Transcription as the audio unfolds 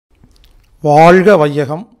வாழ்க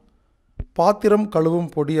வையகம். பாத்திரம் கழுவும்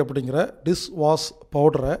பொடி அப்படிங்கிற டிஷ் வாஷ்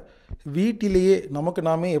பவுடரை வீட்டிலேயே நமக்கு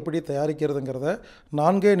நாமே எப்படி தயாரிக்கிறதுங்கிறத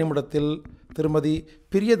 4 நிமிடத்தில் திருமதி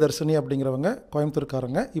பிரியதர்ஷினி அப்படிங்கிறவங்க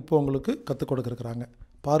கோயம்புத்தூர்காரங்க இப்போ உங்களுக்கு கற்றுக் கொடுக்குறாங்க.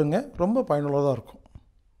 பாருங்கள், ரொம்ப பயனுள்ளதாக இருக்கும்.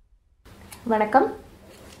 வணக்கம்,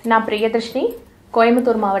 நான் பிரியதர்ஷினி,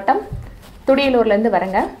 கோயம்புத்தூர் மாவட்டம் துடியலூர்லேருந்து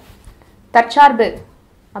வரேங்க. தற்சார்பு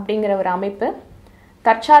அப்படிங்கிற ஒரு அமைப்பு.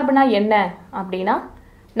 தற்சார்புனா என்ன அப்படின்னா,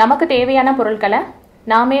 நமக்கு தேவையான பொருட்களை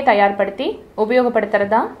நாமே தயார்படுத்தி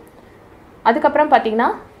உபயோகப்படுத்துறது தான். அதுக்கப்புறம் பார்த்திங்கன்னா,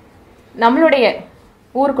 நம்மளுடைய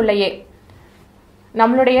ஊருக்குள்ளேயே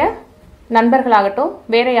நம்மளுடைய நண்பர்களாகட்டும்,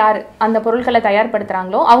 வேறு யார் அந்த பொருட்களை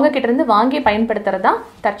தயார்படுத்துகிறாங்களோ அவங்கக்கிட்டேருந்து வாங்கி பயன்படுத்துறது தான்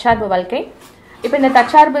தற்சார்பு வாழ்க்கை. இப்போ இந்த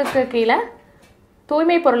தற்சார்புக்கு கீழே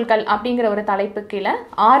தூய்மை பொருட்கள் அப்படிங்கிற ஒரு தலைப்பு கீழே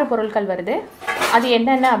 6 பொருட்கள் வருது. அது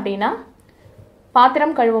என்னென்ன அப்படின்னா,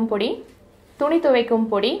 பாத்திரம் கழுவும் பொடி, துணி துவைக்கும்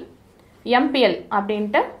பொடி, MPL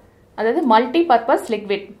அப்படின்ட்டு, அதாவது மல்டி பர்பஸ்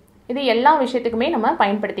லிக்விட். இது எல்லா விஷயத்துக்குமே நம்ம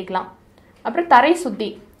பயன்படுத்திக்கலாம். அப்புறம் தரை சுத்தி,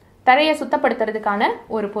 தரையை சுத்தப்படுத்துறதுக்கான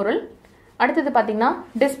ஒரு பொருள். அடுத்தது பார்த்திங்கன்னா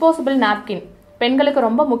டிஸ்போசபிள் நாப்கின், பெண்களுக்கு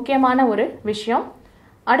ரொம்ப முக்கியமான ஒரு விஷயம்.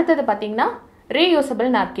 அடுத்தது பார்த்திங்கன்னா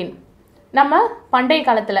ரீயூசபிள் நாப்கின், நம்ம பண்டைய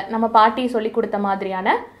காலத்தில் நம்ம பாட்டி சொல்லி கொடுத்த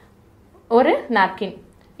மாதிரியான ஒரு நாப்கின்.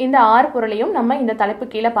 இந்த 6 பொருளையும் நம்ம இந்த தலைப்பு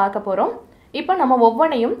கீழே பார்க்க போகிறோம். இப்போ நம்ம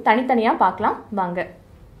ஒவ்வொன்றையும் தனித்தனியாக பார்க்கலாம் வாங்க.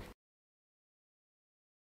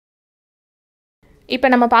 இப்போ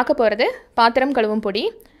நம்ம பார்க்க போகிறது பாத்திரம் கழுவும் பொடி.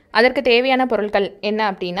 அதற்கு தேவையான பொருட்கள் என்ன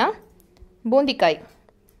அப்படின்னா, பூந்திக்காய்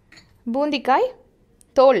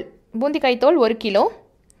தோல், பூந்திக்காய் தோல் 1 கிலோ,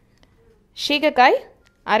 சீகக்காய்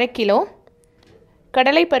 1/2 கிலோ,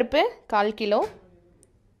 கடலைப்பருப்பு 1/4 கிலோ,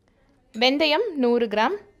 வெந்தயம் 100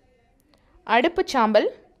 கிராம், அடுப்பு சாம்பல்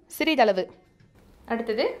சிறிதளவு.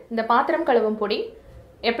 அடுத்தது இந்த பாத்திரம் கழுவும் பொடி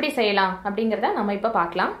எப்படி செய்யலாம் அப்படிங்கிறத நம்ம இப்போ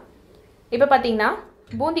பார்க்கலாம். இப்போ பார்த்தீங்கன்னா,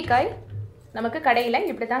 பூந்திக்காய் நமக்கு கடையில்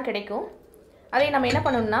இப்படி தான் கிடைக்கும். அதை நம்ம என்ன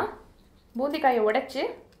பண்ணணும்னா, பூந்திக்காயை உடைச்சி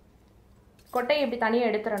கொட்டையை இப்படி தனியாக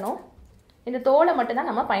எடுத்துடணும். இந்த தோலை மட்டும்தான்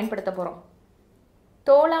நம்ம பயன்படுத்த போகிறோம்.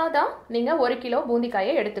 தோலாக தான் நீங்கள் 1 கிலோ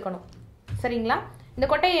பூந்திக்காயை எடுத்துக்கணும், சரிங்களா? இந்த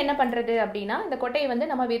கொட்டையை என்ன பண்ணுறது அப்படின்னா, இந்த கொட்டையை வந்து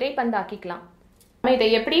நம்ம விதைப்பந்தாக்கிக்கலாம். நம்ம இதை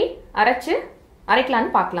எப்படி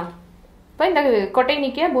அரைக்கலான்னு பார்க்கலாம். இப்போ இந்த கொட்டை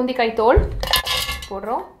நீக்கிய பூந்திக்காய் தோல்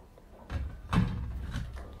போடுறோம்.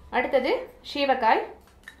 அடுத்தது சீவக்காய்,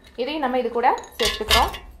 இதையும் நம்ம இது கூட சேர்த்துக்கிறோம்.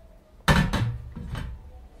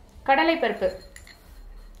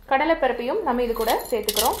 கடலைப்பருப்பையும் நம்ம இது கூட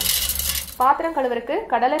சேர்த்துக்கிறோம். பாத்திரம் கழுவுறதுக்கு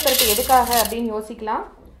கடலைப்பருப்பு எதுக்காக அப்படின்னு யோசிக்கலாம்.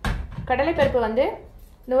 கடலைப்பருப்பு வந்து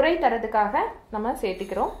நுரை தரதுக்காக நம்ம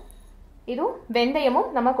சேர்த்துக்கிறோம். இதுவும் வெந்தயமும்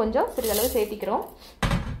நம்ம கொஞ்சம் சிறிதளவு சேர்த்திக்கிறோம்.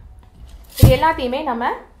 இது எல்லாத்தையுமே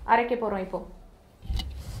நம்ம அரைக்க போகிறோம். இப்போ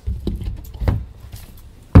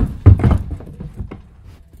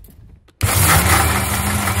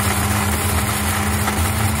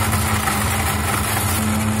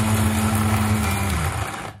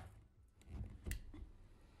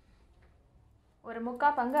ஒரு 3/4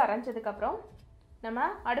 பங்கு அரைஞ்சதுக்கப்புறம் நம்ம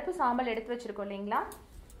அடுப்பு சாம்பல் எடுத்து வச்சுருக்கோம் இல்லைங்களா,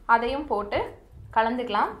 அதையும் போட்டு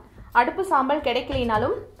கலந்துக்கலாம். அடுப்பு சாம்பல்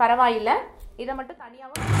கிடைக்கலினாலும் பரவாயில்லை, இதை மட்டும்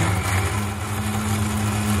தனியாகவும்.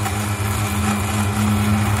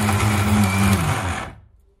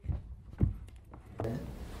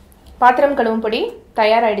 பாத்திரம் கழுவும் பொடி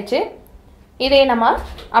தயாராகிடுச்சு. இதை நம்ம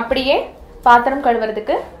அப்படியே பாத்திரம்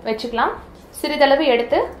கழுவுறதுக்கு வச்சுக்கலாம். சிறிதளவு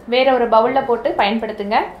எடுத்து வேற ஒரு பவுலில் போட்டு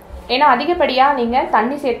பயன்படுத்துங்க. ஏன்னா அதிகப்படியாக நீங்கள்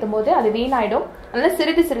தண்ணி சேர்த்தும் போது அது வீணாயிடும். அதனால்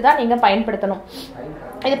சிறிதாக நீங்கள் பயன்படுத்தணும்.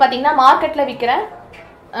 இது பார்த்தீங்கன்னா மார்க்கெட்டில் விற்கிற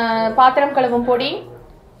பாத்திரம் கழுவும் பொடி,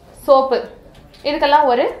 சோப்பு, இதுக்கெல்லாம்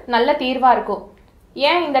ஒரு நல்ல தீர்வாக இருக்கும்.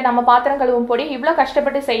 ஏன் இந்த நம்ம பாத்திரம் கழுவும் பொடி இவ்வளோ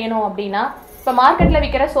கஷ்டப்பட்டு செய்யணும் அப்படின்னா, இப்போ மார்க்கெட்டில்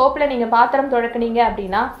விற்கிற சோப்பில் நீங்கள் பாத்திரம் துடைக்குனீங்க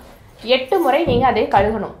அப்படின்னா 8 முறை நீங்கள் அதை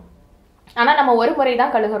கழுகணும். ஆனால் நம்ம 1 முறை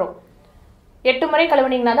தான் கழுகுறோம். 8 முறை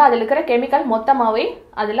கழுவுனீங்கன்னா தான் அதில் இருக்கிற கெமிக்கல் மொத்தமாகவே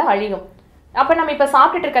அதில் அழியும். அப்போ நம்ம இப்போ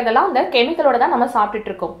சாப்பிட்டுட்டு இருக்கிறதெல்லாம் அந்த கெமிக்கலோட தான் நம்ம சாப்பிட்டுட்டு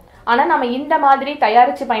இருக்கோம். ஆனால் நம்ம இந்த மாதிரி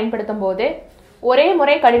தயாரித்து பயன்படுத்தும் போது ஒரே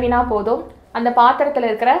முறை கழுவினா போதும், அந்த பாத்திரத்தில்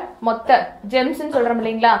இருக்கிற மொத்த ஜெம்ஸ்ன்னு சொல்கிறோம்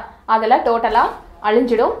இல்லைங்களா, அதில் டோட்டலாக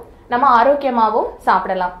அழிஞ்சிடும். நம்ம ஆரோக்கியமாகவும்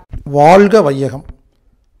சாப்பிடலாம். வாழ்க வையகம்.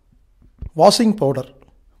 வாஷிங் பவுடர்,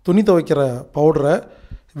 துணி துவைக்கிற பவுடரை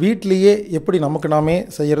வீட்டிலேயே எப்படி நமக்கு நாமே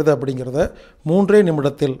செய்கிறது அப்படிங்கிறத 3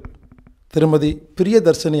 நிமிடத்தில் திருமதி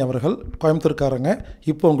பிரியதர்ஷினி அவர்கள் கோயம்புத்தூர்காரங்க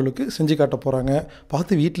இப்போ உங்களுக்கு செஞ்சு காட்ட போகிறாங்க.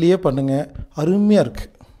 பார்த்து வீட்டிலேயே பண்ணுங்கள், அருமையாக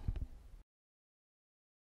இருக்குது.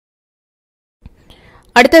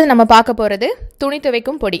 அடுத்தது நம்ம பார்க்க போகிறது துணி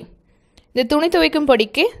துவைக்கும் பொடி. இந்த துணி துவைக்கும்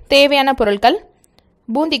பொடிக்கு தேவையான பொருட்கள்: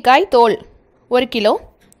 பூந்திக்காய் தோல் 1 கிலோ,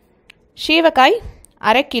 சீவக்காய்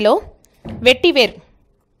 1/2 கிலோ, வெட்டிவேர்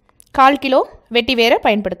 1/4 கிலோ வெட்டி வேரை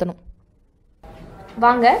பயன்படுத்தணும்.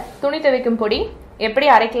 வாங்க துணி துவைக்கும் பொடி எப்படி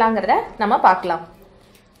அரைக்கலாங்கிறத நம்ம பார்க்கலாம்.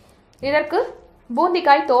 இதற்கு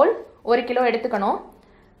பூந்திக்காய் தோல் 1 கிலோ எடுத்துக்கணும்.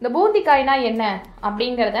 இந்த பூந்திக்காய்னா என்ன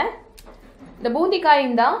அப்படிங்கிறத, இந்த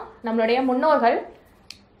பூந்திக்காயும் தான் நம்மளுடைய முன்னோர்கள்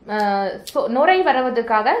நுரை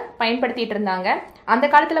வருவதற்காக பயன்படுத்திட்டு இருந்தாங்க. அந்த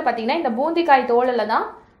காலத்தில் பார்த்தீங்கன்னா இந்த பூந்திக்காய் தோலில் தான்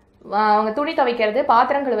அவங்க துணி துவைக்கிறது,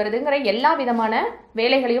 பாத்திரங்கள் வருதுங்கிற எல்லா விதமான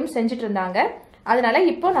வேலைகளையும் செஞ்சுட்டு இருந்தாங்க. அதனால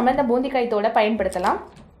இப்போ நம்ம இந்த பூந்திக்காய் தோலை பயன்படுத்தலாம்.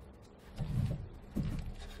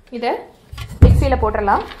 இதை மிக்சியில்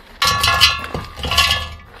போட்டுடலாம்.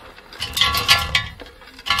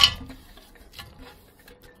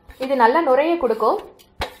 இது நல்ல நுரையை கொடுக்கும்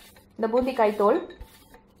இந்த பூந்திக்காய் தோல்.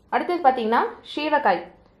 அடுத்தது பார்த்தீங்கன்னா சீவக்காய்.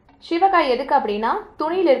 சீவக்காய் எதுக்கு அப்படின்னா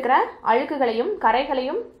துணியில் இருக்கிற அழுக்குகளையும்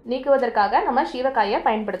கரைகளையும் நீக்குவதற்காக நம்ம சீவக்காயை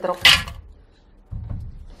பயன்படுத்துகிறோம்.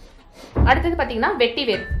 அடுத்தது பார்த்தீங்கன்னா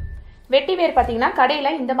வெட்டிவேர். வெட்டிவேர் பார்த்தீங்கன்னா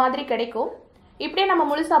கடையில் இந்த மாதிரி கிடைக்கும். இப்படியே நம்ம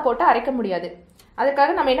முழுசாக போட்டு அரைக்க முடியாது.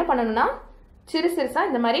 அதுக்காக நம்ம என்ன பண்ணணும்னா சிறுசாக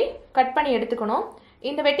இந்த மாதிரி கட் பண்ணி எடுத்துக்கணும்.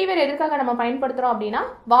 இந்த வெட்டிவேர் எதுக்காக நம்ம பயன்படுத்துகிறோம் அப்படின்னா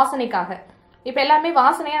வாசனைக்காக. இப்போ எல்லாமே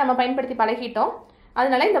வாசனையாக நம்ம பயன்படுத்தி பழகிட்டோம்.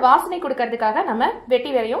 அதனால இந்த வாசனை கொடுக்கறதுக்காக நம்ம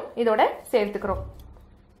வெட்டிவேரையும் இதோட சேர்த்துக்கிறோம்.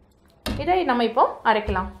 இதை நம்ம இப்போ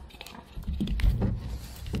அரைக்கலாம்.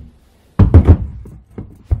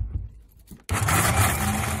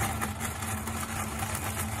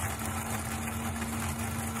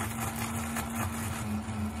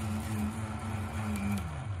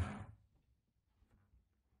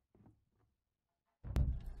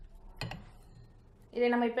 இதை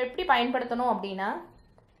நம்ம இப்போ எப்படி பயன்படுத்தணும் அப்படின்னா,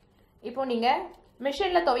 இப்போ நீங்கள்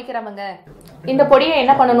மிஷினில் துவைக்கிறவங்க இந்த பொடியை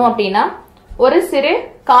என்ன பண்ணணும் அப்படின்னா, ஒரு சிறு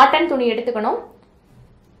காட்டன் துணி எடுத்துக்கணும்.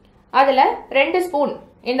 அதில் 2 ஸ்பூன்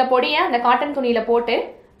இந்த பொடியை அந்த காட்டன் துணியில் போட்டு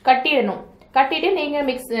கட்டிடணும். கட்டிட்டு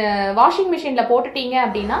நீங்கள் வாஷிங் மிஷினில் போட்டுட்டீங்க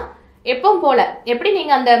அப்படின்னா எப்பவும் போல எப்படி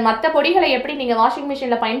நீங்கள் அந்த மற்ற பொடிகளை எப்படி நீங்கள் வாஷிங்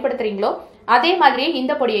மிஷினில் பயன்படுத்துறீங்களோ அதே மாதிரியே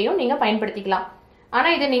இந்த பொடியையும் நீங்கள் பயன்படுத்திக்கலாம்.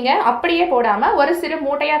 ஆனால் இது நீங்கள் அப்படியே போடாமல் ஒரு சிறு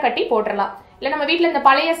மூட்டையாக கட்டி போட்டுடலாம். இல்லை நம்ம வீட்டில் இந்த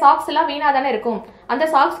பழைய சாக்ஸ் எல்லாம் வீணாக தானே இருக்கும், அந்த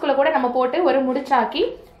சாக்ஸ்குள்ளே கூட நம்ம போட்டு ஒரு முடிச்சாக்கி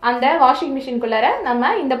அந்த வாஷிங் மிஷின்குள்ளார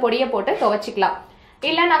நம்ம இந்த பொடியை போட்டு துவைச்சிக்கலாம்.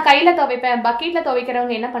 இல்லை நான் கையில் துவைப்பேன், பக்கெட்டில்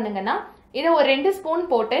துவைக்கிறவங்க என்ன பண்ணுங்கன்னா இதை ஒரு 2 ஸ்பூன்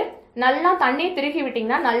போட்டு நல்லா தண்ணியை திருகி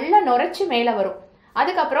விட்டிங்கன்னா நல்லா நுரைச்சி மேலே வரும்.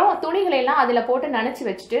 அதுக்கப்புறம் துணிகளை எல்லாம் அதில் போட்டு நனைச்சி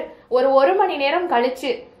வச்சுட்டு ஒரு 1 மணி நேரம்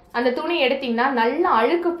கழிச்சு அந்த துணி எடுத்தீங்கன்னா நல்லா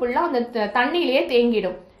அழுக்கு ஃபுல்லாக அந்த தண்ணியிலேயே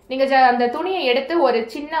தேங்கிடும். நீங்கள் அந்த துணியை எடுத்து ஒரு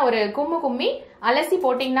சின்ன ஒரு கும்மி அலசி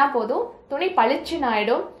போட்டிங்கன்னா போதும், துணி பளிச்சுன்னு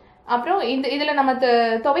ஆயிடும். அப்புறம் இதில் நம்ம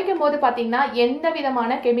துவைக்கும் போது பார்த்தீங்கன்னா எந்த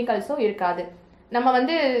விதமான கெமிக்கல்ஸும் இருக்காது. நம்ம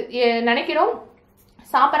நினைக்கிறோம்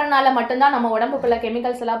சாப்பிட்றதுனால மட்டும்தான் நம்ம உடம்புக்குள்ள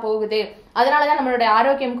கெமிக்கல்ஸ் எல்லாம் போகுது, அதனால தான் நம்மளுடைய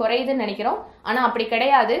ஆரோக்கியம் குறையுதுன்னு நினைக்கிறோம். ஆனால் அப்படி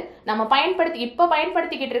கிடையாது. நம்ம இப்போ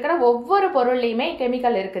பயன்படுத்திக்கிட்டு இருக்கிற ஒவ்வொரு பொருள்லையுமே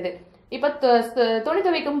கெமிக்கல் இருக்குது. இப்போ துணி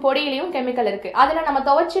துவைக்கும் பொடியிலையும் கெமிக்கல் இருக்கு. அதில் நம்ம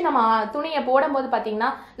துவைச்சு நம்ம துணியை போடும்போது பார்த்தீங்கன்னா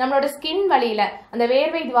நம்மளோட ஸ்கின் வழியில அந்த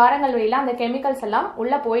வேர்வை துவாரங்கள் வழியில அந்த கெமிக்கல்ஸ் எல்லாம்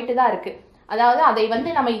உள்ள போயிட்டு தான் இருக்கு. அதாவது அதை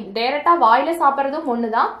நம்ம டைரக்டா வாயில சாப்பிட்றதும்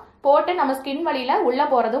ஒண்ணுதான், போட்டு நம்ம ஸ்கின் வழியில உள்ள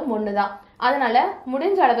போறதும் ஒண்ணுதான். அதனால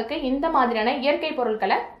முடிஞ்ச அளவுக்கு இந்த மாதிரியான இயற்கை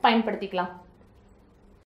பொருட்களை பயன்படுத்திக்கலாம்.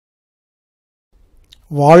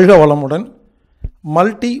 வாழ்க வளமுடன்.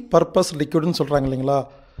 மல்டி பர்பஸ் லிக்விட்னு சொல்கிறாங்க இல்லைங்களா,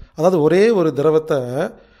 அதாவது ஒரே ஒரு திரவத்தை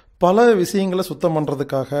பல விஷயங்களை சுத்தம்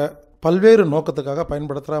பண்ணுறதுக்காக பல்வேறு நோக்கத்துக்காக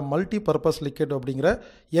பயன்படுத்துகிற மல்டி பர்பஸ் லிக்விட் அப்படிங்கிற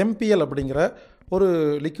MPL அப்படிங்கிற ஒரு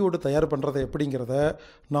லிக்விடு தயார் பண்ணுறது எப்படிங்கிறத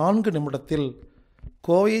 4 நிமிடத்தில்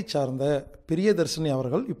கோவையை சார்ந்த பிரியதர்ஷினி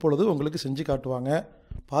அவர்கள் இப்பொழுது உங்களுக்கு செஞ்சு காட்டுவாங்க.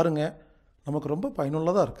 பாருங்கள், நமக்கு ரொம்ப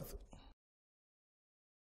பயனுள்ளதாக இருக்குது.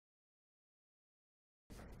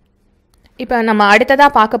 இப்போ நம்ம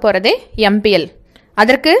அடுத்ததாக பார்க்க போகிறது MPL.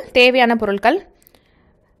 அதற்கு தேவையான பொருட்கள்: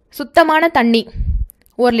 சுத்தமான தண்ணி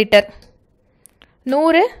 1 லிட்டர்,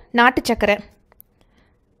 100 நாட்டு சக்கரை,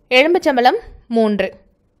 எலும்புச்சம்பழம் 3.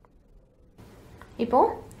 இப்போ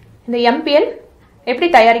இந்த MPL எப்படி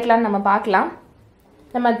தயாரிக்கலாம்னு நம்ம பார்க்கலாம்.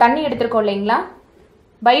 நம்ம தண்ணி எடுத்துருக்கோம் இல்லைங்களா,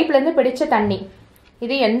 பைப்லேருந்து பிடிச்ச தண்ணி.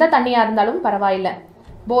 இது எந்த தண்ணியாக இருந்தாலும் பரவாயில்லை,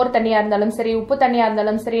 போர் தண்ணியாக இருந்தாலும் சரி, உப்பு தண்ணியாக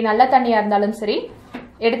இருந்தாலும் சரி, நல்ல தண்ணியாக இருந்தாலும் சரி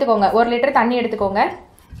எடுத்துக்கோங்க. 1 லிட்டர் தண்ணி எடுத்துக்கோங்க.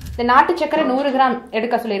 இந்த நாட்டு சக்கரை 100 கிராம்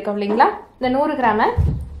எடுக்க சொல்லியிருக்கோம் இல்லைங்களா, இந்த 100 கிராமை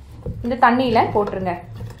இந்த தண்ணியில் போட்டுருங்க.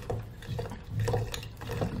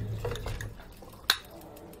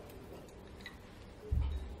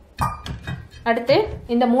 அடுத்து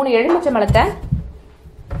இந்த 3 எலுமிச்சம்பழத்தை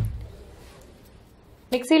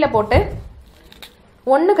மிக்சியில் போட்டு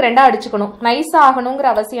 1க்கு 2 அடிச்சுக்கணும். நைஸாக ஆகணுங்கிற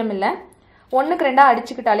அவசியம் இல்லை, 1க்கு 2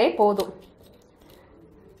 அடிச்சுக்கிட்டாலே போதும்.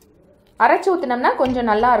 அரைச்சி ஊற்றினோம்னா கொஞ்சம்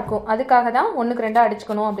நல்லா இருக்கும், அதுக்காக தான் 1க்கு 2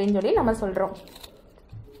 அடிச்சுக்கணும் அப்படின்னு சொல்லி நம்ம சொல்கிறோம்.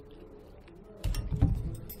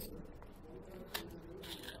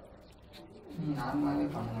 நார்மலாவே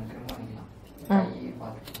பண்ணலாம், ட்ரிம் பண்ணிக்கலாம்.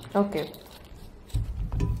 ஓகே.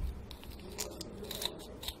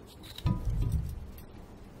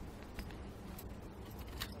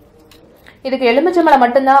 இதுக்கு எலுமிச்சம்பழம்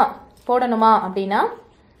மட்டும்தான் போடணுமா அப்படின்னா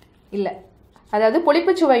இல்லை. அதாவது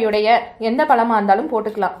புளிப்பு சுவையுடைய எந்த பழமாக இருந்தாலும்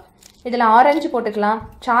போட்டுக்கலாம். இதில் ஆரஞ்சு போட்டுக்கலாம்,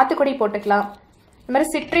 சாத்துக்குடி போட்டுக்கலாம். இந்த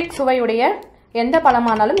மாதிரி சிட்ரிக் சுவையுடைய எந்த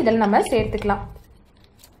பழமானாலும் இதில் நம்ம சேர்த்துக்கலாம்.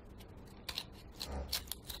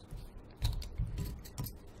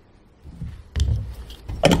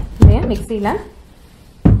 மிக்சியில்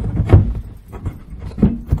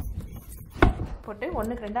போட்டு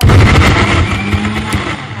 1க்கு 2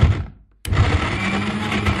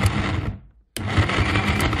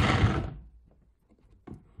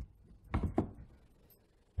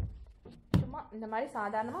 சும்மா இந்த மாதிரி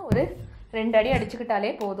சாதாரணமாக ஒரு 2 அடி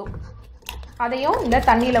அடிச்சுக்கிட்டாலே போதும். அதையும் இந்த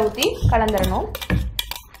தண்ணியில் ஊற்றி கலந்துடணும்.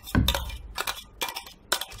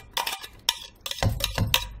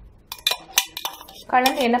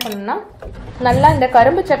 கலந்து என்ன பண்ணணும்னா நல்லா இந்த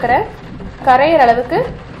கரும்பு சக்கரை கரையிற அளவுக்கு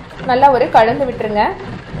நல்லா ஒரு கலந்து விட்டுருங்க.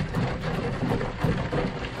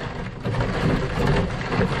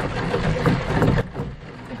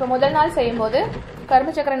 இப்போ முதல் நாள் செய்யும்போது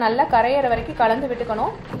கரும்பு சக்கரை நல்லா கரையிற வரைக்கும் கலந்து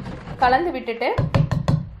விட்டுக்கணும். கலந்து விட்டுட்டு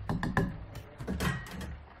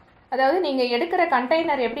அதாவது நீங்கள் எடுக்கிற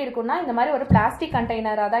கண்டெய்னர் எப்படி இருக்குன்னா இந்த மாதிரி ஒரு பிளாஸ்டிக்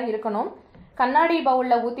கண்டெய்னராக தான் இருக்கணும். கண்ணாடி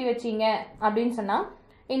பவுலில் ஊற்றி வச்சிங்க அப்படின்னு சொன்னால்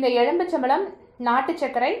இந்த எலும்பிச்சம்பழம் நாட்டு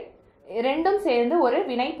சர்க்கரை ரெண்டும் சேர்ந்து ஒரு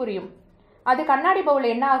வினை புரியும். அது கண்ணாடி பவுல்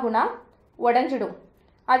என்ன ஆகுனா உடஞ்சிடும்.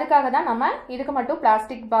 அதுக்காக தான் நம்ம இதுக்கு மட்டும்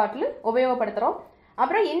பிளாஸ்டிக் பாட்டில் உபயோகப்படுத்துகிறோம்.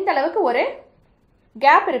 அப்புறம் இந்த அளவுக்கு ஒரு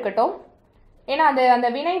கேப் இருக்கட்டும். ஏன்னா அந்த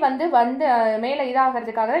வினை வந்து மேலே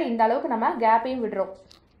இதாகிறதுக்காக தான் இந்த அளவுக்கு நம்ம கேப்பையும் விடுறோம்.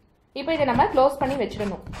 இப்போ இதை நம்ம க்ளோஸ் பண்ணி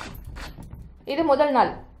வச்சிடணும். இது முதல்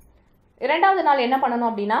நாள். 2வது நாள் என்ன பண்ணணும்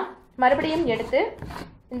அப்படின்னா மறுபடியும் எடுத்து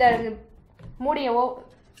இந்த மூடியை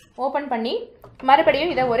ஓப்பன் பண்ணி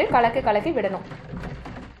மறுபடியும் இதை ஒரு கலக்கி விடணும்.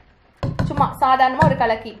 சும்மா சாதாரணமாக ஒரு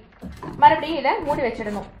கலக்கி மறுபடியும் இதை மூடி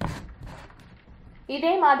வச்சிடணும்.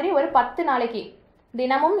 இதே மாதிரி ஒரு 10 நாளைக்கு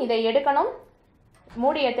தினமும் இதை எடுக்கணும்,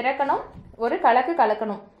 மூடியை திறக்கணும், ஒரு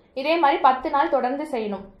கலக்கணும். இதே மாதிரி 10 நாள் தொடர்ந்து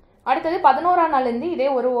செய்யணும். அடுத்தது 11ஆம் நாள்லேருந்து இதே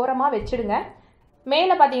ஒரு ஓரமாக வச்சிடுங்க.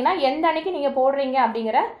 மேலே பார்த்தீங்கன்னா எந்த அன்னைக்கு நீங்கள் போடுறீங்க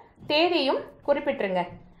அப்படிங்கிற தேதியும் குறிப்பிட்டுருங்க.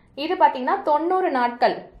 இது பார்த்தீங்கன்னா 90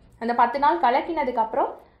 நாட்கள். அந்த 10 நாள்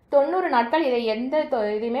கலக்கினதுக்கப்புறம் 90 நாட்கள் இதை எந்த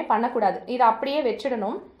இதையுமே பண்ணக்கூடாது. இதை அப்படியே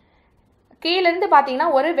வச்சிடணும். கீழேருந்து பார்த்தீங்கன்னா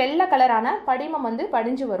ஒரு வெள்ளை கலரான படிமம் வந்து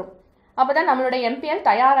படிஞ்சு வரும். அப்போ தான் நம்மளோட எம்பிஎல்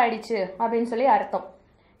தயாராகிடுச்சு அப்படின்னு சொல்லி அர்த்தம்.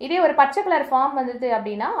 இதே ஒரு பச்சை கலர் ஃபார்ம் வந்தது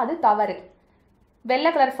அப்படின்னா அது தவறு. வெள்ளை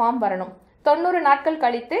கலர் ஃபார்ம் வரணும். 90 நாட்கள்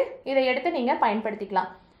கழித்து இதை எடுத்து நீங்கள் பயன்படுத்திக்கலாம்.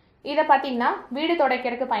 இதை பார்த்தீங்கன்னா வீடு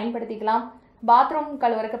துடைக்கிறதுக்கு பயன்படுத்திக்கலாம், பாத்ரூம்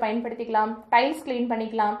கழுவுறதுக்கு பயன்படுத்திக்கலாம், டைல்ஸ் கிளீன்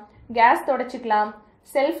பண்ணிக்கலாம், கேஸ் துடைச்சிக்கலாம்,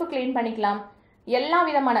 செல்ஃப் கிளீன் பண்ணிக்கலாம், எல்லா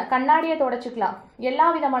விதமான கண்ணாடியை துடைச்சிக்கலாம், எல்லா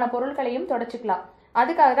விதமான பொருட்களையும் துடைச்சிக்கலாம்.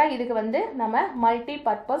 அதுக்காக தான் இதுக்கு வந்து நம்ம மல்டி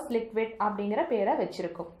பர்பஸ் லிக்விட் அப்படிங்கிற பேரை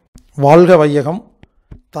வச்சுருக்கோம். வாழ்க வையகம்.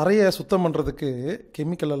 தரையை சுத்தம் பண்ணுறதுக்கு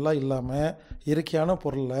கெமிக்கல் எல்லாம் இல்லாமல் இயற்கையான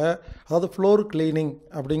பொருளை, அதாவது ஃப்ளோர் கிளீனிங்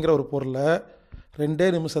அப்படிங்கிற ஒரு பொருளை 2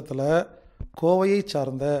 நிமிஷத்தில் கோவையை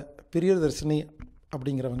சார்ந்த பிரியதர்ஷினி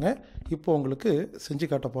அப்படிங்கிறவங்க இப்போ உங்களுக்கு செஞ்சு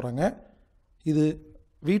காட்ட போகிறாங்க. இது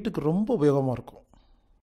வீட்டுக்கு ரொம்ப உபயோகமாக இருக்கும்.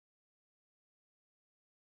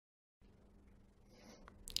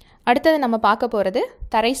 அடுத்தது நம்ம பார்க்க போகிறது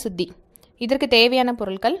தரை சுத்தி. இதற்கு தேவையான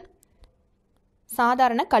பொருட்கள்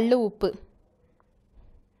சாதாரண கல் உப்பு,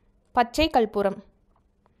 பச்சை கற்பூரம்,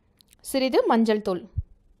 சிறிது மஞ்சள் தூள்.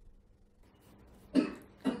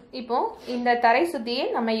 இப்போ இந்த தரை சுத்தியை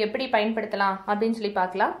நம்ம எப்படி பயன்படுத்தலாம் அப்படின்னு சொல்லி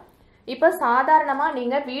பார்க்கலாம். இப்போ சாதாரணமாக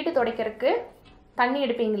நீங்கள் வீடு துடைக்கிறதுக்கு தண்ணி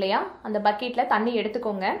எடுப்பீங்க இல்லையா, அந்த பக்கெட்டில் தண்ணி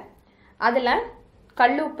எடுத்துக்கோங்க. அதில்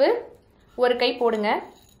கல்லுப்பு 1 கை போடுங்க.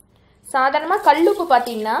 சாதாரணமாக கல்லுப்பு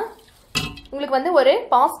பார்த்தீங்கன்னா உங்களுக்கு வந்து ஒரு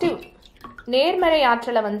பாசிட்டிவ் நேர்மறை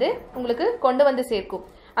ஆற்றலை வந்து உங்களுக்கு கொண்டு வந்து சேர்க்கும்.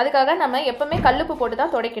 அதுக்காக நம்ம எப்பவுமே கல்லுப்பு போட்டு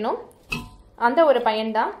தான் துடைக்கணும். அந்த ஒரு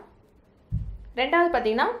பயன்தான். 2வது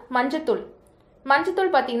பார்த்தீங்கன்னா மஞ்சத்தூள்.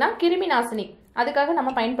 மஞ்சத்தூள் பார்த்தீங்கன்னா கிருமி நாசினி, அதுக்காக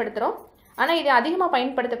நம்ம பயன்படுத்துகிறோம். ஆனால் இது அதிகமாக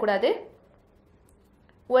பயன்படுத்தக்கூடாது.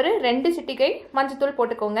 ஒரு 2 சிட்டிகை மஞ்சத்தூள்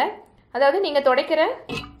போட்டுக்கோங்க. அதாவது நீங்கள் துடைக்கிற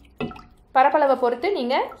பரப்பளவை பொறுத்து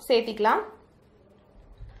நீங்கள் சேர்த்திக்கலாம்.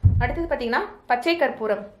 அடுத்தது பார்த்தீங்கன்னா பச்சை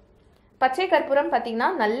கற்பூரம். பச்சை கற்பூரம் பார்த்தீங்கன்னா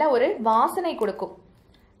நல்ல ஒரு வாசனை கொடுக்கும்,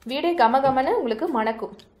 வீடே கமகமன்னு உங்களுக்கு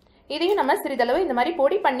மணக்கும். இதையும் நம்ம சிறிதளவு இந்த மாதிரி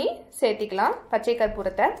பொடி பண்ணி சேர்த்திக்கலாம். பச்சை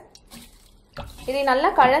கற்பூரத்தை இதை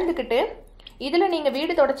நல்லா கலந்துக்கிட்டு இதில் நீங்கள்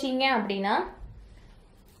வீடு தொடச்சிங்க அப்படின்னா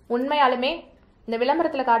உண்மையாலுமே இந்த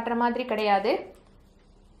விளம்பரத்தில் காட்டுற மாதிரி கிடையாது.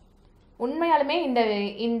 உண்மையாலுமே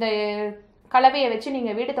இந்த கலவையை வச்சு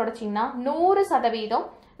நீங்கள் வீடு தொடச்சிங்கன்னா 100%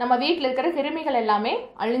 நம்ம வீட்டில் இருக்கிற கிருமிகள் எல்லாமே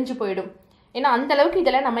அழிஞ்சு போயிடும். ஏன்னா அந்த அளவுக்கு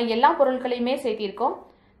இதில் நம்ம எல்லா பொருட்களையுமே சேர்த்திருக்கோம்.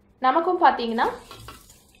 நமக்கும் பார்த்தீங்கன்னா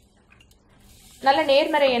நல்ல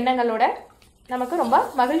நேர்மறை எண்ணங்களோட நமக்கு ரொம்ப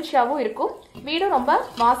மகிழ்ச்சியாகவும் இருக்கும், வீடும் ரொம்ப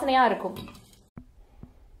வாசனையாக இருக்கும்.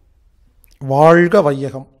 வாழ்க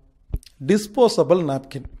வையகம். டிஸ்போசபிள்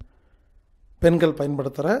நாப்கின், பெண்கள்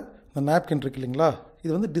பயன்படுத்துகிற இந்த நாப்கின் இருக்கு இல்லைங்களா,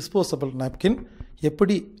 இது வந்து டிஸ்போசபிள் நாப்கின்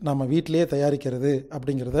எப்படி நம்ம வீட்டிலேயே தயாரிக்கிறது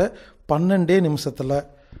அப்படிங்கிறத 12 நிமிஷத்தில்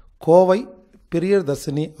கோவை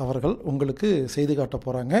பிரியதர்ஷினி அவர்கள் உங்களுக்கு செய்து காட்ட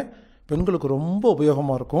போகிறாங்க. பெண்களுக்கு ரொம்ப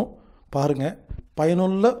உபயோகமாக இருக்கும். பாருங்கள்,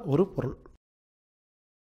 பயனுள்ள ஒரு பொருள்.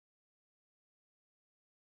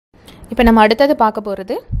 இப்போ நம்ம அடுத்தது பார்க்க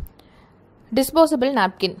போகிறது டிஸ்போசபிள்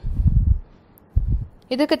நாப்கின்.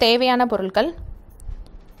 இதுக்கு தேவையான பொருட்கள்: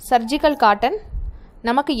 சர்ஜிக்கல் காட்டன்,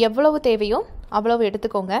 நமக்கு எவ்வளவு தேவையோ அவ்வளவு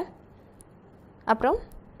எடுத்துக்கோங்க. அப்புறம்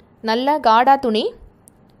நல்ல காடா துணி,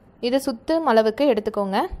 இது சுத்தும் அளவுக்கு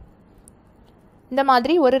எடுத்துக்கோங்க. இந்த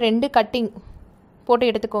மாதிரி ஒரு 2 கட்டிங் போட்டு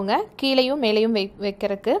எடுத்துக்கோங்க, கீழேயும் மேலேயும்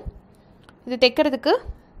வைக்கிறதுக்கு. இது தைக்கிறதுக்கு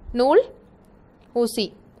நூல், ஊசி.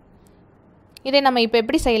 இதை நம்ம இப்போ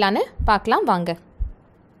எப்படி செய்யலான்னு பார்க்கலாம் வாங்க.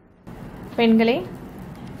 பெண்களே,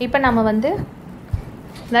 இப்போ நம்ம வந்து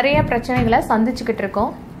நிறைய பிரச்சனைகளை சந்திச்சுக்கிட்டு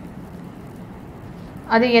இருக்கோம்.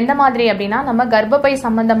 அது எந்த மாதிரி அப்படின்னா, நம்ம கர்ப்பப்பை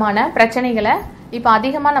சம்பந்தமான பிரச்சனைகளை இப்போ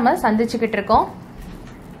அதிகமாக நம்ம சந்திச்சுக்கிட்டு இருக்கோம்.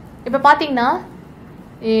 இப்போ பார்த்தீங்கன்னா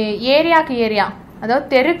ஏரியாவுக்கு ஏரியா, அதாவது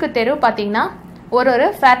தெருக்கு தெரு பார்த்தீங்கன்னா ஒரு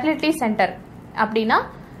ஃபெர்டிலிட்டி சென்டர் அப்படின்னா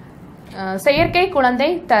செயற்கை குழந்தை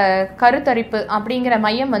கருத்தரிப்பு அப்படிங்கிற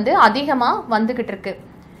மையம் வந்து அதிகமாக வந்துக்கிட்டு இருக்கு.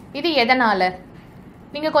 இது எதனால்?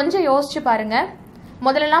 நீங்கள் கொஞ்சம் யோசிச்சு பாருங்கள்.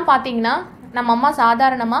 முதல்லலாம் பார்த்தீங்கன்னா நம்ம அம்மா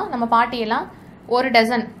சாதாரணமாக, நம்ம பாட்டியெல்லாம் ஒரு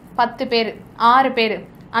டசன் 10 பேர் 6 பேர்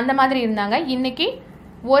அந்த மாதிரி இருந்தாங்க. இன்னைக்கு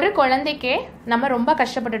ஒரு குழந்தைக்கே நம்ம ரொம்ப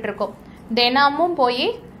கஷ்டப்பட்டுட்டு இருக்கோம். தினமும் போய்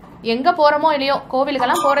எங்கே போகிறோமோ இல்லையோ,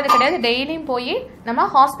 கோவிலுக்கெல்லாம் போகிறது கிடையாது, டெய்லியும் போய்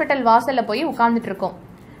நம்ம ஹாஸ்பிட்டல் வாசலில் போய் உட்கார்ந்துட்டு இருக்கோம்.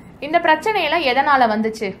 இந்த பிரச்சனையெல்லாம் எதனால்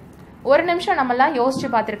வந்துச்சு? ஒரு நிமிஷம் நம்மளாம் யோசிச்சு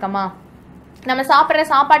பார்த்துருக்கோமா? நம்ம சாப்பிட்ற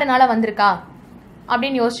சாப்பாடுனால வந்திருக்கா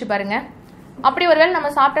அப்படின்னு யோசிச்சு பாருங்க. அப்படி ஒருவேளை நம்ம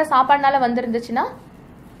சாப்பிட்ற சாப்பாடுனால வந்துருந்துச்சுன்னா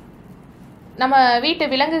நம்ம வீட்டு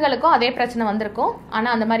விலங்குகளுக்கும் அதே பிரச்சனை வந்திருக்கும்.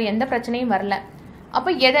 ஆனால் அந்த மாதிரி எந்த பிரச்சனையும் வரல.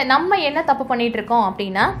 அப்போ நம்ம என்ன தப்பு பண்ணிட்டு இருக்கோம்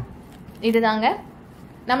அப்படின்னா, இதுதாங்க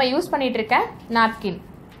நம்ம யூஸ் பண்ணிட்டு இருக்க நாப்கின்.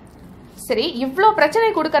 சரி, இவ்வளோ பிரச்சனை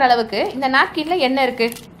கொடுக்குற அளவுக்கு இந்த நாப்கின்ல என்ன இருக்கு?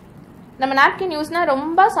 நம்ம நாப்கின் யூஸ்னா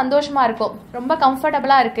ரொம்ப சந்தோஷமா இருக்கும், ரொம்ப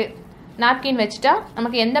கம்ஃபர்டபுளா இருக்கு. நாப்கின் வச்சுட்டா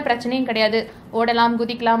நமக்கு எந்த பிரச்சனையும் கிடையாது, ஓடலாம்,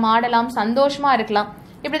 குதிக்கலாம், ஆடலாம், சந்தோஷமா இருக்கலாம்,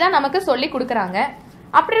 இப்படிதான் நமக்கு சொல்லி கொடுக்குறாங்க.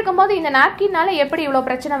 அப்படி இருக்கும்போது இந்த நாப்கின்னால எப்படி இவ்வளோ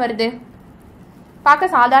பிரச்சனை வருது?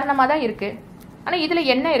 பார்க்க சாதாரணமாக தான் இருக்கு, ஆனால் இதில்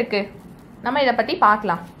என்ன இருக்கு? நம்ம இதை பற்றி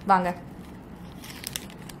பார்க்கலாம் வாங்க.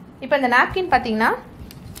 இப்போ இந்த நாப்கின் பார்த்தீங்கன்னா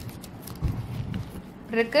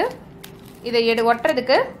இருக்கு, இதை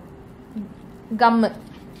ஒட்டுறதுக்கு கம்மு,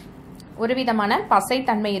 ஒரு விதமான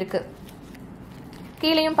பசைத்தன்மை இருக்கு.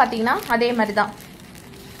 கீழேயும் பார்த்தீங்கன்னா அதே மாதிரி தான்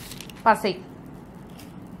பசை.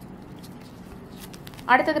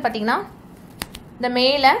 அடுத்தது பார்த்தீங்கன்னா இந்த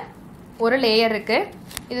மேலே ஒரு லேயர் இருக்கு,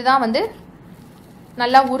 இதுதான் வந்து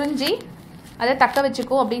நல்லா உறிஞ்சி அதை தக்க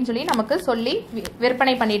வச்சுக்கோ அப்படின்னு சொல்லி நமக்கு சொல்லி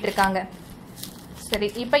விற்பனை பண்ணிட்டு இருக்காங்க. சரி,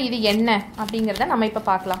 இப்போ இது என்ன அப்படிங்கிறத நம்ம இப்போ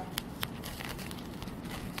பார்க்கலாம்.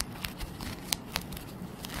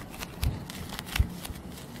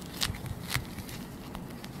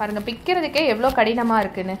 பாருங்க, பிக்கிறதுக்கே எவ்வளோ கடினமாக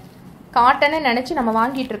இருக்குன்னு. காட்டன்னு நினச்சி நம்ம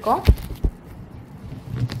வாங்கிட்டு இருக்கோம்.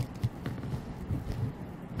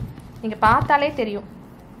 நீங்கள் பார்த்தாலே தெரியும்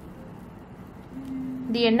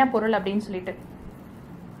இது என்ன பொருள் அப்படின்னு சொல்லிட்டு.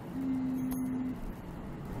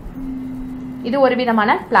 இது ஒரு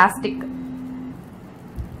விதமான பிளாஸ்டிக்.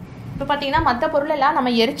 இப்போ பார்த்தீங்கன்னா மற்ற பொருள் எல்லாம்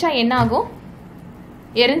நம்ம எரிச்சா என்ன ஆகும்?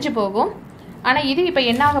 எரிஞ்சு போகும். ஆனால் இது இப்போ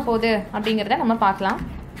என்ன ஆக போகுது அப்படிங்கிறத நம்ம பார்க்கலாம்.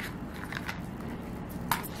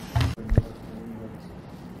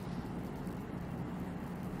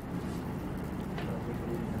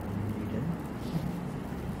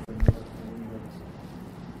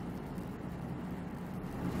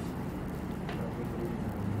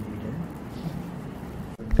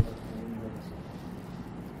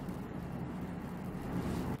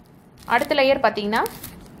 அடுத்த லேயர் பார்த்தீங்கன்னா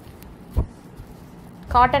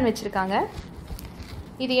காட்டன் வச்சுருக்காங்க.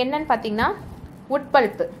 இது என்னன்னு பார்த்தீங்கன்னா வுட்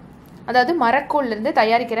பல்ப்பு, அதாவது மரக்கூழ்லேருந்து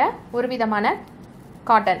தயாரிக்கிற ஒரு விதமான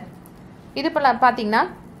காட்டன். இது பார்த்தீங்கன்னா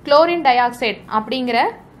குளோரின் டை ஆக்சைடு அப்படிங்கிற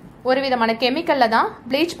ஒரு விதமான கெமிக்கலில் தான்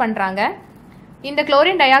ப்ளீச் பண்ணுறாங்க. இந்த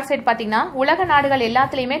குளோரின் டை ஆக்சைடு பார்த்தீங்கன்னா உலக நாடுகள்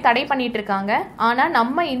எல்லாத்துலேயுமே தடை பண்ணிட்டு இருக்காங்க. ஆனால்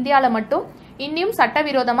நம்ம இந்தியாவில் மட்டும் இன்னும்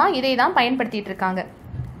சட்டவிரோதமாக இதை தான் பயன்படுத்திட்டு இருக்காங்க.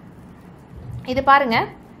 இது பாருங்க,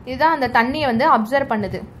 இதுதான் அந்த தண்ணியை வந்து அப்சர்வ்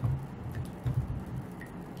பண்ணுது.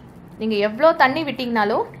 நீங்கள் எவ்வளோ தண்ணி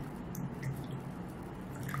விட்டீங்கனாலும்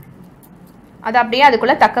அது அப்படியே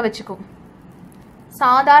அதுக்குள்ளே தக்க வச்சுக்கும்.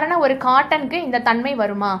 சாதாரண ஒரு காட்டனுக்கு இந்த தன்மை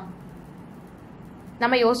வருமா?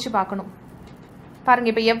 நம்ம யோசிச்சு பார்க்கணும். பாருங்க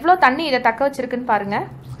இப்போ எவ்வளோ தண்ணி இதை தக்க வச்சிருக்குன்னு பாருங்க.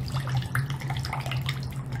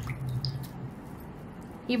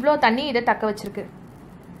 இவ்வளோ தண்ணி இதை தக்க வச்சிருக்கு.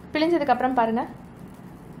 பிழிஞ்சதுக்கு அப்புறம் பாருங்க,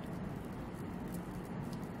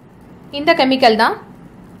 இந்த கெமிக்கல் தான்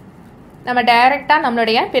நம்ம டைரெக்டாக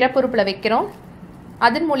நம்மளுடைய பிறப்புறுப்பில் வைக்கிறோம்.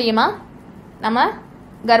 அதன் மூலியமாக நம்ம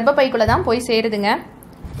கர்ப்பப்பைக்குள்ளே தான் போய் சேருதுங்க.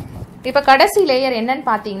 இப்போ கடைசி லேயர் என்னன்னு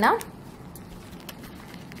பார்த்தீங்கன்னா,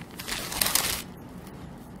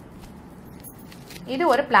 இது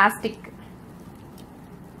ஒரு பிளாஸ்டிக்.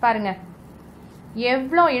 பாருங்க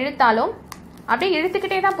எவ்வளோ இழுத்தாலும் அப்படியே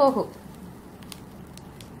இழுத்துக்கிட்டே தான் போகும்.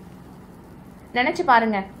 நினைச்சு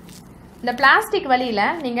பாருங்க, இந்த பிளாஸ்டிக் வழியில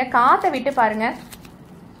நீங்க காத்தை விட்டு பாருங்க,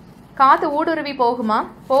 காத்து ஊடுருவி போகுமா?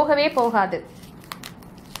 போகவே போகாது.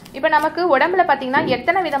 இப்ப நமக்கு உடம்புல பாத்தீங்கன்னா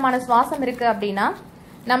எத்தனை விதமான சுவாசம் இருக்கு அப்படின்னா,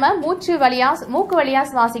 நம்ம மூக்கு வழியா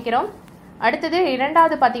சுவாசிக்கிறோம். அடுத்தது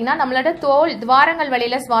இரண்டாவது பாத்தீங்கன்னா நம்மளோட தோல் துவாரங்கள்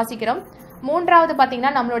வழியில சுவாசிக்கிறோம். மூன்றாவது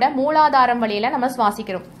பாத்தீங்கன்னா நம்மளோட மூலாதாரம் வழியில நம்ம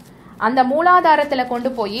சுவாசிக்கிறோம். அந்த மூலாதாரத்துல கொண்டு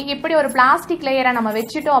போய் இப்படி ஒரு பிளாஸ்டிக் லேயரை நம்ம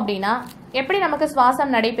வச்சுட்டோம் அப்படின்னா எப்படி நமக்கு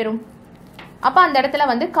சுவாசம் நடைபெறும்? அப்ப அந்த இடத்துல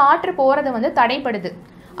வந்து காற்று போறது வந்து தடைப்படுது.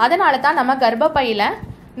 அதனால தான் நம்ம கர்ப்பப்பையில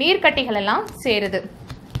நீர்க்கட்டிகள் எல்லாம் சேருது.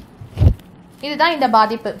 இதுதான் இந்த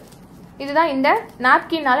பாதிப்பு. இதுதான் இந்த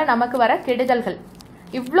நாப்கின்னால நமக்கு வர கெடுதல்கள்.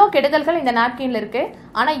 இவ்வளோ கெடுதல்கள் இந்த நாப்கின்ல இருக்கு.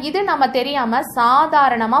 ஆனா இது நம்ம தெரியாம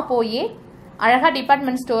சாதாரணமா போய் அழகா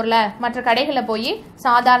டிபார்ட்மெண்ட் ஸ்டோர்ல மற்ற கடைகளில் போய்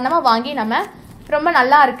சாதாரணமா வாங்கி நம்ம ரொம்ப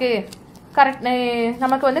நல்லா இருக்கு, கரெக்ட்,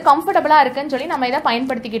 நமக்கு வந்து கம்ஃபர்டபுளா இருக்குன்னு சொல்லி நம்ம இதை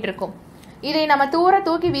பயன்படுத்திக்கிட்டு இருக்கோம். இதை நம்ம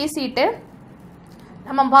தூக்கி வீசிட்டு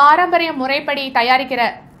நம்ம பாரம்பரிய முறைப்படி தயாரிக்கிற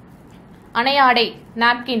அணையாடை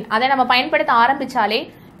நாப்கின் அதை நம்ம பயன்படுத்த ஆரம்பிச்சாலே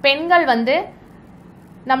பெண்கள் வந்து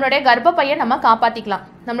நம்மளுடைய கர்ப்பப்பையை நம்ம காப்பாத்திக்கலாம்,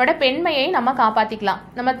 நம்மளோட பெண்மையை நம்ம காப்பாத்திக்கலாம்,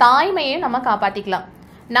 நம்ம தாய்மையையும் நம்ம காப்பாத்திக்கலாம்,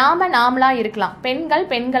 நாமளா இருக்கலாம், பெண்கள்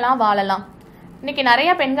பெண்களா வாழலாம். இன்னைக்கு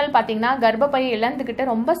நிறைய பெண்கள் பாத்தீங்கன்னா கர்ப்பப்பையை இழந்துகிட்டு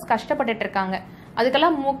ரொம்ப கஷ்டப்பட்டுட்டு இருக்காங்க.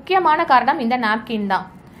 அதுக்கெல்லாம் முக்கியமான காரணம் இந்த நாப்கின் தான்.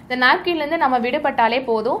 இந்த நாப்கின்ல இருந்து நம்ம விடுபட்டாலே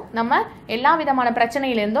போதும், நம்ம எல்லா விதமான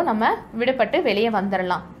பிரச்சனையிலிருந்தும் நம்ம விடுபட்டு வெளியே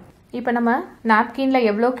வந்துடலாம். இப்போ நம்ம நாப்கின்ல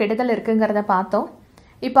எவ்வளோ கெடுதல் இருக்குங்கிறத பார்த்தோம்.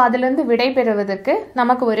 இப்போ அதிலிருந்து விடை பெறுவதற்கு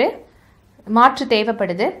நமக்கு ஒரு மாற்று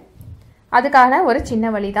தேவைப்படுது. அதுக்கான ஒரு சின்ன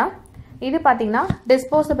வழி தான் இது. பார்த்தீங்கன்னா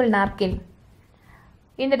டிஸ்போசபிள் நாப்கின்.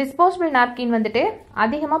 இந்த டிஸ்போசபிள் நாப்கின் வந்துட்டு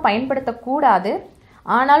அதிகமாக பயன்படுத்தக்கூடாது.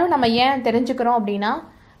 ஆனாலும் நம்ம ஏன் தெரிஞ்சுக்கிறோம் அப்படின்னா,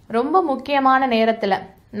 ரொம்ப முக்கியமான நேரத்தில்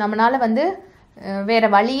நம்மளால வந்து வேற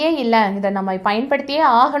வழியே இல்லை, இதை நம்ம பயன்படுத்தியே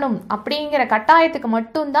ஆகணும் அப்படிங்கிற கட்டாயத்துக்கு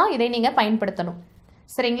மட்டும்தான் இதை நீங்கள் பயன்படுத்தணும்.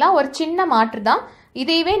 சரிங்களா? ஒரு சின்ன மாற்று தான்.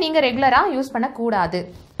 இதையவே நீங்கள் ரெகுலராக யூஸ் பண்ணக்கூடாது.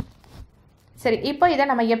 சரி, இப்போ இதை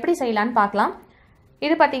நம்ம எப்படி செய்யலான்னு பார்க்கலாம்.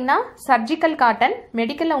 இது பார்த்தீங்கன்னா சர்ஜிக்கல் காட்டன்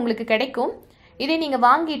மெடிக்கலில் உங்களுக்கு கிடைக்கும். இதை நீங்கள்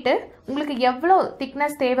வாங்கிட்டு உங்களுக்கு எவ்வளோ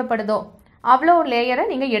திக்னஸ் தேவைப்படுதோ அவ்வளோ லேயரை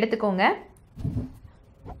நீங்கள் எடுத்துக்கோங்க.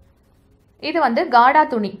 இது வந்து காடா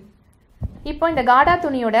துணி. இப்போ இந்த காடா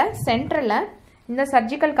துணியோட சென்டரில் இந்த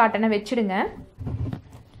சர்ஜிக்கல் காட்டனை வச்சுடுங்க.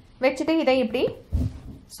 வச்சுட்டு இதை இப்படி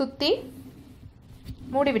சுற்றி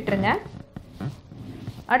மூடி விட்டுருங்க.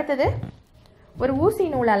 அடுத்தது ஒரு ஊசி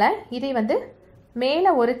நூலால் இதை வந்து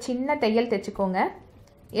மேலே ஒரு சின்ன தையல் தைச்சுக்கோங்க.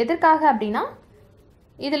 எதற்காக அப்படின்னா,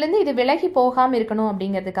 இதுலேருந்து இது விலகி போகாமல் இருக்கணும்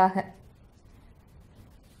அப்படிங்கிறதுக்காக.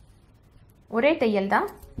 ஒரே தையல் தான்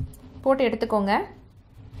போட்டு எடுத்துக்கோங்க.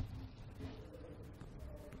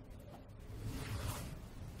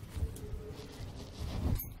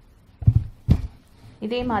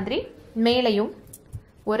 இதே மாதிரி மேலையும்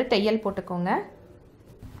ஒரு தையல் போட்டுக்கோங்க.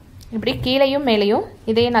 இப்படி கீழையும் மேலையும்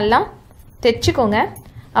இதையே நல்லா தைச்சுக்கோங்க.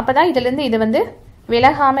 அப்போ தான் இதுலேருந்து இது வந்து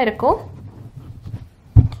விலகாமல் இருக்கும்.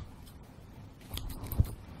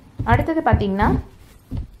 அடுத்தது பார்த்தீங்கன்னா,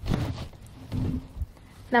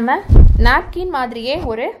 நம்ம நாப்கின் மாதிரியே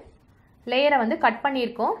ஒரு லேயரை வந்து கட்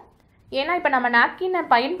பண்ணியிருக்கோம். ஏன்னா இப்போ நம்ம நாப்கினை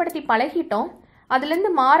பயன்படுத்தி பழகிட்டோம்.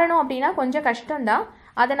 அதுலேருந்து மாறணும் அப்படின்னா கொஞ்சம் கஷ்டம்தான்.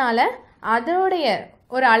 அதனால் அதோடைய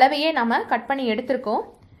ஒரு அளவையே நம்ம கட் பண்ணி எடுத்திருக்கோம்.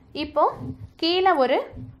 இப்போ கீழே ஒரு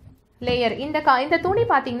லேயர். இந்த துணி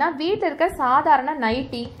பார்த்தீங்கன்னா வீட்டில் இருக்க சாதாரண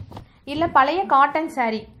நைட்டி இல்லை பழைய காட்டன்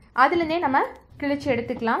சாரீ அதுலேருந்தே நம்ம கிழிச்சு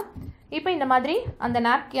எடுத்துக்கலாம். இப்போ இந்த மாதிரி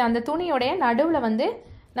அந்த துணியோடைய நடுவில் வந்து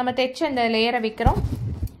நம்ம தைச்ச இந்த லேயரை வைக்கிறோம்.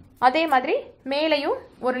 அதே மாதிரி மேலேயும்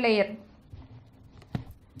ஒரு லேயர்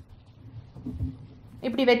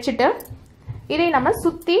இப்படி வச்சுட்டு இதை நம்ம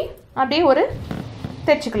சுற்றி அப்படியே ஒரு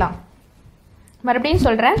தைச்சுக்கலாம். மறுபடியும்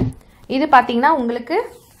சொல்கிறேன், இது பார்த்தீங்கன்னா உங்களுக்கு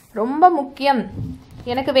ரொம்ப முக்கியம்,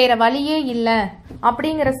 எனக்கு வேறு வழியே இல்லை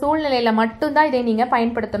அப்படிங்கிற சூழ்நிலையில் மட்டும்தான் இதை நீங்கள்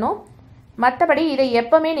பயன்படுத்தணும். மற்றபடி இதை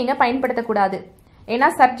எப்பவுமே நீங்கள் பயன்படுத்தக்கூடாது. ஏன்னா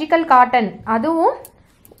சர்ஜிக்கல் காட்டன் அதுவும்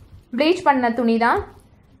ப்ளீச் பண்ண துணி தான்.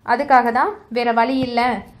 அதுக்காக தான், வேறு வழி இல்லை.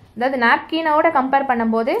 அதாவது நாப்கினோட கம்பேர்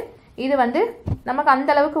பண்ணும்போது இது வந்து நமக்கு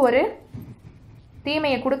அந்தளவுக்கு ஒரு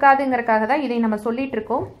தீமையை கொடுக்காதுங்கிறதுக்காக தான் இதை நம்ம சொல்லிட்டு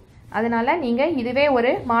இருக்கோம். அதனால நீங்கள் இதுவே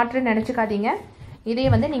ஒரு மாற்று நினச்சிக்காதீங்க. இதை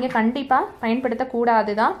வந்து நீங்கள் கண்டிப்பாக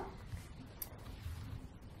பயன்படுத்தக்கூடாது தான்.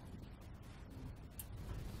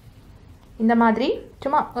 இந்த மாதிரி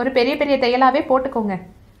சும்மா ஒரு பெரிய பெரிய தையலாகவே போட்டுக்கோங்க.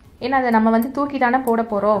 ஏன்னா அதை நம்ம வந்து தூக்கி தானே போட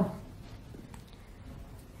போகிறோம்.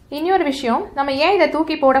 இன்னொரு விஷயம், நம்ம ஏன் இதை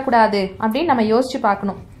தூக்கி போடக்கூடாது அப்படின்னு நம்ம யோசிச்சு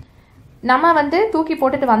பார்க்கணும். நம்ம வந்து தூக்கி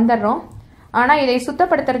போட்டுட்டு வந்துடுறோம். ஆனால் இதை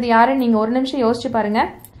சுத்தப்படுத்துறது யாருன்னு நீங்கள் ஒரு நிமிஷம் யோசிச்சு பாருங்கள்.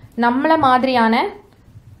 நம்மளை மாதிரியான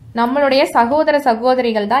நம்மளுடைய சகோதர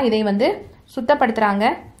சகோதரிகள் தான் இதை வந்து சுத்தப்படுத்துகிறாங்க.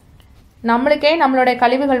 நம்மளுக்கே நம்மளுடைய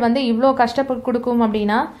கழிவுகள் வந்து இவ்வளோ கஷ்டப்பட்டு கொடுக்கும்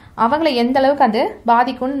அப்படின்னா அவங்கள எந்த அளவுக்கு அது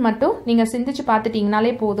பாதிக்கும்னு மட்டும் நீங்கள் சிந்திச்சு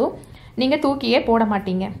பார்த்துட்டிங்கனாலே போதும். நீங்கள் தூக்கியே போட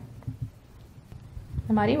மாட்டீங்க.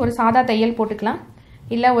 இந்த மாதிரி ஒரு சாதா தையல் போட்டுக்கலாம்.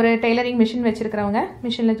 இல்லை ஒரு டெய்லரிங் மிஷின் வச்சுருக்கிறவங்க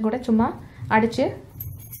மிஷினில் கூட சும்மா அடித்து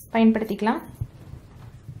பயன்படுத்திக்கலாம்.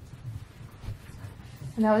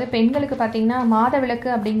 அதாவது பெண்களுக்கு பார்த்திங்கன்னா மாதவிலக்கு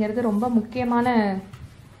அப்படிங்கிறது ரொம்ப முக்கியமான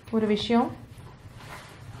ஒரு விஷயம்.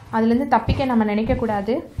 அதுலேருந்து தப்பிக்க நம்ம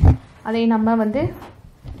நினைக்கக்கூடாது. அதை நம்ம வந்து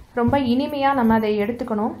ரொம்ப இனிமையாக நம்ம அதை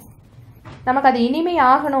எடுத்துக்கணும். நமக்கு அது இனிமை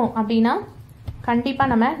ஆகணும் அப்படின்னா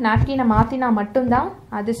கண்டிப்பாக நம்ம நாப்கினை மாற்றினா மட்டும்தான்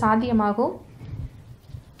அது சாத்தியமாகும்.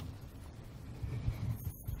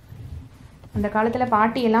 அந்த காலத்தில்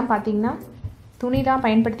பாட்டியெல்லாம் பார்த்திங்கன்னா துணி தான்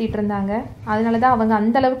பயன்படுத்திகிட்டு இருந்தாங்க. அதனால தான் அவங்க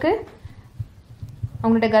அந்தளவுக்கு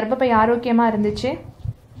அவங்களோட கர்ப்பப்பை ஆரோக்கியமாக இருந்துச்சு.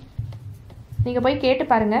 நீங்கள் போய் கேட்டு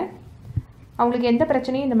பாருங்கள், அவங்களுக்கு எந்த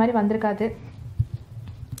பிரச்சனையும் இந்த மாதிரி வந்திருக்காது.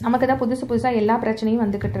 நமக்கு தான் புதுசு புதுசாக எல்லா பிரச்சனையும்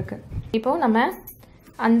வந்துக்கிட்டு இருக்கு. இப்போது நம்ம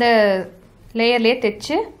அந்த லேயர்லேயே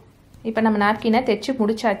தைச்சு இப்போ நம்ம நாப்கினை தைச்சு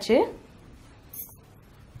முடிச்சாச்சு.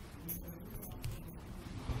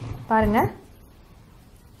 பாருங்கள்,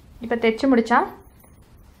 இப்போ தைச்சு முடித்தா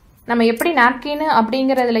நம்ம எப்படி நாப்கின்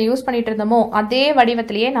அப்படிங்கிறதுல யூஸ் பண்ணிகிட்டு இருந்தோமோ அதே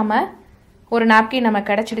வடிவத்திலேயே நம்ம ஒரு நாப்கின் நம்ம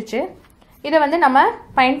கிடச்சிடுச்சு. இதை வந்து நம்ம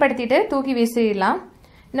பயன்படுத்திட்டு தூக்கி வீசிடலாம்.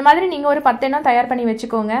 இந்த மாதிரி நீங்கள் ஒரு 10 எண்ணம் தயார் பண்ணி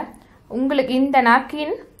வச்சுக்கோங்க. உங்களுக்கு இந்த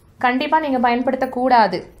நாப்கின் கண்டிப்பாக நீங்கள்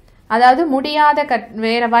பயன்படுத்தக்கூடாது. அதாவது முடியாத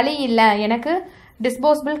வேறு வழி இல்லை, எனக்கு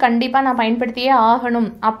டிஸ்போசபிள் கண்டிப்பாக நான் பயன்படுத்தியே ஆகணும்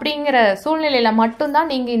அப்படிங்கிற சூழ்நிலையில்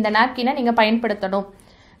மட்டும்தான் நீங்கள் இந்த நாப்கினை நீங்கள் பயன்படுத்தணும்.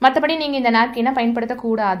 மற்றபடி நீங்கள் இந்த நாப்கினை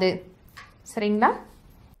பயன்படுத்தக்கூடாது. சரிங்களா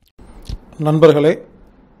நண்பர்களே?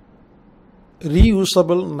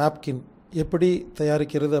 ரீயூசபிள் நாப்கின் எப்படி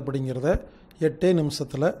தயாரிக்கிறது அப்படிங்கிறத 8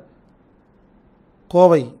 நிமிஷத்தில்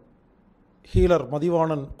கோவை ஹீலர்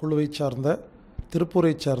மதிவாணன் குழுவை சார்ந்த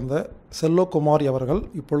திருப்பூரை சார்ந்த செல்வகுமாரி அவர்கள்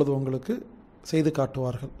இப்பொழுது உங்களுக்கு செய்து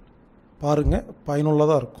காட்டுவார்கள். பாருங்கள்,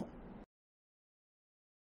 பயனுள்ளதாக இருக்கும்.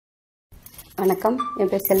 வணக்கம்,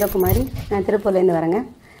 என் பேர் செல்வகுமாரி. நான் திருப்பூர்லேருந்து வரேங்க.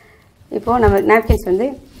 இப்போது நம்ம நாப்கின்ஸ் வந்து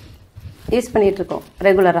யூஸ் பண்ணிகிட்ருக்கோம்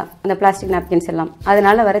ரெகுலராக, அந்த பிளாஸ்டிக் நாப்கின்ஸ் எல்லாம்.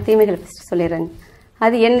 அதனால் வர தீமைகள் ஃபஸ்ட்டு சொல்லிடுறேங்க.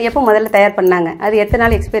 அது எப்போ முதல்ல தயார் பண்ணாங்க, அது எத்தனை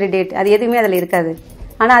நாள் எக்ஸ்பைரி டேட், அது எதுவுமே அதில் இருக்காது.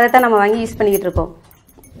 ஆனால் அதை தான் நம்ம வாங்கி யூஸ் பண்ணிக்கிட்டு இருக்கோம்.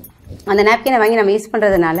 அந்த நாப்கினை வாங்கி நம்ம யூஸ்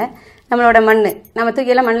பண்ணுறதுனால நம்மளோட மண், நம்ம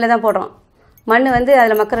தூக்கியெல்லாம் மண்ணில் தான் போடுறோம். மண் வந்து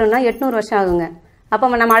அதில் மக்கணும்னா 800 வருஷம் ஆகுங்க.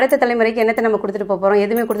 அப்போ நம்ம அடுத்த தலைமுறைக்கு என்னத்தை நம்ம கொடுத்துட்டு போகிறோம்?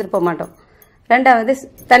 எதுவுமே கொடுத்துட்டு போக மாட்டோம். ரெண்டாவது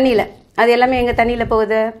தண்ணியில், அது எல்லாமே எங்கள் தண்ணியில்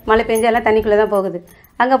போகுது. மழை பெஞ்சா எல்லாம் தண்ணிக்குள்ளே தான் போகுது.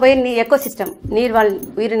 அங்கே போய் எக்கோசிஸ்டம், நீர்வாழ்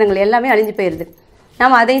உயிரினங்கள் எல்லாமே அழிஞ்சு போயிடுது.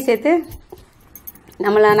 நம்ம அதையும் சேர்த்து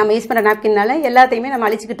நம்ம யூஸ் பண்ணுற நாப்கின்னால எல்லாத்தையுமே நம்ம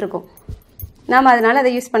அழிச்சிக்கிட்டு இருக்கோம். நாம் அதனால்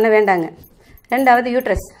அதை யூஸ் பண்ண வேண்டாங்க. ரெண்டாவது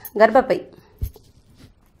யூட்ரஸ், கர்ப்பப்பை.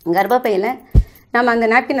 கர்ப்பப்பையில் நம்ம அந்த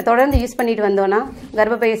நாப்கினை தொடர்ந்து யூஸ் பண்ணிட்டு வந்தோன்னா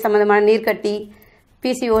கர்ப்பப்பை சம்மந்தமான நீர்க்கட்டி,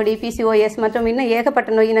 பிசிஓடி, பிசிஓஎஸ் மற்றும் இன்னும்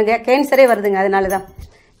ஏகப்பட்ட நோய், கேன்சரே வருதுங்க. அதனால தான்.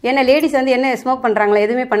 ஏன்னா லேடிஸ் வந்து என்ன ஸ்மோக் பண்ணுறாங்களா,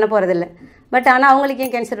 எதுவுமே பண்ண போகிறதில்ல. பட் ஆனால் அவங்களுக்கு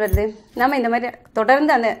ஏன் கேன்சர் வருது? நம்ம இந்த மாதிரி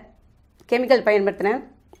தொடர்ந்து அந்த கெமிக்கல் பயன்படுத்தின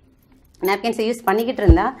நாப்கின்ஸை யூஸ் பண்ணிக்கிட்டு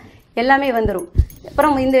இருந்தால் எல்லாமே வந்துடும்.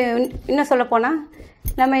 அப்புறம் இன்னும் சொல்லப்போனால்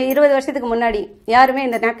நம்ம 20 வருஷத்துக்கு முன்னாடி யாருமே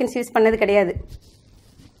இந்த நாப்கின்ஸ் யூஸ் பண்ணது கிடையாது.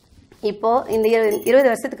 இப்போது இந்த 20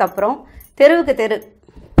 வருஷத்துக்கு அப்புறம் தெருவுக்கு தெரு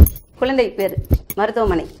குழந்தை பேர்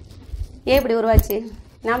மருத்துவமனை. ஏன் இப்படி உருவாச்சு?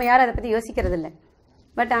 நாம் யாரும் அதை பற்றி யோசிக்கிறது இல்லை.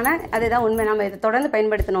 பட் ஆனால் அதுதான் உண்மை. நம்ம இதை தொடர்ந்து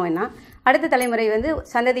பயன்படுத்தினோம்னா அடுத்த தலைமுறை வந்து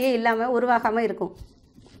சந்ததியே இல்லாமல் உருவாகாமல் இருக்கும்.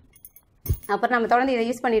 அப்புறம் நம்ம தொடர்ந்து இதை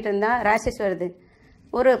யூஸ் பண்ணிட்டு இருந்தால் ரேஷஸ் வருது.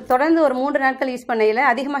 தொடர்ந்து ஒரு 3 நாட்கள் யூஸ் பண்ணையில்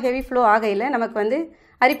அதிகமாக ஹெவி ஃப்ளோ ஆகையில் நமக்கு வந்து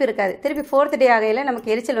அரிப்பு இருக்காது. திருப்பி 4th டே ஆகையில்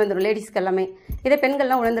நமக்கு எரிச்சல் வந்துடும் லேடிஸ்க்கு எல்லாமே. இதை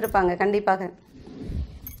பெண்கள்லாம் உணர்ந்திருப்பாங்க கண்டிப்பாக.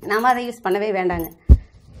 நாம் அதை யூஸ் பண்ணவே வேண்டாங்க.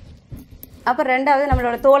 அப்புறம் ரெண்டாவது,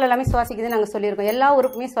 நம்மளோட தோல் எல்லாமே சுவாசிக்குதுன்னு நாங்கள் சொல்லியிருக்கோம். எல்லா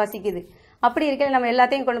உறுப்புமே சுவாசிக்குது. அப்படி இருக்கையில் நம்ம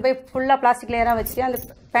எல்லாத்தையும் கொண்டு போய் ஃபுல்லாக பிளாஸ்டிக் லேயராக வச்சு அந்த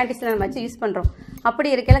பேண்டிஸில் நம்ம வச்சு யூஸ் பண்ணுறோம். அப்படி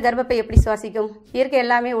இருக்கையில் கர்ப்பப்பை எப்படி சுவாசிக்கும்? இயற்கை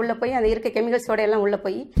எல்லாமே உள்ளே போய் அந்த இயற்கை கெமிக்கல்ஸோட எல்லாம் உள்ளே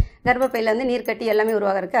போய் கர்ப்பப்பையில் வந்து நீர் கட்டி எல்லாமே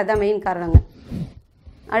உருவாகிறதுக்கு அதுதான் மெயின் காரணங்க.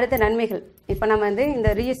 அடுத்த நன்மைகள். இப்போ நம்ம வந்து இந்த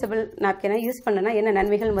ரீயூசபிள் நாப்கினை யூஸ் பண்ணனா என்ன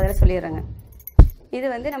நன்மைகள் முதல்ல சொல்லிடுறேங்க. இது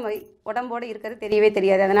வந்து நம்ம உடம்போடு இருக்கிறது தெரியவே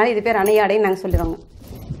தெரியாது. அதனால் இது பேர் அணையாடைன்னு நாங்கள் சொல்லுவாங்க.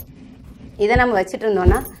 இதை நம்ம வச்சுட்டு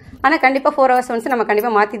இருந்தோம்னா, ஆனால் கண்டிப்பாக 4 hours ஒன்ஸ் நம்ம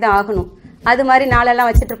கண்டிப்பாக மாற்றி தான் ஆகணும். அது மாதிரி நாளெல்லாம்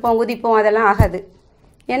வச்சுட்டு இருப்போம், குதிப்போம், அதெல்லாம் ஆகாது.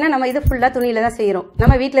 ஏன்னா நம்ம இது ஃபுல்லாக துணியில் தான் செய்கிறோம்.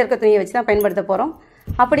 நம்ம வீட்டில் இருக்க துணியை வச்சு தான் பயன்படுத்த போகிறோம்.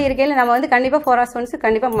 அப்படி இருக்கையில் நம்ம வந்து கண்டிப்பாக 4 hours ஒன்ஸ்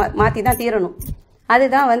கண்டிப்பாக மாற்றி தான் தீரணும்.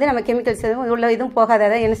 அதுதான் வந்து நம்ம கெமிக்கல்ஸ் எதுவும் உள்ள இதுவும் போகாத,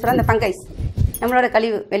 என்ன சொல்கிறோம், அந்த ஃபங்கைஸ் நம்மளோட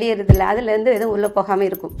கழிவு வெளியேறதில்லை, அதுலேருந்து எதுவும் உள்ளே போகாமல்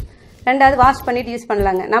இருக்கும். ரெண்டாவது வாஷ் பண்ணிவிட்டு யூஸ்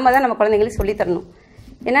பண்ணலாங்க. நம்ம தான் நம்ம குழந்தைங்களுக்கு சொல்லித்தரணும்.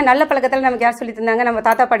 ஏன்னா நல்ல பழக்கத்தில் நமக்கு யார் சொல்லி தந்தாங்க? நம்ம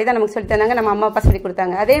தாத்தா பாட்டி தான் நமக்கு சொல்லி தந்தாங்க, நம்ம அம்மா அப்பா சொல்லி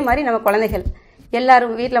கொடுத்தாங்க. அதே மாதிரி நம்ம குழந்தைகள்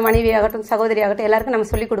எல்லாரும் வீட்டில் மனைவி ஆகட்டும், சகோதரி ஆகட்டும், எல்லாருக்கும் நம்ம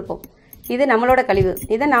சொல்லிக் கொடுப்போம். இது நம்மளோட கழிவு,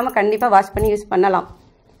 இதை நாம் கண்டிப்பாக வாஷ் பண்ணி யூஸ் பண்ணலாம்.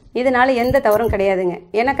 இதனால எந்த தவறும் கிடையாதுங்க.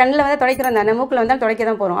 ஏன்னா கண்ணில் வந்து துடைக்கிறோம் தானே, மூக்கில் வந்தாலும் துடைக்க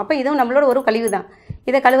தான் போகிறோம். அப்போ இதுவும் நம்மளோட ஒரு கழிவு தான்.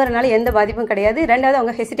 இதை கழுவுறதுனால எந்த பாதிப்பும் கிடையாது. ரெண்டாவது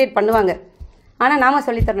அவங்க ஹெசிடேட் பண்ணுவாங்க, ஆனால் நாம்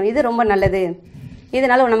சொல்லித்தரணும், இது ரொம்ப நல்லது,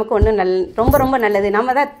 இதனால நமக்கு ஒன்றும் ரொம்ப ரொம்ப நல்லது.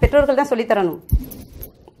 நம்ம தான் பெற்றோர்கள் தான் சொல்லித்தரணும்.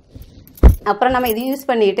 அப்புறம் நம்ம இது யூஸ்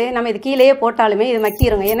பண்ணிவிட்டு நம்ம இது கீழேயே போட்டாலுமே இது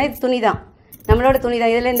மக்கிடுங்க. ஏன்னா இது துணி தான், நம்மளோட துணி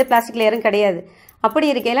தான், இதில் எந்த பிளாஸ்டிக் லேயரும் கிடையாது. அப்படி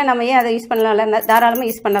இருக்கையில் நம்ம ஏன் அதை யூஸ் பண்ணலாம்ல, தாராளமாக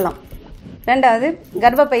யூஸ் பண்ணலாம். ரெண்டாவது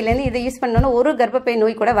கர்ப்பப்பையிலேருந்து இதை யூஸ் பண்ணோன்னா ஒரு கர்ப்பப்பை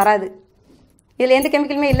நோய் கூட வராது. இதில் எந்த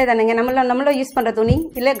கெமிக்கலுமே இல்லை தானேங்க. நம்மளோட யூஸ் பண்ணுற துணி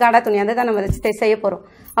இல்லை காடா துணி, அதை தான் நம்ம செய்ய போகிறோம்.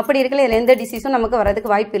 அப்படி இருக்கல இதில் எந்த டிசீஸும் நமக்கு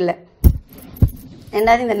வர்றதுக்கு வாய்ப்பு இல்லை.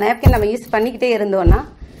 ரெண்டாவது இந்த நாப்கின் நம்ம யூஸ் பண்ணிக்கிட்டே இருந்தோன்னா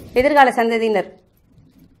எதிர்கால சந்ததியினர்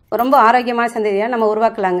ரொம்ப ஆரோக்கியமான சந்ததியாக நம்ம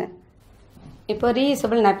உருவாக்கலாங்க. இப்போ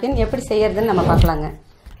ரீயூசபிள் நாப்கின் எப்படி செய்யறதுன்னு நம்ம பார்க்கலாங்க.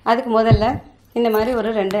 அதுக்கு முதல்ல இந்த மாதிரி ஒரு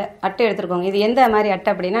 2 அட்டை எடுத்துருக்கோங்க. இது எந்த மாதிரி அட்டை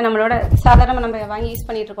அப்படின்னா, நம்மளோட சாதாரணமாக நம்ம வாங்கி யூஸ்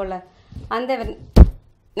பண்ணிட்டு இருக்கோம்ல, அந்த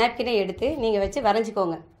நாப்கினை எடுத்து நீங்கள் வச்சு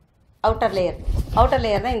வரைஞ்சிக்கோங்க. அவுட்டர்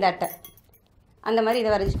லேயர் தான் இந்த அட்டை. அந்த மாதிரி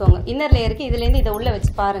இதை வரைஞ்சிக்கோங்க. இன்னர் லேயருக்கு இதுலேருந்து இதை உள்ளே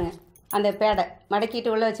வச்சு பாருங்கள். அந்த பேடை மடக்கிட்டு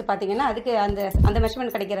உள்ளே வச்சு பார்த்தீங்கன்னா அதுக்கு அந்த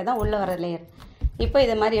மெஷர்மெண்ட் கிடைக்கிறது தான் உள்ளே வர லேயர். இப்போ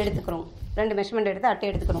இதை மாதிரி எடுத்துக்கிறோம். 2 மெஷர்மெண்ட் எடுத்து அட்டை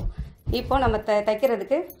எடுத்துக்கிறோம். இப்போ நம்ம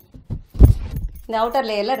தைக்கிறதுக்கு இந்த அவுட்டர்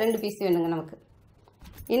லேயரில் 2 பீஸ் வேணுங்க நமக்கு.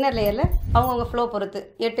 இன்னர் லேயரில் அவங்கவுங்க ஃப்ளோ பொறுத்து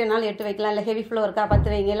 8 நாள் 8 வைக்கலாம், இல்லை ஹெவி ஃப்ளோ இருக்கா 10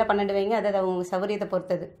 வைங்க, இல்லை 12 வைங்க, அது அவங்க சௌகரியத்தை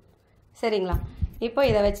பொறுத்தது. சரிங்களா? இப்போ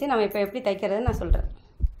இதை வச்சு நம்ம இப்போ எப்படி தைக்கிறதுன்னு நான் சொல்கிறேன்.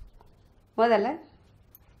 முதல்ல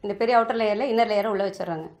இந்த பெரிய அவுட்டர் லேயரில் இன்னர் லேயரை உள்ளே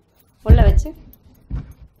வச்சிடுறாங்க. உள்ளே வச்சு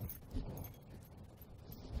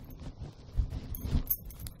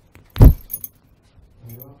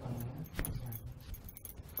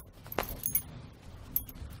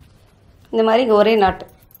இந்த மாதிரி இங்கே ஒரே நாட்டு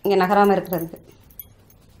இங்கே நகராமல் இருக்கிறதுக்கு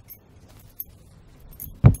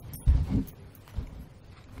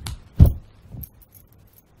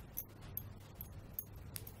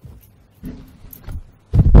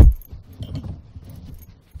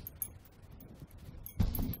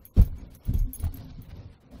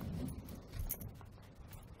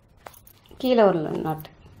கீழே ஒரு நாட்டு.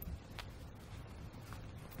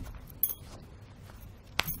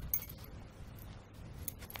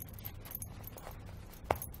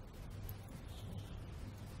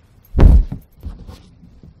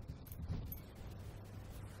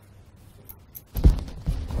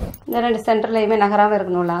 இந்த 2 சென்டர்லையுமே நகராமல்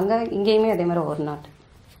இருக்கணும்ல, அங்கே இங்கேயுமே அதே மாதிரி ஒரு நாட்டு.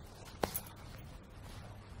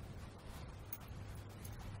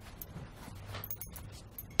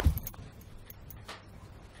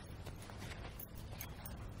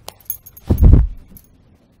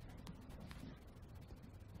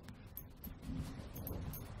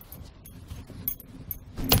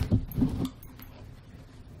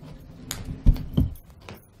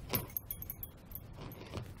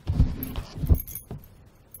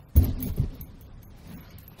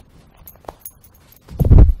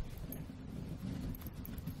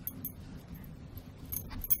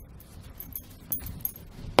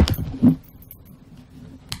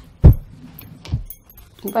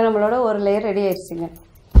 இப்போ நம்மளோட ஒரு லேயர் ரெடி ஆயிடுச்சுங்க.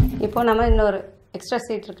 இப்போ நம்ம இன்னொரு எக்ஸ்ட்ரா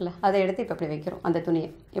சீட் இருக்குல்ல, அதை எடுத்து இப்போ இப்படி வைக்கிறோம். அந்த துணியை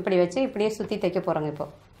இப்படி வச்சு இப்படியே சுற்றி தைக்க போகிறோங்க. இப்போ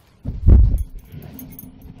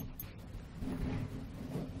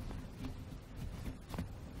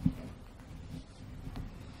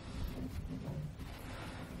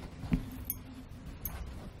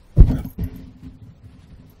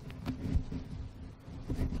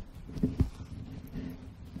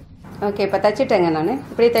ஓகே, இப்போ தைச்சிட்டேங்க. நான்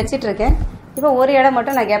இப்படி தைச்சிட்ருக்கேன். இப்போ ஒரு இடம்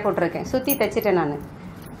மட்டும் நான் கேப் விட்டுருக்கேன், சுற்றி தைச்சிட்டேன் நான்.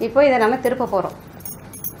 இப்போ இதை நம்ம திருப்ப போகிறோம்.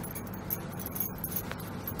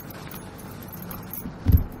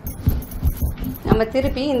 நம்ம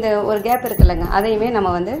திருப்பி இந்த ஒரு கேப் இருக்குல்லங்க, அதையுமே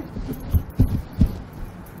நம்ம வந்து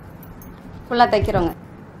ஃபுல்லாக தைக்கிறோங்க.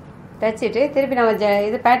 தைச்சிட்டு திருப்பி நம்ம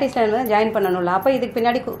இது பேட்டிஸில் வந்து ஜாயின் பண்ணணும்ல, அப்போ இதுக்கு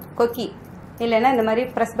பின்னாடி கொக்கி இல்லைன்னா இந்த மாதிரி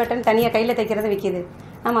ப்ரெஸ் பட்டன் தனியாக கையில் தைக்கிறது விற்கிது,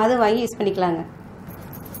 நம்ம அதுவும் வாங்கி யூஸ் பண்ணிக்கலாங்க.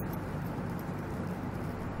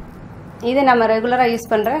 இது நம்ம ரெகுலராக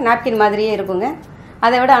யூஸ் பண்ணுற நாப்கின் மாதிரியே இருக்குங்க.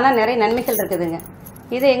 அதை விட ஆனால் நிறைய நன்மைகள் இருக்குதுங்க.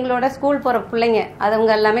 இது எங்களோட ஸ்கூல் போகிற பிள்ளைங்க,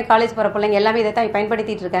 அவங்க எல்லாமே காலேஜ் போகிற பிள்ளைங்க எல்லாமே இதை தான்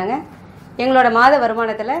பயன்படுத்திகிட்டு இருக்காங்க. எங்களோட மாத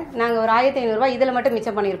வருமானத்தில் நாங்கள் ஒரு 1500 இதில் மட்டும்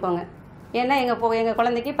மிச்சம் பண்ணியிருக்கோங்க. ஏன்னா எங்கள்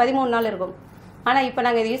குழந்தைக்கு 13 நாள் இருக்கும். ஆனால் இப்போ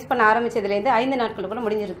நாங்கள் இதை யூஸ் பண்ண ஆரம்பித்ததுலேருந்து 5 நாட்களுக்குள்ளே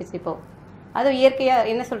முடிஞ்சிருக்குச்சு. இப்போது அதுவும் இயற்கையாக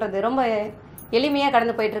என்ன சொல்கிறது, ரொம்ப எளிமையாக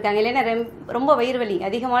கடந்து போயிட்டுருக்காங்க. இல்லைன்னா ரொம்ப வயிறு வலி,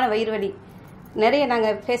 அதிகமான வயிறு வலி நிறைய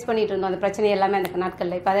நாங்கள் ஃபேஸ் பண்ணிகிட்டு இருந்தோம். அந்த பிரச்சனை எல்லாமே அந்த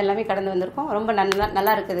நாட்களில் இப்போ அதெல்லாமே கடந்து வந்திருக்கோம். ரொம்ப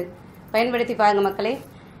நல்லா இருக்குது, பயன்படுத்தி பாருங்கள் மக்களே.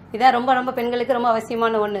 இதான் ரொம்ப ரொம்ப பெண்களுக்கு ரொம்ப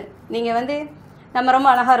அவசியமான ஒன்று. நீங்கள் நம்ம ரொம்ப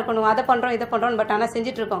அழகாக இருக்கணும், அதை பண்ணுறோம் இதை பண்ணுறோம், பட் ஆனால்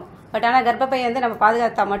செஞ்சிட்ருக்கோம். பட் ஆனால் கர்ப்பப்பையை நம்ம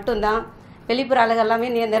பாதுகாத்தா மட்டும்தான் வெளிப்புற அழகு எல்லாமே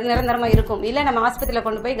நிரந்தரமாக இருக்கும். இல்லை நம்ம ஆஸ்பத்திரியில்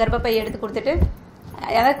கொண்டு போய் கர்ப்பப்பையை எடுத்து கொடுத்துட்டு,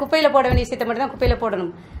 அதாவது குப்பையில் போட வேண்டிய விஷயத்தை மட்டும் தான் குப்பையில்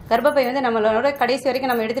போடணும். கர்ப்பப்பை நம்மளோட கடைசி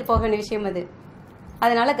வரைக்கும் நம்ம எடுத்துகிட்டு போக வேண்டிய விஷயம் அது.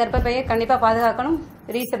 அதனால் கர்ப்பப்பையை கண்டிப்பாக பாதுகாக்கணும்,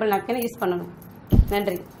 ரீசபிள் நாப்கினை யூஸ் பண்ணணும்.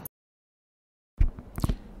 நன்றி.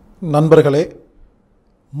 நண்பர்களே,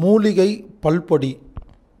 மூலிகை பல்பொடி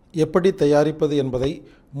எப்படி தயாரிப்பது என்பதை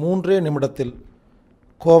 3 நிமிடத்தில்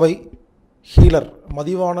கோவை ஹீலர்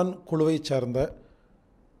மதிவாணன் குழுவைச் சேர்ந்த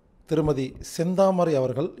திருமதி செந்தாமரை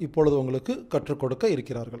அவர்கள் இப்பொழுது உங்களுக்கு கற்றுக் கொடுக்க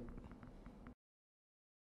இருக்கிறார்கள்.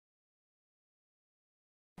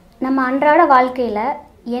 நம்ம அன்றாட வாழ்க்கையில்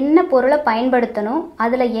என்ன பொருளை பயன்படுத்தணும்,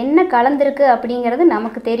 அதில் என்ன கலந்துருக்கு அப்படிங்கிறது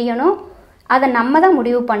நமக்கு தெரியணும். அதை நம்ம தான்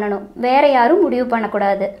முடிவு பண்ணணும், வேறு யாரும் முடிவு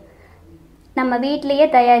பண்ணக்கூடாது. நம்ம வீட்டிலையே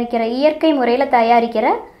தயாரிக்கிற இயற்கை முறையில் தயாரிக்கிற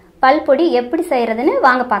பல்பொடி எப்படி செய்கிறதுன்னு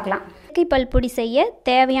வாங்க பார்க்கலாம். இயற்கை பல்பொடி செய்ய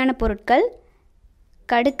தேவையான பொருட்கள்: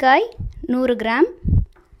 கடுக்காய் 100 கிராம்,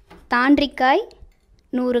 தாண்டிக்காய்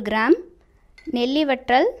 100 கிராம், நெல்லி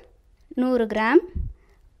வற்றல் 100 கிராம்,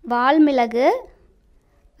 வால்மிளகு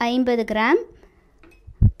 50 கிராம்,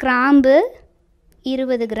 கிராம்பு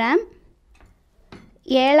 20 கிராம்,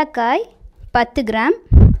 ஏலக்காய் 10 கிராம்,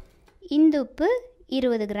 இந்துப்பு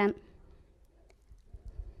 20 கிராம்,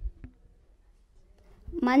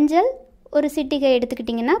 மஞ்சள் ஒரு சிட்டிகை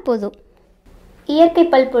எடுத்துக்கிட்டிங்கன்னா போதும். இயற்கை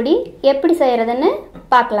பல்பொடி எப்படி செய்கிறதுன்னு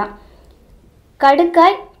பார்க்கலாம்.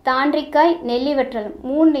 கடுக்காய், தாண்டிக்காய், நெல்லி வற்றல்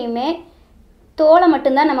 3யுமே தோலை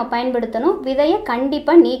மட்டும்தான் நம்ம பயன்படுத்தணும், விதையை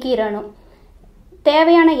கண்டிப்பாக நீக்கிடணும்.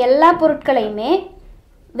 தேவையான எல்லா பொருட்களையுமே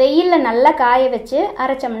வெயிலில் நல்லா காய வச்சு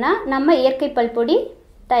அரைச்சோம்னா நம்ம இயற்கை பல்பொடி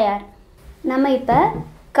தயார். நம்ம இப்போ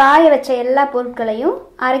காய வச்ச எல்லா பொருட்களையும்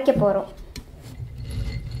அரைக்க போகிறோம்.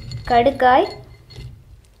 கடுக்காய்,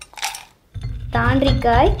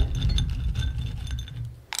 தாண்டிக்காய்,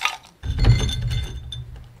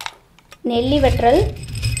 நெல்லி வற்றல்,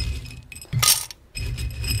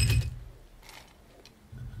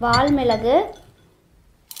 வால்மிளகு,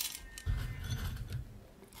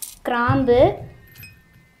 கிராம்பு,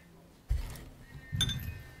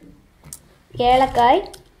 ஏலக்காய்,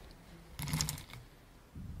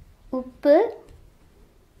 உப்பு,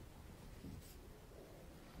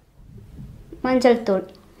 மஞ்சள் தூள்.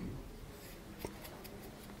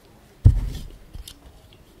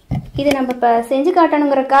 இது நம்ம இப்போ செஞ்சு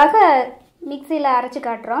காட்டணுங்கிறதுக்காக மிக்சியில் அரைச்சி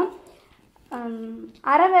காட்டுறோம்.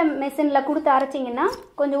 அரவை மெஷினில் கொடுத்து அரைச்சிங்கன்னா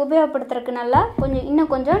கொஞ்சம் உபயோகப்படுத்துறதுக்கு நல்லா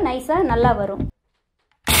இன்னும் கொஞ்சம் நைஸாக நல்லா வரும்.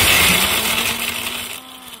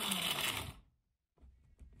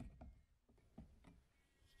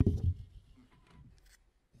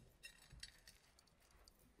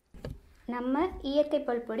 நம்ம இயற்கை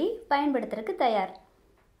பல்பொடி பயன்படுத்துறதுக்கு தயார்.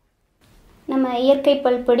 நம்ம இயற்கை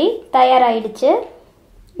பல்பொடி தயாராகிடுச்சு.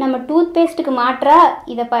 நம்ம டூத் பேஸ்ட்டுக்கு மாற்றாக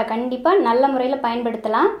இதை கண்டிப்பாக நல்ல முறையில்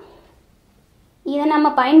பயன்படுத்தலாம். இதை நம்ம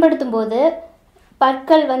பயன்படுத்தும் போது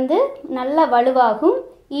பற்கள் நல்லா வலுவாகும்,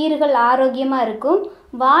 ஈறுகள் ஆரோக்கியமாக இருக்கும்.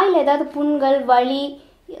 வாயில் ஏதாவது புண்கள், வலி,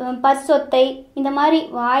 பற்சொத்தை, இந்த மாதிரி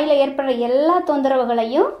வாயில் ஏற்படுற எல்லா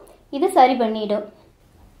தொந்தரவுகளையும் இது சரி பண்ணிடும்.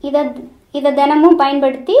 இதை தினமும்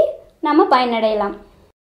பயன்படுத்தி நம்ம பயனடையலாம்.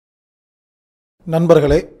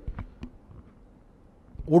 நண்பர்களே,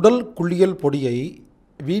 உடல் குளியல் பொடியை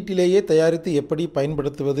வீட்டிலேயே தயாரித்து எப்படி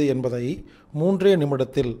பயன்படுத்துவது என்பதை 3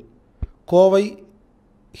 நிமிடத்தில் கோவை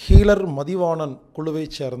ஹீலர் மதிவாணன்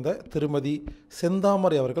குழுவைச் சேர்ந்த திருமதி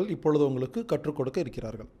செந்தாமரை அவர்கள் இப்பொழுது உங்களுக்கு கற்றுக் கொடுக்க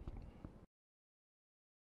இருக்கிறார்கள்.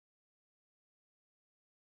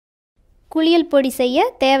 குளியல் பொடி செய்ய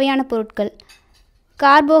தேவையான பொருட்கள்: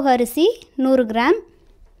 கார்போக அரிசி 100 கிராம்,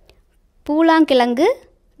 பூலாங்கிழங்கு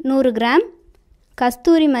 100 கிராம்,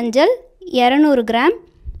 கஸ்தூரி மஞ்சள் 200 கிராம்,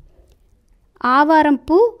 ஆவாரம்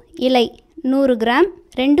பூ இலை 100 கிராம்,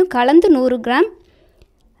 ரெண்டும் கலந்து 100 கிராம்,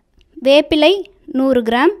 வேப்பிலை 100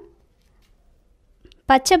 கிராம்,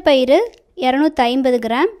 பச்சைப்பயிறு 250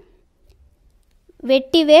 கிராம்,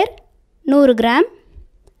 வெட்டிவேர் 100 கிராம்,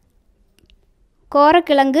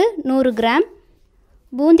 கோரக்கிழங்கு 100 கிராம்,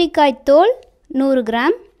 பூந்திக்காய் தோல் 100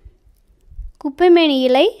 கிராம், குப்பைமேனி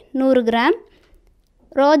இலை 100 கிராம்,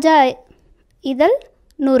 ரோஜா இதழ்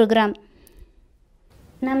 100 கிராம்.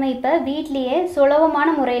 நம்ம இப்போ வீட்லேயே சுலபமான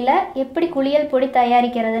முறையில் எப்படி குளியல் பொடி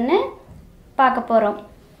தயாரிக்கிறதுன்னு பார்க்க போகிறோம்.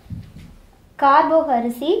 கார்போக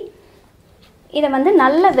அரிசி இதை வந்து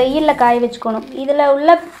நல்ல வெயிலில் காய வச்சுக்கணும். இதில் உள்ள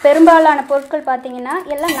பெரும்பாலான பொருட்கள் பார்த்திங்கன்னா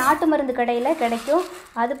எல்லாம் நாட்டு மருந்து கடையில் கிடைக்கும்.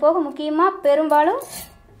 அது போக முக்கியமாக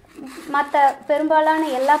பெரும்பாலான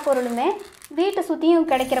எல்லா பொருளுமே வீட்டை சுற்றியும்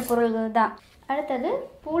கிடைக்கிற பொருள்கள் தான். அடுத்தது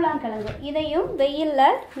பூலாங்கிழங்கு, இதையும்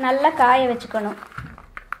வெயிலில் நல்லா காய வச்சுக்கணும்.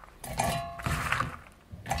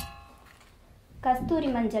 கஸ்தூரி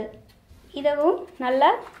மஞ்சள், இதுவும் நல்லா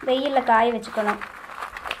வெயிலில் காய வச்சுக்கணும்.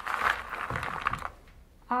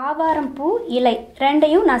 ஆவாரம் பூ இலை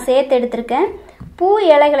ரெண்டையும் நான் சேர்த்து எடுத்திருக்கேன். பூ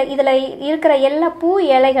இலைகளை, இதில் இருக்கிற எல்லா பூ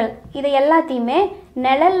இலைகள் இதை எல்லாத்தையுமே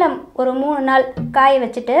நிழலில் ஒரு 3 நாள் காய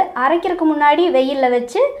வச்சுட்டு அரைக்கிறதுக்கு முன்னாடி வெயிலில்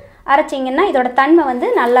வச்சு அரைச்சிங்கன்னா இதோட தன்மை வந்து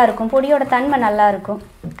நல்லாயிருக்கும், பொடியோட தன்மை நல்லாயிருக்கும்.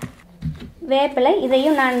 வேப்பிலை,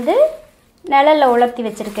 இதையும் நான் வந்து நிழலில் உலர்த்தி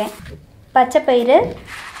வச்சுருக்கேன். பச்சைப்பயிறு,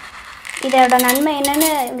 இதோட நன்மை என்னென்னு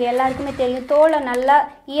இங்கே எல்லாருக்குமே தெரியும், தோலை நல்லா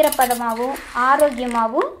ஈரப்பதமாகவும்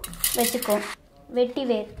ஆரோக்கியமாகவும் வச்சுக்கும்.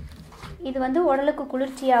 வெட்டிவேர், இது வந்து உடலுக்கு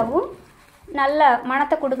குளிர்ச்சியாகவும் நல்ல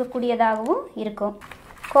மணத்தை கொடுக்கக்கூடியதாகவும் இருக்கும்.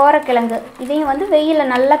 கோரக்கிழங்கு, இதையும் வந்து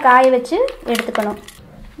வெயிலில் நல்லா காய வச்சு எடுத்துக்கணும்.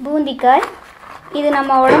 பூந்திக்காய், இது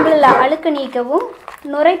நம்ம உடம்புல அழுக்கு நீக்கவும்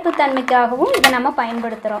நுரைப்பு தன்மைக்காகவும் இதை நம்ம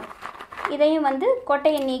பயன்படுத்துகிறோம். இதையும் வந்து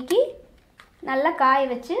கொட்டையை நீக்கி நல்லா காய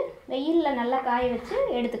வச்சு வெயிலில் நல்லா காய வச்சு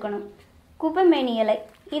எடுத்துக்கணும். குப்பைமேனி இலை,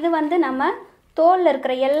 இது வந்து நம்ம தோலில்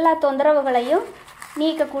இருக்கிற எல்லா தொந்தரவுகளையும்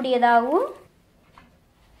நீக்கக்கூடியதாகவும்,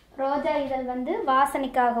 ரோஜா இதழ் வந்து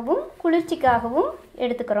வாசனைக்காகவும் குளிர்ச்சிக்காகவும்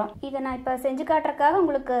எடுத்துக்கிறோம். இதை நான் இப்போ செஞ்சு காட்டுறதுக்காக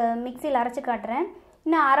உங்களுக்கு மிக்சியில் அரைச்சி காட்டுறேன்.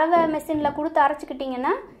 இன்னும் அரவை மெஷினில் கொடுத்து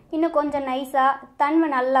அரைச்சிக்கிட்டிங்கன்னா இன்னும் கொஞ்சம் நைஸாக தன்மை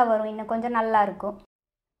நல்லா வரும், இன்னும் கொஞ்சம் நல்லா இருக்கும்.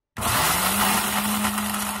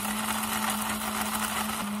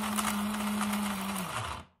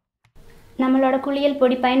 நம்மளோட குளியல்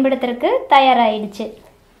பொடி பயன்படுத்துறதுக்கு தயாராகிடுச்சு.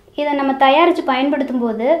 இதை நம்ம தயாரித்து பயன்படுத்தும்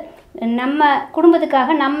போது நம்ம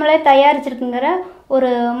குடும்பத்துக்காக நம்மளே தயாரிச்சிருக்குங்கிற ஒரு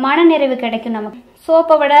மனநிறைவு கிடைக்கும் நமக்கு.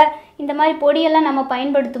 சோப்பை விட இந்த மாதிரி பொடியெல்லாம் நம்ம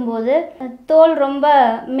பயன்படுத்தும் போது தோல் ரொம்ப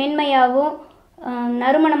மென்மையாகவும்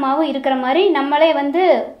நறுமணமாகவும் இருக்கிற மாதிரி நம்மளே வந்து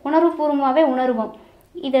உணர்வுபூர்வமாகவே உணர்வோம்.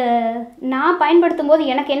 இதை நான் பயன்படுத்தும் போது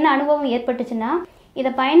எனக்கு என்ன அனுபவம் ஏற்பட்டுச்சுன்னா,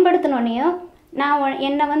 இதை பயன்படுத்தினோன்னையும் நான்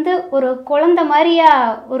என்னை வந்து ஒரு குழந்தை மாதிரியா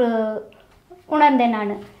ஒரு உணர்ந்தேன்.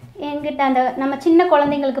 நான் என்கிட்ட அந்த நம்ம சின்ன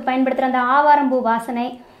குழந்தைங்களுக்கு பயன்படுத்துகிற அந்த ஆவாரம்பூ வாசனை,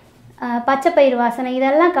 பச்சைப்பயிறு வாசனை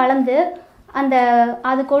இதெல்லாம் கலந்து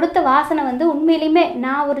அது கொடுத்த வாசனை வந்து உண்மையிலுமே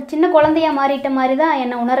நான் ஒரு சின்ன குழந்தையாக மாறிட்ட மாதிரி தான்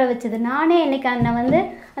என்னை உணர வச்சுது. நானே இன்னைக்கு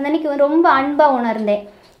அன்னைக்கு ரொம்ப அன்பாக உணர்ந்தேன்.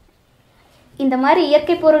 இந்த மாதிரி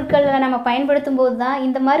இயற்கை பொருட்களை நம்ம பயன்படுத்தும் போது தான்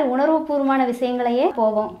இந்த மாதிரி உணர்வுபூர்வமான விஷயங்களையே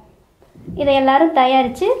போவோம். இதை எல்லாரும்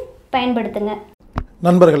தயாரித்து பயன்படுத்துங்க.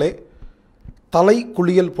 நண்பர்களே, தலை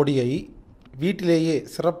குளியல் பொடியை வீட்டிலேயே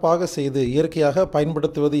சிறப்பாக செய்து இயற்கையாக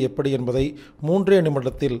பயன்படுத்துவது எப்படி என்பதை 3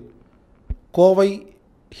 நிமிடத்தில் கோவை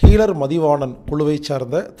ஹீலர் மதிவாணன் குழுவை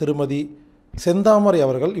சார்ந்த திருமதி செந்தாமரை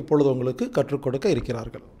அவர்கள் இப்பொழுது உங்களுக்கு கற்றுக் கொடுக்க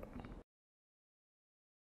இருக்கிறார்கள்.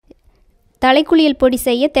 தலைக்குளியல் பொடி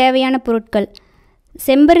செய்ய தேவையான பொருட்கள்: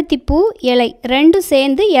 செம்பருத்தி பூ இலை 2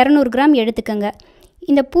 சேர்ந்து 200 கிராம் எடுத்துக்கோங்க.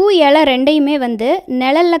 இந்த பூ இலை 2யுமே வந்து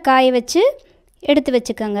நிழலில் காய வச்சு எடுத்து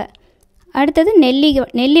வச்சுக்கோங்க. அடுத்தது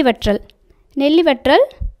நெல்லி வற்றல்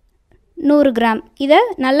 100 கிராம், இதை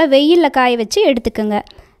நல்லா வெயிலில் காய வச்சு எடுத்துக்கோங்க.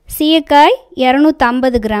 சீயக்காய்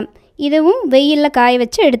 250 கிராம், இதுவும் வெயிலில் காய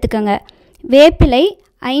வச்சு எடுத்துக்கோங்க. வேப்பிலை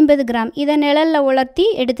 50 கிராம், இதை நிழலில் உலர்த்தி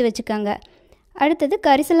எடுத்து வச்சுக்கோங்க. அடுத்தது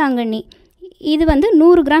கரிசலாங்கண்ணி, இது வந்து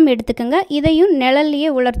 100 கிராம் எடுத்துக்கோங்க, இதையும் நிழல்லையே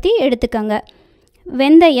உலர்த்தி எடுத்துக்கோங்க.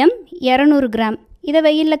 வெந்தயம் 200 கிராம், இதை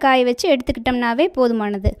வெயிலில் காய வச்சு எடுத்துக்கிட்டோம்னாவே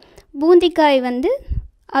போதுமானது. பூந்திக்காய் வந்து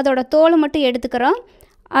அதோட தோலை மட்டும் எடுத்துக்கிறோம்,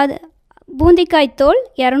 பூந்திக்காய் தோல்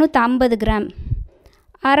 250 கிராம்.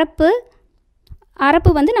 அரப்பு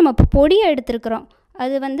வந்து நம்ம பொடியை எடுத்துருக்குறோம்,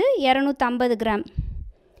 அது வந்து 250 கிராம்.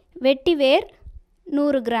 வெட்டிவேர்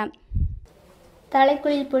 100 கிராம்.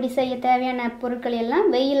 தலைக்குளியல் பொடி செய்ய தேவையான பொருட்கள் எல்லாம்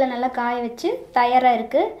வெயிலில் நல்லா காய வச்சு தயாராக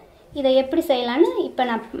இருக்குது. இதை எப்படி செய்யலான்னு இப்போ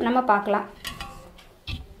நம்ம பார்க்கலாம்.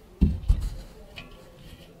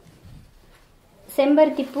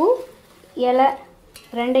 செம்பருத்தி பூ இலை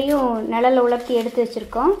 2யும் நிழலில் உலர்த்தி எடுத்து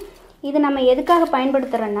வச்சுருக்கோம். இது நம்ம எதுக்காக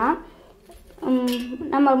பயன்படுத்துகிறோன்னா,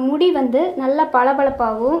 நம்ம முடி வந்து நல்லா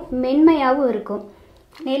பளபளப்பாகவும் மென்மையாகவும் இருக்கும்.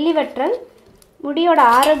 நெல்லி வற்றல் முடியோட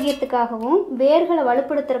ஆரோக்கியத்துக்காகவும் வேர்களை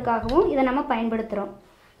வலுப்படுத்துறதுக்காகவும் இதை நம்ம பயன்படுத்துகிறோம்.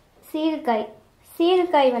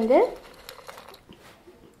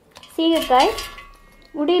 சீகக்காய்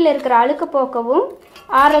முடியில் இருக்கிற அழுக்கு போக்கவும்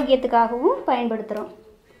ஆரோக்கியத்துக்காகவும் பயன்படுத்துகிறோம்.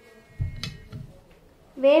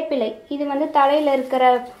 வேப்பிலை, இது வந்து தலையில் இருக்கிற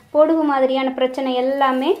பொடுகு மாதிரியான பிரச்சனை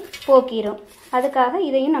எல்லாமே போக்கிடும். அதுக்காக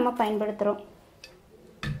இதையும் நம்ம பயன்படுத்துகிறோம்.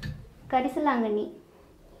 கரிசலாங்கண்ணி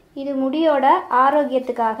இது முடியோட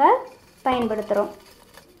ஆரோக்கியத்துக்காக பயன்படுத்துகிறோம்.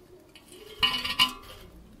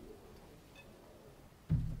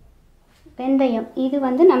 வெந்தயம் இது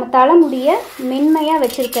நம்ம தலைமுடியை மென்மையாக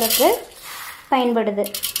வச்சிருக்கிறதுக்கு பயன்படுது.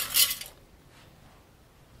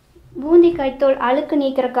 பூந்திக்காய் தோல் அழுக்கு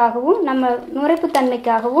நீக்கிறதுக்காகவும் நம்ம நுரைப்பு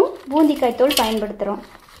தன்மைக்காகவும் பூந்திக்காய் தோல் பயன்படுத்துகிறோம்.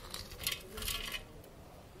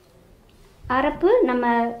 அரப்பு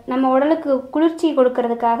நம்ம உடலுக்கு குளிர்ச்சி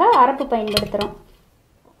கொடுக்கறதுக்காக அரப்பு பயன்படுத்துகிறோம்.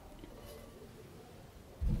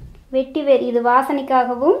 வெட்டிவேர் இது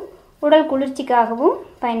வாசனைக்காகவும் உடல் குளிர்ச்சிக்காகவும்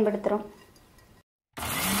பயன்படுத்துகிறோம்.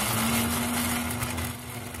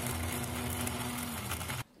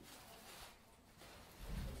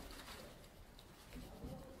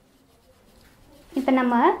 இப்போ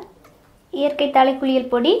நம்ம இயற்கை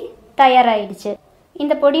தலைக்குளியல் பொடி தயாராகிடுச்சு.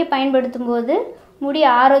 இந்த பொடியை பயன்படுத்தும் போது முடி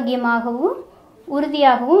ஆரோக்கியமாகவும்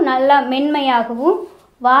உறுதியாகவும் நல்லா மென்மையாகவும்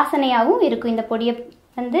வாசனையாகவும் இருக்கும். இந்த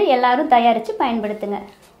பொடியை எல்லாரும் தயாரித்து பயன்படுத்துங்க.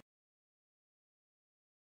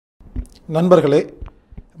 நண்பர்களே,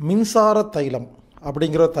 மின்சார தைலம்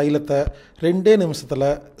அப்படிங்கிற தைலத்தை 2 நிமிஷத்தில்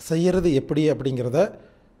செய்கிறது எப்படி அப்படிங்கிறத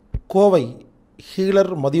கோவை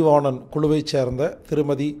ஹீலர் மதிவாணன் குழுவைச் சேர்ந்த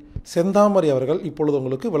திருமதி செந்தாமரை அவர்கள் இப்பொழுது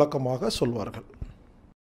உங்களுக்கு விளக்கமாக சொல்வார்கள்.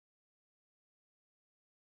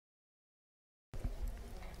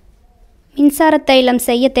 மின்சார தைலம்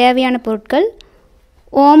செய்ய தேவையான பொருட்கள்: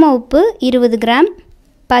 ஓம உப்பு 20 கிராம்,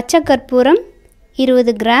 பச்சை கற்பூரம்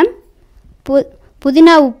 20 கிராம்,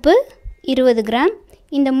 புதினா உப்பு 20 கிராம்.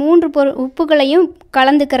 இந்த 3 உப்புகளையும்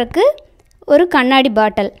கலந்துக்கிறதுக்கு ஒரு கண்ணாடி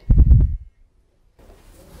பாட்டில்.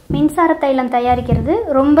 மின்சார தைலம் தயாரிக்கிறது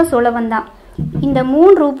ரொம்ப சுலபந்தான். இந்த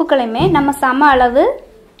 3 உப்புக்களையுமே நம்ம சம அளவு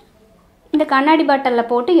இந்த கண்ணாடி பாட்டிலில்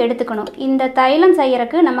போட்டு எடுத்துக்கணும். இந்த தைலம்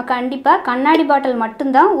செய்யறதுக்கு நம்ம கண்டிப்பாக கண்ணாடி பாட்டில்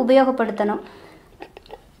மட்டும்தான் உபயோகப்படுத்தணும்.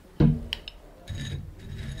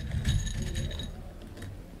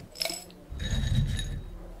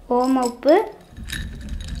 ஓம உப்பு,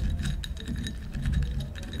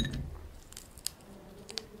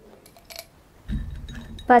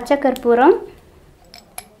 பச்சை கற்பூரம்,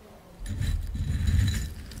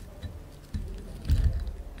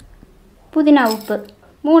 புதினா உப்பு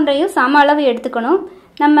 3ஐயும் சம அளவு எடுத்துக்கணும்.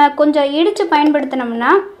 நம்ம கொஞ்சம் இடித்து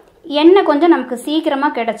பயன்படுத்தினோம்னா எண்ணெய் கொஞ்சம் நமக்கு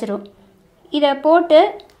சீக்கிரமாக கிடச்சிரும். இதை போட்டு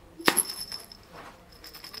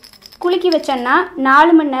குலுக்கி வச்சோன்னா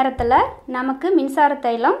 4 மணி நேரத்தில் நமக்கு மின்சார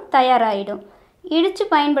தைலம் தயாராகிடும். இடித்து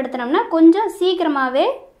பயன்படுத்தினோம்னா கொஞ்சம் சீக்கிரமாகவே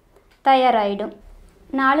தயாராகிடும்.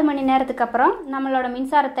 4 மணி நேரத்துக்கு அப்புறம் நம்மளோட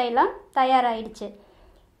மின்சார தைலம் தயாராகிடுச்சு.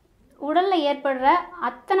 உடலில் ஏற்படுற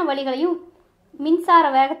அத்தனை வலிகளையும் மின்சார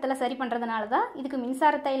வேகத்தில் சரி பண்ணுறதுனால தான் இதுக்கு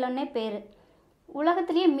மின்சார தைலம்னே பேர்.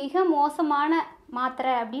 உலகத்திலேயே மிக மோசமான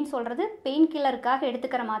மாத்திரை அப்படின்னு சொல்கிறது பெயின் கில்லருக்காக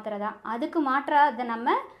எடுத்துக்கிற மாத்திரை தான். அதுக்கு மாற்றாக அதை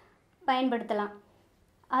நம்ம பயன்படுத்தலாம்.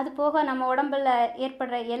 அது போக நம்ம உடம்பில்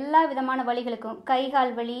ஏற்படுற எல்லா விதமான வலிகளுக்கும்,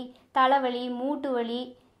 கைகால் வலி, தலைவலி, மூட்டு வலி,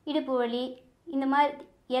 இடுப்பு வலி, இந்த மாதிரி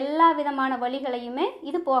எல்லா விதமான வலிகளையுமே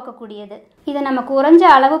இது போக்கக்கூடியது. இதை நம்ம குறைஞ்ச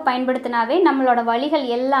அளவு பயன்படுத்தினாவே நம்மளோட வலிகள்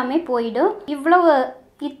எல்லாமே போயிடும்.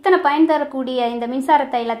 இத்தனை பயன் தரக்கூடிய இந்த மின்சார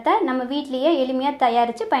தைலத்தை நம்ம வீட்டிலேயே எளிமையாக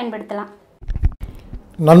தயாரித்து பயன்படுத்தலாம்.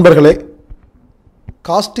 நண்பர்களே,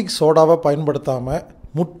 காஸ்டிக் சோடாவை பயன்படுத்தாமல்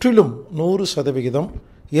முற்றிலும் 100%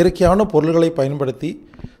 இயற்கையான பொருள்களை பயன்படுத்தி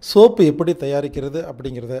சோப்பு எப்படி தயாரிக்கிறது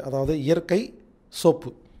அப்படிங்கிறத, அதாவது இயற்கை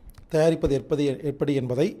சோப்பு தயாரிப்பது எப்படி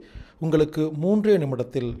என்பதை உங்களுக்கு 3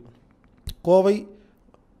 நிமிடத்தில் கோவை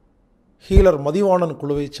ஹீலர் மதிவாணன்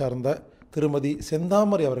குழுவை சார்ந்த திருமதி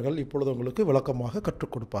செந்தாமரை அவர்கள் இப்பொழுது உங்களுக்கு விளக்கமாக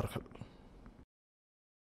கற்றுக் கொடுப்பார்கள்.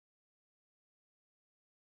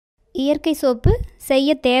 இயற்கை சோப்பு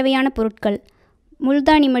செய்ய தேவையான பொருட்கள்: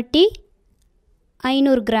 முல்தானி மட்டி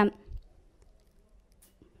 500 கிராம்,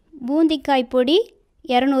 பூந்திக்காய் பொடி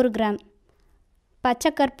 200 கிராம்,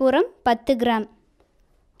 பச்சை கற்பூரம் 10 கிராம்,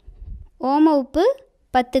 ஓம உப்பு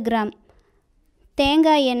 10 கிராம்,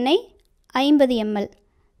 தேங்காய் எண்ணெய் 50 ml,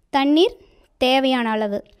 தண்ணீர் தேவையான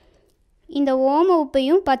அளவு. இந்த ஓம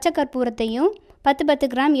உப்பையும் பச்சை கற்பூரத்தையும் 10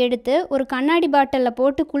 கிராம் எடுத்து ஒரு கண்ணாடி பாட்டிலில்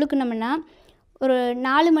போட்டு குலுக்குனோம்னா ஒரு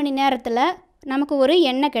 4 மணி நேரத்தில் நமக்கு ஒரு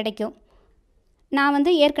எண்ணெய் கிடைக்கும். நான்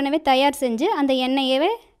ஏற்கனவே தயார் செஞ்சு அந்த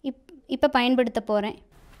எண்ணெயவே இப்போ பயன்படுத்த போகிறேன்.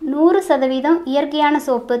 100% இயற்கையான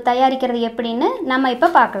சோப்பு தயாரிக்கிறது எப்படின்னு நம்ம இப்போ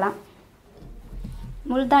பார்க்கலாம்.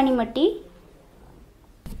 முல்தானி மட்டி,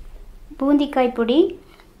 பூந்திக்காய் பொடி,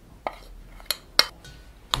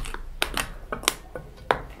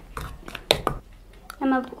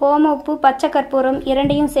 நம்ம ஓம உப்பு பச்சை கற்பூரம்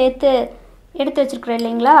 2ஐயும் சேர்த்து எடுத்து வச்சுருக்குறோம்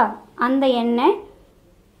இல்லைங்களா, அந்த எண்ணெய்,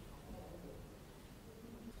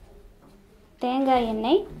 தேங்காய்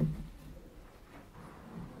எண்ணெய்,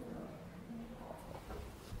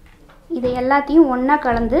 இது எல்லாத்தையும் ஒன்றா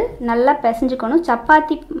கலந்து நல்லா பிசைஞ்சுக்கணும்.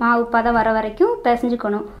 சப்பாத்தி மாவு பதம் வர வரைக்கும்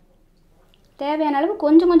பிசைஞ்சுக்கணும். தேவையான அளவு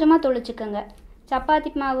கொஞ்சம் கொஞ்சமாக தொளிச்சுக்கோங்க. சப்பாத்தி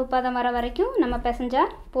மாவு பதம் வர வரைக்கும் நம்ம பிசைஞ்சா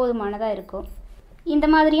போதுமானதாக இருக்கும். இந்த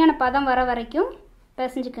மாதிரியான பதம் வர வரைக்கும்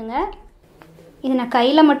பிசைஞ்சுக்குங்க. இது நான்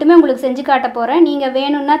கையில் மட்டுமே உங்களுக்கு செஞ்சு காட்ட போகிறேன். நீங்கள்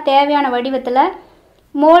வேணும்னா தேவையான வடிவத்தில்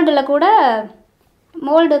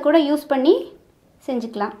மோல்டு கூட யூஸ் பண்ணி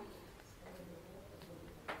செஞ்சுக்கலாம்.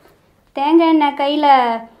 தேங்காய் எண்ணெய் கையில்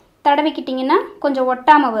தடவிக்கிட்டிங்கன்னா கொஞ்சம்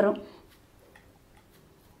ஒட்டாமல் வரும்.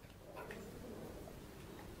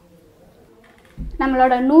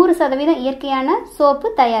 நம்மளோட 100% இயற்கையான சோப்பு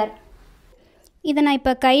தயார். இதை நான்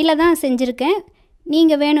இப்போ கையில் தான் செஞ்சுருக்கேன்.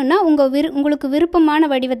 நீங்கள் வேணும்னா உங்களுக்கு விருப்பமான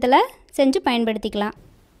வடிவத்தில் செஞ்சு பயன்படுத்திக்கலாம்.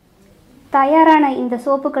 தயாரான இந்த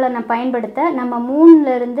சோப்புக்களை நான் பயன்படுத்த நம்ம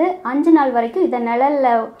 3லேருந்து 5 நாள் வரைக்கும் இதை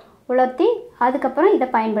நிழலில் உலர்த்தி அதுக்கப்புறம் இதை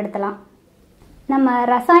பயன்படுத்தலாம். நம்ம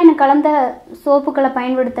ரசாயனம் கலந்த சோப்புக்களை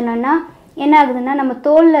பயன்படுத்தினோன்னா என்ன ஆகுதுன்னா, நம்ம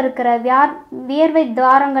தோலில் இருக்கிற வியர்வை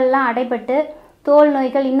துவாரங்கள்லாம் அடைபட்டு தோல்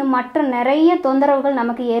நோய்கள் இன்னும் மற்ற நிறைய தொந்தரவுகள்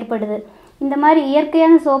நமக்கு ஏற்படுது. இந்த மாதிரி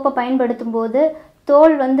இயற்கையான சோப்பை பயன்படுத்தும் போது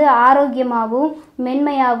தோல் ஆரோக்கியமாகவும்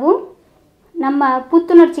மென்மையாகவும் நம்ம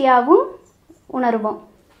புத்துணர்ச்சியாகவும் உணர்வோம்.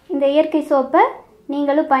 இந்த இயற்கை சோப்பை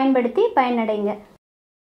நீங்களும் பயன்படுத்தி பயனடைங்க.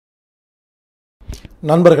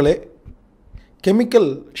 நண்பர்களே, கெமிக்கல்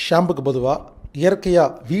ஷாம்புக்கு பொதுவாக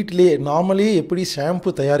இயற்கையாக வீட்டிலேயே நாமளே எப்படி ஷாம்பு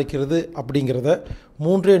தயாரிக்கிறது அப்படிங்கிறத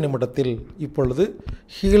 3 நிமிடத்தில் இப்பொழுது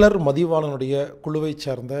ஹீலர் மதிவாளனுடைய குழுவை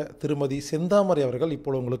சேர்ந்த திருமதி செந்தாமரை அவர்கள்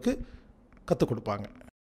இப்பொழுது உங்களுக்கு கற்றுக் கொடுப்பாங்க.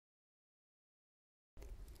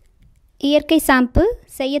 இயற்கை ஷாம்பு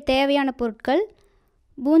செய்ய தேவையான பொருட்கள்: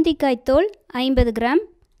 பூந்திக்காய் தோல் 50 கிராம்,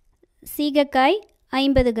 சீகக்காய்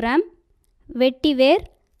 50 கிராம், வெட்டிவேர்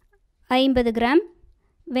 50 கிராம்,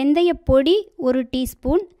 வெந்தய பொடி 1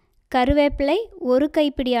 டீஸ்பூன், கருவேப்பிலை 1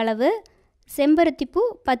 கைப்பிடி அளவு, செம்பருத்திப்பூ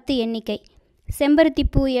 10 எண்ணிக்கை,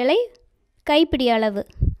 செம்பருத்திப்பூ இலை கைப்பிடி அளவு,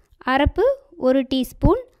 அரப்பு 1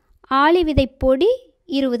 டீஸ்பூன், ஆளி விதை பொடி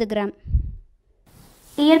 20 கிராம்.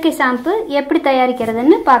 இயற்கை ஷாம்பு எப்படி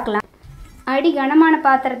தயாரிக்கிறதுன்னு பார்க்கலாம். அடி கனமான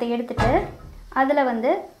பாத்திரத்தை எடுத்துட்டு அதில்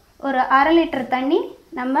ஒரு 1/2 லிட்டர் தண்ணி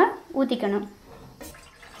நம்ம ஊற்றிக்கணும்.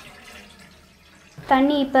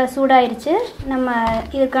 தண்ணி இப்போ சூடாயிருச்சு. நம்ம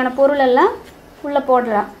இதுக்கான பொருளெல்லாம் உள்ளே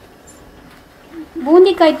போடலாம்.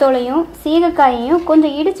 பூந்திக்காய் தோலையும் சீகக்காயையும்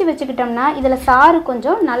கொஞ்சம் இடித்து வச்சுக்கிட்டோம்னா இதில் சாறு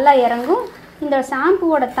கொஞ்சம் நல்லா இறங்கும். இந்த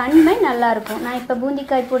ஷாம்புவோட தன்மை நல்லாயிருக்கும். நான் இப்போ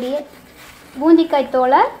பூந்திக்காய்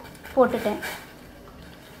தோலை போட்டுட்டேன்.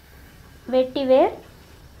 வெட்டிவேர்,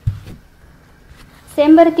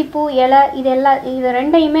 செம்பருத்தி பூ இலை இது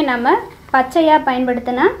ரெண்டையுமே நம்ம பச்சையாக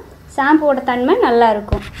பயன்படுத்தினா ஷாம்புவோட தன்மை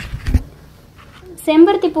நல்லாயிருக்கும்.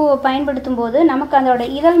 செம்பருத்தி பூவை பயன்படுத்தும் போது நமக்கு அதோட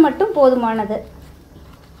இதழ் மட்டும் போதுமானது.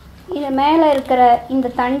 இது மேலே இருக்கிற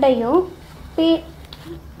இந்த தண்டையும்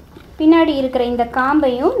பின்னாடி இருக்கிற இந்த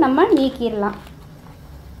காம்பையும் நம்ம நீக்கிடலாம்.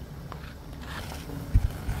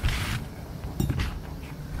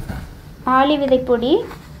 ஆளி விதை பொடி,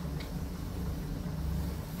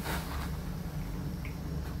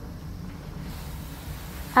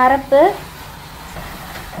 அரப்பு,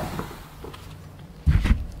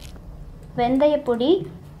 வெந்தயப்பொடி,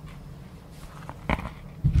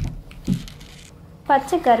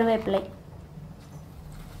 பச்சை கருவேப்பிலை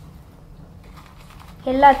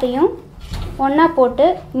எல்லாத்தையும் ஒன்றா போட்டு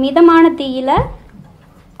மிதமான தீயில்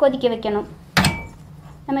கொதிக்க வைக்கணும்.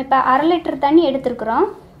 நம்ம இப்போ 1/2 லிட்டர் தண்ணி எடுத்துருக்குறோம்.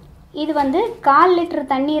 இது 1/4 லிட்டர்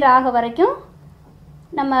தண்ணீர் ஆக வரைக்கும்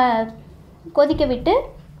நம்ம கொதிக்க விட்டு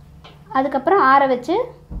அதுக்கப்புறம் ஆற வச்சு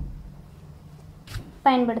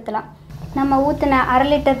பயன்படுத்தலாம். நம்ம ஊற்றின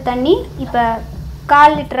 1/2 லிட்டர் தண்ணி இப்போ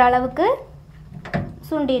 1/4 லிட்டர் அளவுக்கு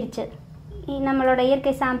சுண்டிருச்சு. நம்மளோட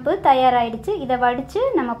இயற்கை ஷாம்பு தயாராகிடுச்சு. இதை வடித்து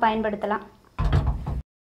நம்ம பயன்படுத்தலாம்.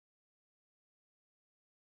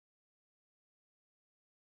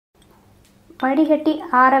 வடிகட்டி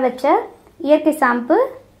ஆற வச்ச இயற்கை ஷாம்பு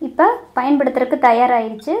இப்போ பயன்படுத்துறதுக்கு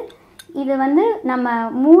தயாராகிடுச்சு. இது நம்ம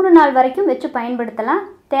 3 நாள் வரைக்கும் வச்சு பயன்படுத்தலாம்.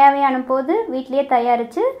 தேவையான போது வீட்டிலேயே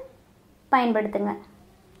தயாரித்து பயன்படுத்துங்க.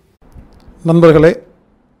 நண்பர்களே,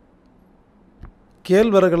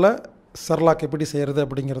 கேழ்வரகுல சர்லாக் எப்படி செய்கிறது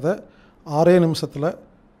அப்படிங்கிறத 6 நிமிஷத்தில்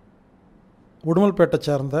உடுமல்பேட்டை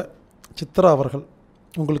சேர்ந்த சித்ரா அவர்கள்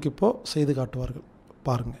உங்களுக்கு இப்போது செய்து காட்டுவார்கள்.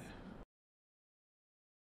 பாருங்கள்.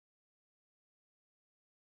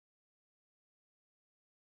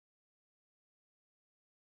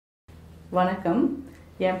 வணக்கம்,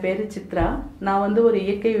 என் பேர் சித்ரா. நான் ஒரு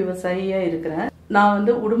இயற்கை விவசாயியாக இருக்கிறேன். நான்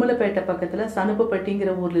உடுமலைப்பேட்டை பக்கத்தில்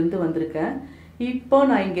சனுப்பப்பட்டிங்கிற ஊர்லேருந்து வந்திருக்கேன். இப்போ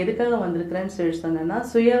நான் இங்கே எதுக்காக வந்திருக்கிறேன்னு சொன்னேன்னா,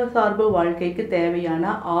 சுயசார்பு வாழ்க்கைக்கு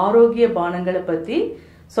தேவையான ஆரோக்கிய பானங்களை பற்றி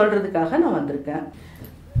சொல்கிறதுக்காக நான் வந்திருக்கேன்.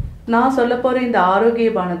 நான் சொல்ல போற இந்த ஆரோக்கிய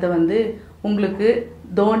பானத்தை வந்து உங்களுக்கு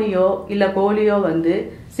தோனியோ இல்ல கோலியோ வந்து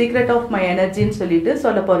சீக்ரெட் ஆஃப் மை எனர்ஜின்னு சொல்லிட்டு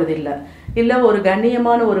சொல்ல போறது இல்ல ஒரு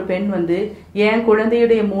கண்ணியமான ஒரு பெண் வந்து என்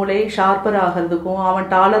குழந்தையுடைய மூளை ஷார்ப்பர் ஆகிறதுக்கும் அவன்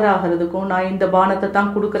டாலர் ஆகிறதுக்கும் நான் இந்த பானத்தை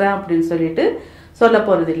தான் கொடுக்குறேன் அப்படின்னு சொல்லிட்டு சொல்ல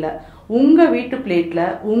போறது இல்ல. உங்க வீட்டு பிளேட்ல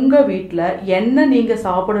உங்க வீட்டுல என்ன நீங்க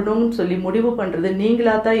சாப்பிடணும்னு சொல்லி முடிவு பண்றது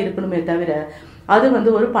நீங்களா தான் இருக்கணுமே தவிர அது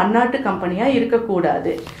வந்து ஒரு பன்னாட்டு கம்பெனியா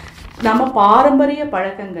இருக்கக்கூடாது. நம்ம பாரம்பரிய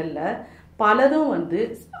பழக்கங்கள்ல பலதும் வந்து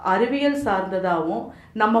அறிவியல் சார்ந்ததாகவும்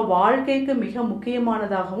நம்ம வாழ்க்கைக்கு மிக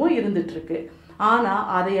முக்கியமானதாகவும் இருந்துட்டு இருக்கு. ஆனா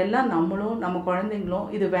அதையெல்லாம் நம்மளும் நம்ம குழந்தைங்களும்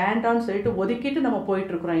இது வேண்டாம்னு சொல்லிட்டு ஒதுக்கிட்டு நம்ம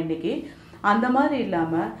போயிட்டு இருக்கிறோம் இன்னைக்கு. அந்த மாதிரி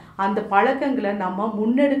இல்லாம அந்த பழக்கங்களை நம்ம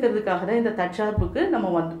முன்னெடுக்கிறதுக்காக தான் இந்த தற்சார்புக்கு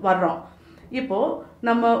நம்ம வர்றோம். இப்போ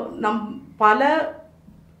நம்ம பல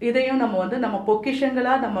இதையும் நம்ம வந்து நம்ம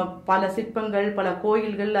பொக்கிஷங்களா நம்ம பல சிற்பங்கள் பல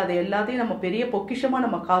கோயில்கள் அதை எல்லாத்தையும் நம்ம பெரிய பொக்கிஷமா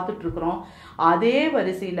நம்ம காத்துட்டு இருக்கிறோம். அதே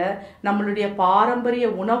வரிசையில நம்மளுடைய பாரம்பரிய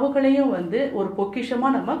உணவுகளையும் வந்து ஒரு பொக்கிஷமா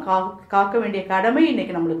நம்ம காக்க வேண்டிய கடமை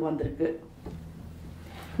இன்னைக்கு நம்மளுக்கு வந்திருக்கு.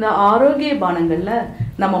 இந்த ஆரோக்கிய பானங்கள்ல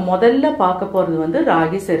நம்ம முதல்ல பார்க்க போறது வந்து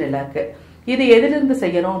ராகி செரிலாக்கு. இது எதிலிருந்து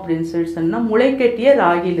செய்யறோம் அப்படின்னு சொல்லி சொன்னா முளைக்கட்டிய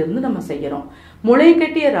ராகியிலிருந்து நம்ம செய்யறோம்.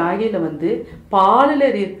 முளைக்கட்டிய ராகியில வந்து பாலில்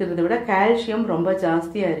இருக்கிறத விட கால்சியம் ரொம்ப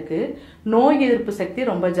ஜாஸ்தியா இருக்கு, நோய் எதிர்ப்பு சக்தி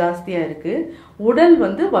ரொம்ப ஜாஸ்தியா இருக்கு, உடல்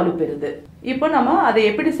வந்து வலுப்பெறுது. இப்போ நம்ம அதை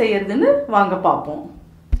எப்படி செய்யறதுன்னு வாங்க பார்ப்போம்.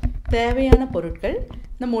 தேவையான பொருட்கள்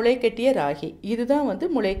இந்த முளைக்கட்டிய ராகி. இதுதான் வந்து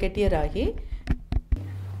முளைக்கட்டிய ராகி.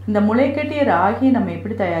 இந்த முளைக்கட்டிய ராகி நம்ம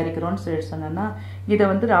எப்படி தயாரிக்கிறோம்னு சொல்லி சொன்னோம்னா இதை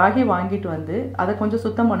வந்து ராகி வாங்கிட்டு வந்து அதை கொஞ்சம்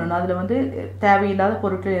சுத்தம் பண்ணணும். அதில் வந்து தேவையில்லாத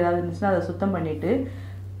பொருட்கள் ஏதாவது இருந்துச்சுன்னா அதை சுத்தம் பண்ணிட்டு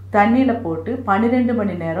தண்ணியில் போட்டு 12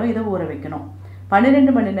 மணி நேரம் இதை ஊற வைக்கணும்.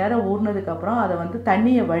 12 மணி நேரம் ஊறினதுக்கப்புறம் அதை வந்து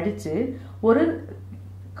தண்ணியை வடித்து ஒரு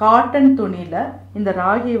காட்டன் துணியில் இந்த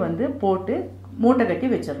ராகியை வந்து போட்டு மூட்டை கட்டி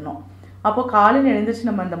வச்சிடணும். அப்போ காலையில்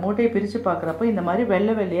எழுந்திரிச்சு நம்ம இந்த மூட்டையை பிரித்து பார்க்குறப்போ இந்த மாதிரி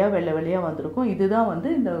வெள்ளை வெள்ளையாக வந்திருக்கும். இதுதான் வந்து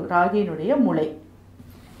இந்த ராகியினுடைய முளை.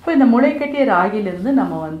 இப்போ இந்த முளைக்கட்டிய ராகியிலிருந்து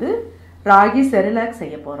நம்ம வந்து ராகி செரிலாக்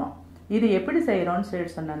செய்ய போகிறோம். இது எப்படி செய்கிறோம்னு சொல்லி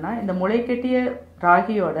சொன்னோன்னா இந்த முளைக்கட்டிய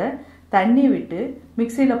ராகியோட தண்ணி விட்டு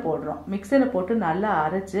மிக்சியில் போடுறோம். மிக்சியில் போட்டு நல்லா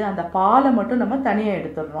அரைச்சி அந்த பாலை மட்டும் நம்ம தனியாக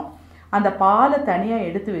எடுத்துடுறோம். அந்த பாலை தனியாக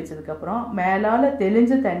எடுத்து வச்சதுக்கப்புறம் மேலால்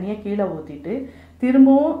தெளிஞ்ச தண்ணியை கீழே ஊற்றிட்டு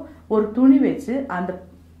திரும்பவும் ஒரு துணி வச்சு அந்த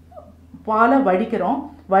பாலை வடிக்கிறோம்.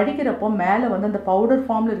 வடிக்கிறப்போ மேலே வந்து அந்த பவுடர்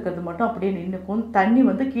ஃபார்மில் இருக்கிறது மட்டும் அப்படியே நின்றுக்கும், தண்ணி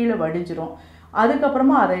வந்து கீழே வடிஞ்சிரும்.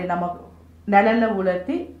 அதுக்கப்புறமா அதை நம்ம நிழலில்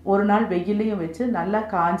உலர்த்தி ஒரு நாள் வெயிலையும் வச்சு நல்லா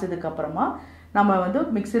காஞ்சதுக்கப்புறமா நம்ம வந்து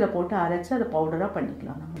மிக்சியில் போட்டு அரைச்சி அதை பவுடராக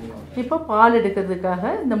பண்ணிக்கலாம். நம்ம இப்போ பால்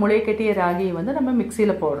எடுக்கிறதுக்காக இந்த முளைக்கட்டிய ராகியை வந்து நம்ம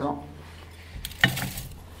மிக்சியில் போடுறோம்.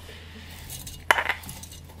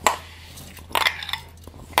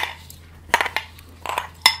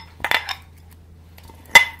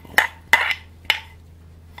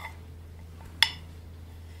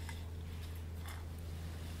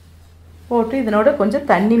 போட்டு இதனோட கொஞ்சம்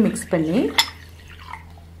தண்ணி மிக்ஸ் பண்ணி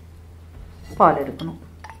பால் எடுக்கணும்.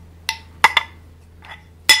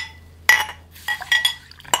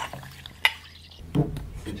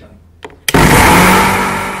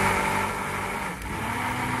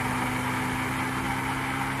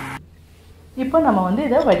 இப்போ நம்ம வந்து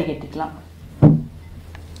இதை வடிகட்டிக்கலாம்.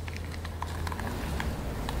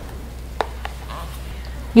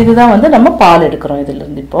 இதுதான் வந்து நம்ம பால் எடுக்கிறோம் இதுல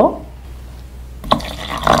இருந்து. இப்போ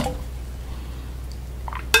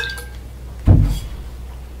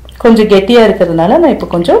கொஞ்சம் கெட்டியா இருக்கிறதுனால நான் இப்போ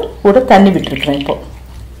கொஞ்சம் கூட தண்ணி விட்டுருக்கிறேன். இப்போ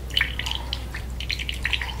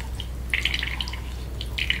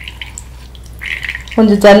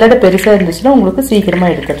கொஞ்சம் ஜல்லடை பெருசா இருந்துச்சுன்னா உங்களுக்கு சீக்கிரமா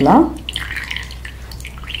எடுத்துடலாம்.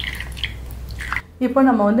 இப்போ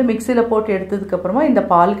நம்ம வந்து மிக்சியில் போட்டு எடுத்ததுக்கு அப்புறமா இந்த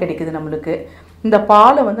பால் கிடைக்குது நம்மளுக்கு. இந்த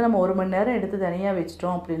பாலை வந்து நம்ம 1 மணி நேரம் எடுத்து தனியாக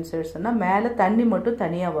வச்சிட்டோம் அப்படின்னு சொல்லி சொன்னால் மேலே தண்ணி மட்டும்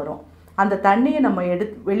தனியாக வரும். அந்த தண்ணியை நம்ம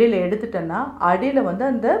வெளியில் எடுத்துட்டோன்னா அடியில் வந்து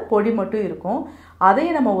அந்த பொடி மட்டும் இருக்கும்.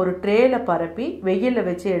 அதையும் நம்ம ஒரு ட்ரேயில் பரப்பி வெயிலில்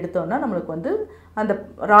வச்சு எடுத்தோம்னா நம்மளுக்கு வந்து அந்த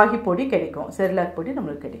ராகி பொடி கிடைக்கும், செரிலாக் பொடி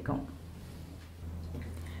நம்மளுக்கு கிடைக்கும்.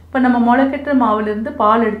 இப்போ நம்ம முளைக்கட்டுற மாவுலேருந்து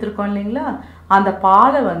பால் எடுத்துருக்கோம் இல்லைங்களா, அந்த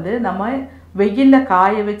பாலை வந்து நம்ம வெயிலில்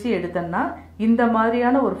காய வச்சு எடுத்தோம்னா இந்த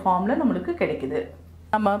மாதிரியான ஒரு ஃபார்மில் நம்மளுக்கு கிடைக்குது.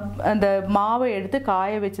 நம்ம அந்த மாவை எடுத்து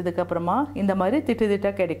காய வச்சதுக்கு அப்புறமா இந்த மாதிரி திட்டு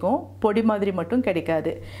திட்டாக கிடைக்கும், பொடி மாதிரி மட்டும்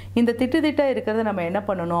கிடைக்காது. இந்த திட்டு திட்டாக இருக்கிறத நம்ம என்ன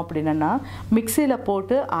பண்ணணும் அப்படின்னா மிக்சியில்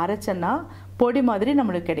போட்டு அரைச்சோன்னா பொடி மாதிரி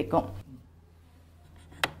நம்மளுக்கு கிடைக்கும்.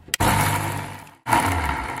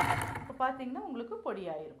 இப்போ பார்த்தீங்கன்னா உங்களுக்கு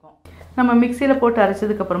பொடியாக இருக்கும். நம்ம மிக்சியில் போட்டு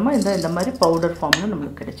அரைச்சதுக்கு அப்புறமா இந்த மாதிரி பவுடர் ஃபார்மில்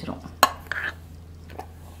நம்மளுக்கு கிடைச்சிரும்.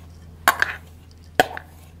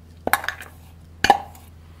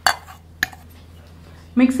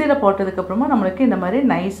 மிக்சியில் போட்டதுக்கப்புறமா நம்மளுக்கு இந்த மாதிரி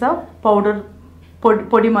நைஸாக பவுடர்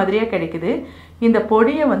பொடி மாதிரியே கிடைக்குது. இந்த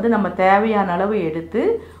பொடியை வந்து நம்ம தேவையான அளவு எடுத்து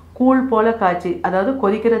கூழ் போல் காய்ச்சி, அதாவது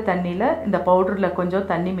கொதிக்கிற தண்ணியில் இந்த பவுடரில் கொஞ்சம்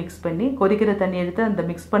தண்ணி மிக்ஸ் பண்ணி, கொதிக்கிற தண்ணி எடுத்து அந்த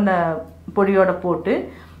மிக்ஸ் பண்ண பொடியோட போட்டு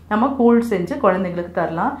நம்ம கூழ் செஞ்சு குழந்தைங்களுக்கு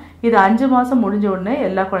தரலாம். இது 5 மாதம் முடிஞ்ச உடனே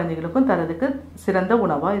எல்லா குழந்தைங்களுக்கும் தரதுக்கு சிறந்த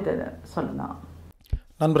உணவாக இதை சொல்லலாம்.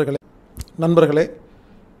 நண்பர்களே,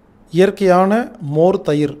 இயற்கையான மோர்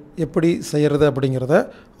தயிர் எப்படி செய்கிறது அப்படிங்கிறத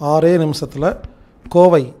 6 நிமிஷத்தில்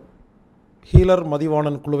கோவை ஹீலர்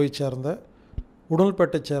மதிவாணன் குழுவை சேர்ந்த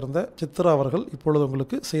உடல்பேட்டை சேர்ந்த சித்ரா அவர்கள் இப்பொழுது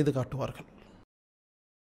உங்களுக்கு செய்து காட்டுவார்கள்.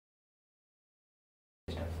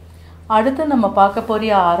 அடுத்து நம்ம பார்க்க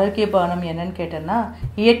போகிற ஆரோக்கிய பானம் என்னன்னு கேட்டோன்னா,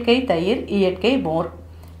 இயற்கை தயிர், இயற்கை மோர்.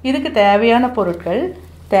 இதுக்கு தேவையான பொருட்கள்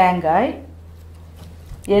தேங்காய்,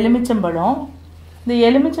 எலுமிச்சம்பழம். இந்த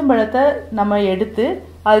எலுமிச்சம்பழத்தை நம்ம எடுத்து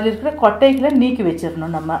அதில் இருக்கிற கொட்டைகளை நீக்கி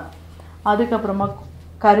வச்சிடணும் நம்ம. அதுக்கப்புறமா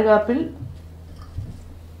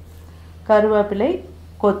கருவேப்பிலை,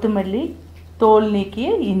 கொத்தமல்லி, தோல் நீக்கிய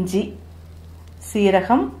இஞ்சி,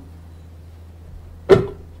 சீரகம்,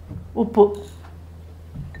 உப்பு.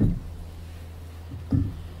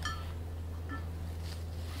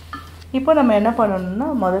 இப்போ நம்ம என்ன பண்ணணும்னா,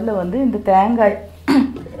 முதல்ல வந்து இந்த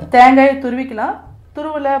தேங்காயை துருவிக்கலாம்.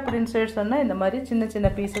 துருவலை அப்படின்னு சொல்லி சொன்னால் இந்த மாதிரி சின்ன சின்ன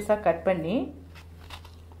பீசஸாக கட் பண்ணி,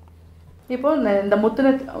 இப்போ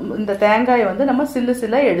இந்த தேங்காயை வந்து நம்ம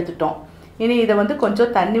சில்ல எடுத்துட்டோம். இனி இதை வந்து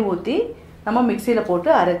கொஞ்சம் தண்ணி ஊற்றி நம்ம மிக்சியில் போட்டு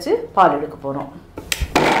அரைச்சி பால் எடுக்க போகிறோம்.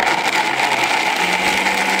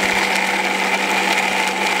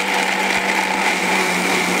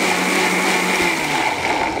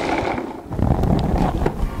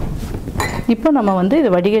 இப்போ நம்ம வந்து இதை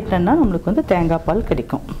வடிகட்டினா நம்மளுக்கு வந்து தேங்காய் பால்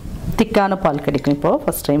கிடைக்கும், திக்கான பால் கிடைக்கும். இப்போது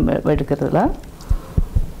ஃபஸ்ட் டைம் எடுக்கிறதுல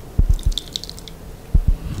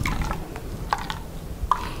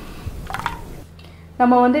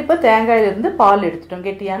நம்ம வந்து இப்போ தேங்காயிலிருந்து பால் எடுத்துட்டோம்,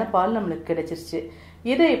 கெட்டியான பால் நம்மளுக்கு கிடைச்சிருச்சு.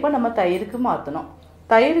 இதை இப்போ நம்ம தயிருக்கு மாற்றணும்.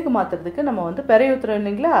 தயிருக்கு மாற்றுறதுக்கு நம்ம வந்து பெரிய ஊற்றுறோம்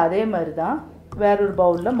இல்லைங்களா, அதே மாதிரி தான் வேறொரு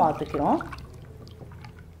பவுலில் மாற்றிக்கிறோம்.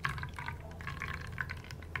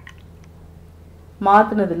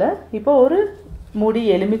 மாற்றினதில் இப்போ ஒரு மூடி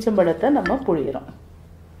எலுமிச்சம்பழத்தை நம்ம புழிகிறோம்.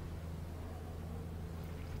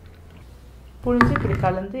 புழிஞ்சு இப்படி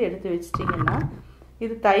கலந்து எடுத்து வச்சிட்டிங்கன்னா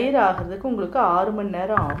இது தயிர் ஆகிறதுக்கு உங்களுக்கு 6 மணி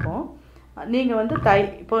நேரம் ஆகும். நீங்கள் வந்து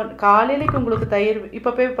இப்போ காலையிலைக்கு உங்களுக்கு தயிர் இப்போ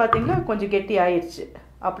போய் பார்த்தீங்கன்னா கொஞ்சம் கெட்டி ஆயிடுச்சு.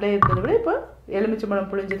 அப்படியே இருந்ததை விட இப்போ எலுமிச்சம்பழம்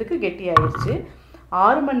புழிஞ்சதுக்கு கெட்டி ஆயிடுச்சு.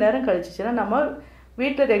 6 மணி நேரம் கழிச்சிச்சுன்னா நம்ம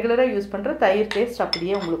வீட்டில் ரெகுலராக யூஸ் பண்ணுற தயிர் டேஸ்ட்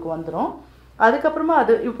அப்படியே உங்களுக்கு வந்துடும். அதுக்கப்புறமா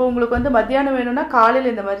அது இப்போ உங்களுக்கு வந்து மத்தியானம் வேணும்னா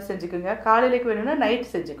காலையில் இந்த மாதிரி செஞ்சுக்கோங்க, காலையிலைக்கு வேணும்னா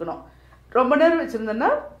நைட் செஞ்சுக்கணும். ரொம்ப நேரம்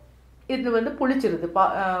வச்சுருந்தோன்னா இது வந்து புளிச்சிருது.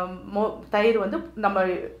 தயிர் வந்து நம்ம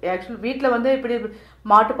ஆக்சுவலி வீட்டில் வந்து இப்படி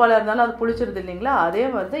மாட்டுப்பாலாக இருந்தாலும் அது புளிச்சிருது இல்லைங்களா, அதே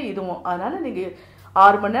மாதிரி தான் இதுவும். அதனால் நீங்கள்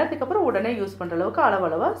 6 மணி நேரத்துக்கு அப்புறம் உடனே யூஸ் பண்ணுற அளவுக்கு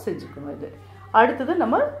அளவளவாக செஞ்சுக்கணும். இது அடுத்தது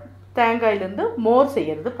நம்ம தேங்காயிலேருந்து மோர்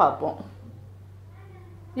செய்கிறது பார்ப்போம்.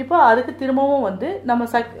 இப்போ அதுக்கு திரும்பவும் வந்து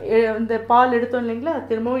நம்ம இந்த பால் எடுத்தோம் இல்லைங்களா,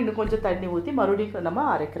 திரும்பவும் இன்னும் கொஞ்சம் தண்ணி ஊற்றி மறுபடியும் நம்ம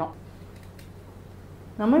அரைக்கிறோம்.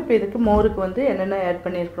 நம்ம இப்போ இதுக்கு மோருக்கு வந்து என்னென்ன ஆட்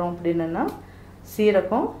பண்ணியிருக்கிறோம் அப்படின்னா,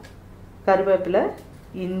 சீரகம், கருவேப்பிலை,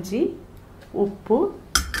 இஞ்சி, உப்பு,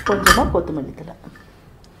 கொஞ்சமாக கொத்தமல்லி தழை.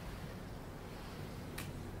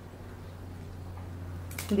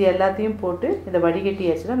 இது எல்லாத்தையும் போட்டு இதை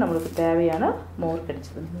வடிகட்டியாச்சுன்னா நம்மளுக்கு தேவையான மோர்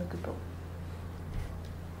கிடைச்சது நம்மளுக்கு. இப்போ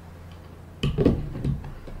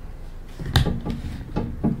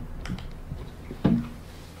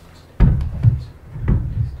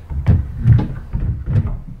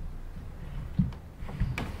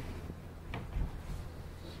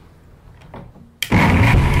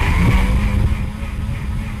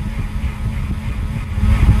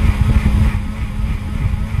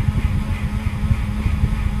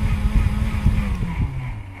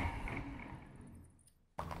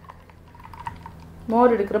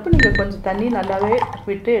மோர் எடுக்கிறப்ப நீங்கள் கொஞ்சம் தண்ணி நல்லாவே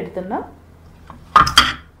விட்டு எடுத்தோன்னா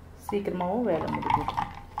சீக்கிரமாகவும் வேலை முடியும்.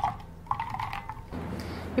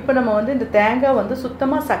 இப்போ நம்ம வந்து இந்த தேங்காய் வந்து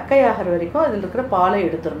சுத்தமாக சக்கையாகிற வரைக்கும் அதில் இருக்கிற பாலை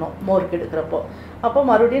எடுத்துடணும் மோருக்கு எடுக்கிறப்போ. அப்போ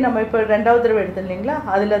மறுபடியும் நம்ம இப்போ 2வது தடவை எடுத்தோம் இல்லைங்களா,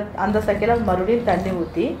 அதில் அந்த சக்கையில் மறுபடியும் தண்ணி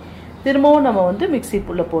ஊற்றி திரும்பவும் நம்ம வந்து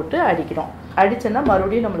மிக்சிக்குள்ளே போட்டு அடிக்கிறோம். அடித்தோன்னா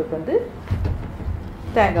மறுபடியும் நம்மளுக்கு வந்து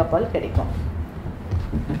தேங்காய் பால் கிடைக்கும்.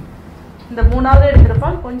 இந்த 3வது எடுக்கிற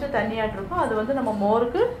பால் கொஞ்சம் தண்ணியாட்டு இருக்கும், அது வந்து நம்ம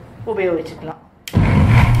மோருக்கு உபயோகிச்சுக்கலாம்.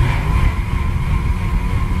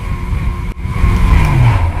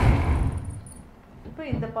 இப்போ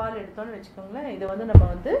இந்த பால் எடுத்தோன்னு வச்சுக்கோங்களேன், இதை வந்து நம்ம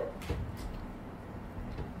வந்து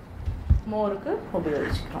மோருக்கு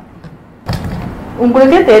உபயோகிச்சுக்கிறோம்.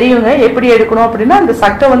 உங்களுக்கே தெரியுங்க எப்படி எடுக்கணும் அப்படின்னா, அந்த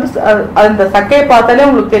சக்கை வந்து அந்த சக்கையை பார்த்தாலே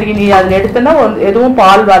உங்களுக்கு தெரியும், நீ அதில் எடுத்தோன்னா எதுவும்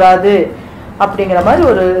பால் வராது அப்படிங்கிற மாதிரி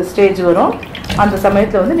ஒரு ஸ்டேஜ் வரும். அந்த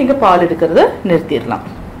சமயத்தில் வந்து நீங்கள் பால் எடுக்கிறத நிறுத்திடலாம்.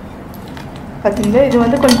 பார்த்தீங்களா, இது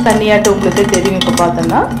வந்து கொஞ்சம் தண்ணியாட்டு உங்களுக்கு தெரியும். இப்போ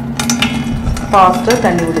பார்த்தோன்னா ஃபாஸ்ட்டாக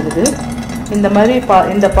தண்ணி விடுது. இந்த மாதிரி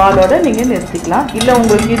இந்த பாலோட நீங்கள் நிறுத்திக்கலாம். இல்லை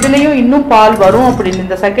உங்களுக்கு இதுலேயும் இன்னும் பால் வரும் அப்படின்னு,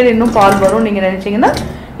 இந்த சர்க்கரை இன்னும் பால் வரும் நீங்கள் நினச்சிங்கன்னா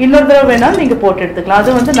இன்னொரு தடவை வேணாலும் நீங்கள் போட்டு எடுத்துக்கலாம்.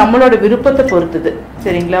 அது வந்து நம்மளோட விருப்பத்தை பொறுத்துது.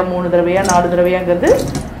 சரிங்களா, 3 தடவையா 4 தடவையாங்கிறது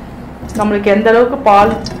நம்மளுக்கு எந்த அளவுக்கு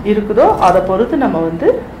பால் இருக்குதோ அதை பொறுத்து நம்ம வந்து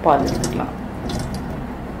பால் எடுத்துக்கலாம்.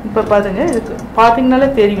 இப்போ பாருங்க, இதுக்கு பார்த்தீங்கனாலே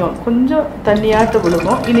தெரியும் கொஞ்சம் தண்ணியாட்டு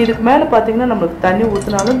விழுகும். இனி இதுக்கு மேலே பார்த்தீங்கன்னா நம்மளுக்கு தண்ணி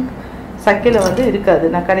ஊற்றினாலும் சக்கையில் வந்து இருக்காது.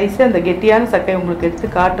 நான் கடைசியாக அந்த கெட்டியான சக்கையை உங்களுக்கு எடுத்து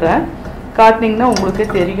காட்டுறேன். காட்டினீங்கன்னா உங்களுக்கே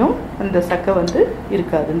தெரியும் அந்த சக்கை வந்து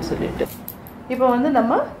இருக்காதுன்னு சொல்லிட்டு. இப்போ வந்து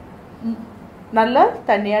நம்ம நல்லா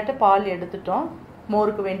தண்ணியாட்ட பால் எடுத்துட்டோம்.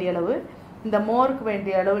 மோருக்கு வேண்டிய அளவு, இந்த மோருக்கு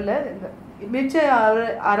வேண்டிய அளவில் இந்த மிச்ச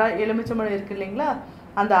அரை எலுமிச்சம்பழம் இருக்குது இல்லைங்களா,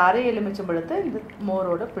 அந்த அரை எலுமிச்சம்பழத்தை இந்த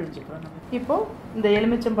மோரோட பிழிஞ்சுக்கிறோம். நம்ம இப்போது இந்த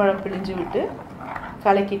எலுமிச்சம்பழம் பிழிஞ்சு விட்டு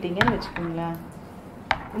கலக்கிட்டீங்கன்னு வச்சுக்கோங்களேன்.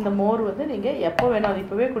 இந்த மோர் வந்து நீங்கள் எப்போ வேணும், அது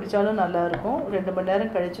இப்போவே குடித்தாலும் நல்லாயிருக்கும், 2 மணி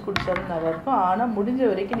நேரம் கழித்து குடித்தாலும் நல்லாயிருக்கும். ஆனால் முடிஞ்ச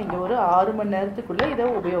வரைக்கும் நீங்கள் ஒரு 6 மணி நேரத்துக்குள்ளே இதை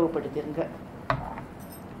உபயோகப்படுத்திடுங்க.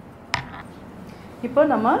 இப்போ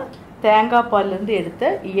நம்ம தேங்காய் பால்லேருந்து எடுத்த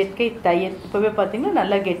இயற்கை தயிர் இப்போவே பார்த்தீங்கன்னா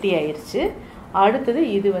நல்லா கெட்டி ஆயிடுச்சு. அடுத்தது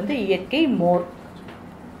இது வந்து இயற்கை மோர்.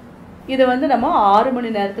 இதை வந்து நம்ம 6 மணி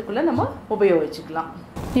நேரத்துக்குள்ளே நம்ம உபயோகிச்சுக்கலாம்.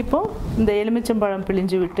 இப்போது இந்த எலுமிச்சம்பழம்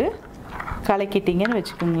பிழிஞ்சு விட்டு கலக்கிட்டீங்கன்னு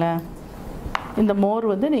வச்சுக்கோங்களேன். இந்த மோர்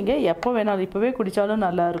வந்து நீங்கள் எப்போ வேணாலும் இப்போவே குடித்தாலும்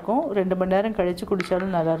நல்லாயிருக்கும், 2 மணி நேரம் கழித்து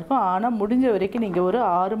குடித்தாலும் நல்லாயிருக்கும். ஆனால் முடிஞ்ச வரைக்கும் நீங்கள் ஒரு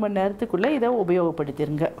 6 மணி நேரத்துக்குள்ளே இதை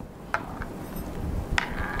உபயோகப்படுத்திடுங்க.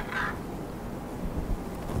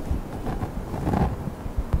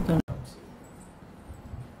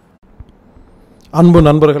 அன்பு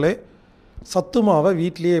நண்பர்களே, சத்து மாவை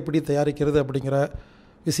வீட்டிலேயே எப்படி தயாரிக்கிறது அப்படிங்கிற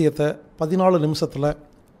விஷயத்தை 14 நிமிஷத்தில்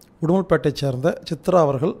உடுமல்பேட்டை சேர்ந்த சித்ரா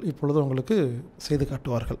அவர்கள் இப்பொழுது உங்களுக்கு செய்து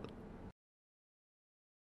காட்டுவார்கள்.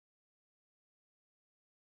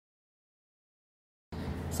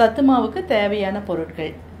 சத்து மாவுக்கு தேவையான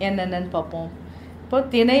பொருட்கள் என்னென்னு பார்ப்போம். இப்போ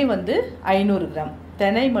திணை வந்து 500 கிராம்,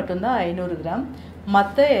 திணை மட்டும்தான் 500 கிராம்.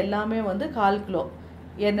 மற்ற எல்லாமே வந்து 1/4 கிலோ.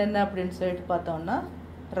 என்னென்ன அப்படின்னு சொல்லிட்டு பார்த்தோம்னா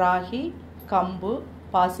ராகி, கம்பு,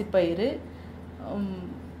 பாசிப்பயிறு,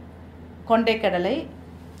 கொண்டைக்கடலை,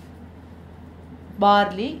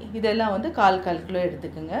 பார்லி, இதெல்லாம் வந்து 1/4 கிலோ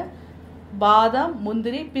எடுத்துக்கோங்க. பாதாம்,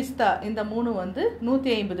 முந்திரி, பிஸ்தா இந்த 3 வந்து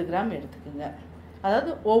 150 கிராம் எடுத்துக்கோங்க.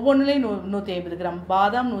 அதாவது ஒவ்வொன்றுலேயும் 150 கிராம்.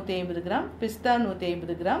 பாதாம் 150 கிராம், பிஸ்தா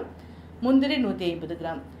 150 கிராம், முந்திரி 150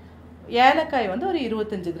 கிராம், ஏலக்காய் வந்து ஒரு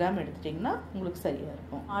 25 கிராம் எடுத்துட்டிங்கன்னா உங்களுக்கு சரியாக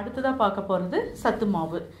இருக்கும். அடுத்ததாக பார்க்க போகிறது சத்து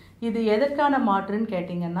மாவு. இது எதற்கான மாற்றுன்னு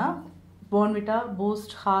கேட்டிங்கன்னா, போன்விட்டா,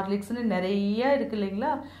 பூஸ்ட், ஹார்லிக்ஸ்னு நிறைய இருக்குது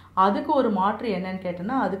இல்லைங்களா, அதுக்கு ஒரு மாற்று என்னன்னு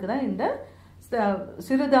கேட்டோன்னா அதுக்கு தான் இந்த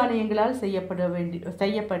சிறுதானியங்களால்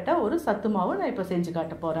செய்யப்பட்ட ஒரு சத்து மாவு நான் இப்போ செஞ்சு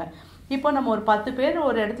காட்ட போகிறேன். இப்போ நம்ம ஒரு 10 பேர்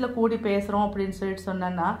ஒரு இடத்துல கூடி பேசுகிறோம் அப்படின்னு சொல்லிட்டு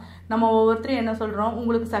சொன்னோன்னா நம்ம ஒவ்வொருத்தரும் என்ன சொல்கிறோம்,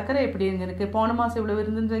 உங்களுக்கு சர்க்கரை எப்படி இருக்குது, போன மாதம் இவ்வளோ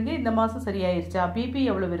இருந்துருந்தீங்க, இந்த மாதம் சரியாயிருச்சா, பிபி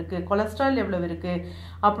எவ்வளோ இருக்குது, கொலஸ்ட்ரால் எவ்வளோ இருக்குது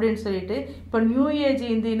அப்படின்னு சொல்லிட்டு, இப்போ நியூ ஏஜ்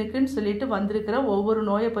இந்தியனுக்குன்னு சொல்லிட்டு வந்திருக்கிற ஒவ்வொரு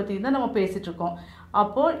நோயை பற்றியும் தான் நம்ம பேசிகிட்ருக்கோம்.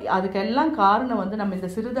 அப்போது அதுக்கெல்லாம் காரணம் வந்து நம்ம இந்த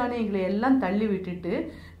சிறுதானியங்களை எல்லாம் தள்ளி விட்டுட்டு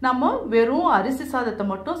நம்ம வெறும் அரிசி சாதத்தை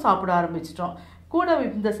மட்டும் சாப்பிட ஆரம்பிச்சிட்டோம். கூட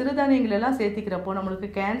இந்த சிறுதானியங்கள் எல்லாம் சேர்த்திக்கிறப்போ நம்மளுக்கு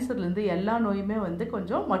கேன்சர்லேருந்து எல்லா நோயுமே வந்து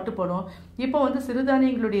கொஞ்சம் மட்டுப்படும். இப்போ வந்து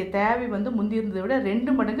சிறுதானியங்களுடைய தேவை வந்து முந்தி இருந்ததை விட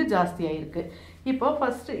 2 மடங்கு ஜாஸ்தியாகிருக்கு. இப்போ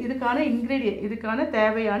ஃபஸ்ட்டு இதுக்கான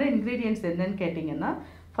தேவையான இன்க்ரீடியன்ட்ஸ் என்னன்னு கேட்டிங்கன்னா,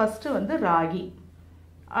 ஃபஸ்ட்டு வந்து ராகி,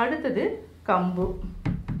 அடுத்தது கம்பு,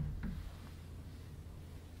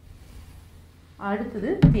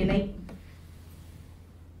 அடுத்தது திணை,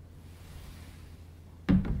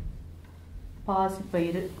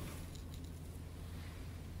 பாசிப்பயிறு,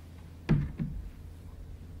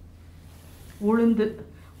 உளுந்து.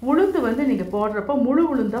 உளுந்து வந்து நீங்கள் போடுறப்ப முழு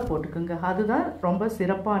உளுந்தாக போட்டுக்கோங்க, அதுதான் ரொம்ப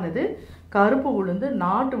சிறப்பானது. கருப்பு உளுந்து,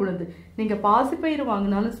 நாட்டு உளுந்து. நீங்கள் பாசிப்பயிறு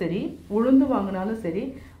வாங்கினாலும் சரி, உளுந்து வாங்கினாலும் சரி,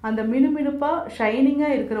 அந்த மினுமினுப்பாக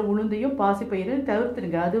ஷைனிங்காக இருக்கிற உளுந்தையும் பாசிப்பயிரையும்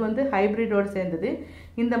தவிர்த்துருங்க. அது வந்து ஹைப்ரிடோடு சேர்ந்தது.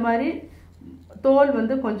 இந்த மாதிரி தோல்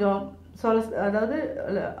வந்து கொஞ்சம் அதாவது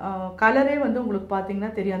கலரே வந்து உங்களுக்கு பார்த்தீங்கன்னா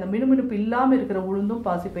தெரியும், அந்த மினுமினுப்பு இல்லாமல் இருக்கிற உளுந்தும்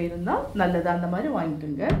பாசிப்பயிரும் தான் நல்லது. அந்த மாதிரி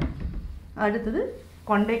வாங்கிக்கோங்க. அடுத்தது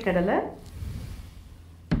கொண்டைக்கடலை,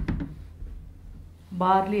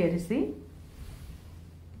 பார்லி அரிசி,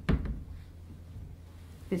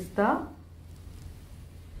 பிஸ்தா,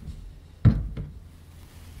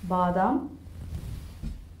 பாதாம்,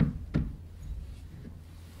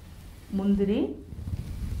 முந்திரி,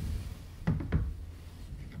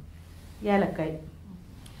 ஏலக்காய்.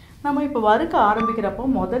 நம்ம இப்போ வறுக்க ஆரம்பிக்கிறப்போ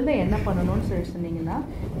முதல்ல என்ன பண்ணணும்னு சொல்லி சொன்னீங்கன்னா,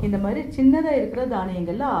 இந்த மாதிரி சின்னதாக இருக்கிற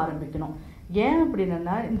தானியங்களில் ஆரம்பிக்கணும். ஏன்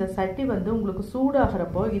அப்படின்னா இந்த சட்டி வந்து உங்களுக்கு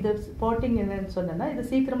சூடாகிறப்போ இதை போட்டிங்கன்னு சொன்னேன்னா இது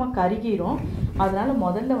சீக்கிரமாக கருகிரும். அதனால்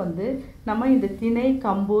முதல்ல வந்து நம்ம இந்த திணை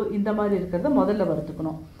கம்பு இந்த மாதிரி இருக்கிறத முதல்ல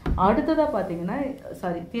வறுத்துக்கணும். அடுத்ததாக பார்த்தீங்கன்னா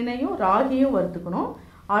திணையும் ராகியும் வறுத்துக்கணும்.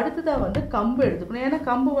 அடுத்ததாக வந்து கம்பு எடுத்துக்கணும். ஏன்னா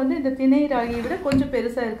கம்பு வந்து இந்த திணை ராகியை விட கொஞ்சம்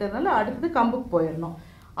பெருசாக இருக்கிறதுனால அடுத்தது கம்புக்கு போயிடணும்.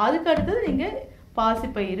 அதுக்கு அடுத்தது நீங்கள்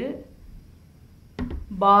பாசிப்பயிறு,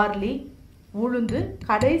 பார்லி, உளுந்து,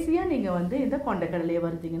 கடைசியாக நீங்கள் வந்து இந்த கொண்டைக்கடலையை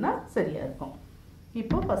வறுத்தீங்கன்னா சரியாக இருக்கும்.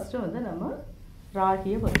 இப்போ ஃபஸ்ட்டு வந்து நம்ம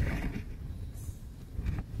ராகியை வறுக்கணும்.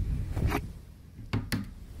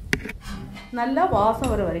 நல்லா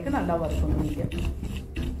வாசம் வர வரைக்கும் நல்லா வறுக்கணும் நீங்கள்.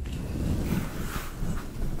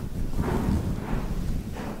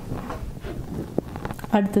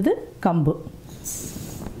 அடுத்தது கம்பு.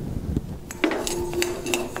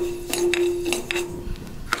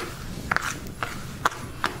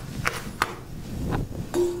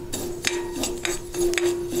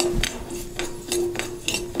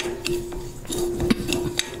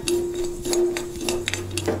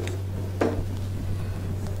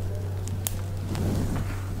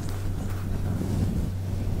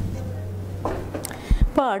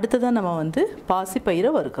 இப்போ அடுத்ததான் நம்ம வந்து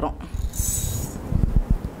பாசிப்பயிரை வறுக்கிறோம்.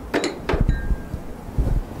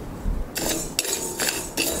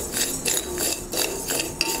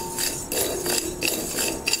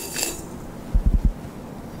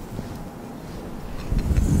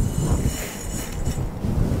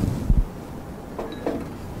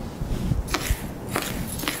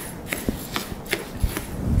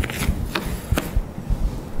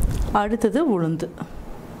 அடுத்தது உளுந்து.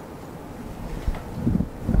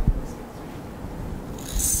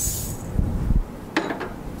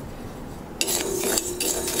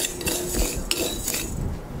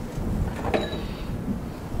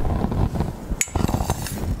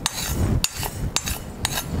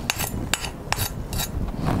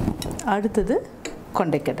 அடுத்தது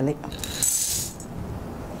கொண்டைக்கடலை.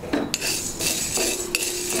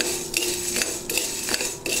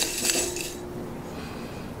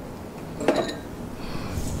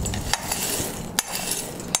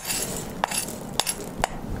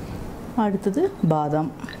 அடுத்தது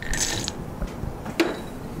பாதாம்.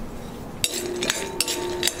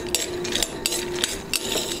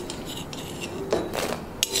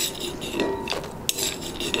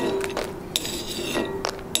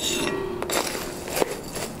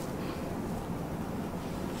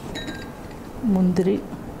 முந்திரி.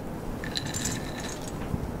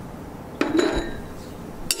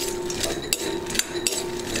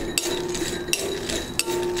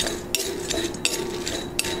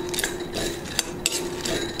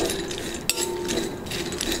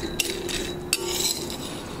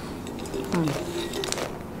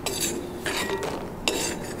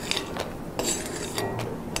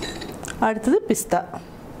 அடுத்தது பிஸ்தா.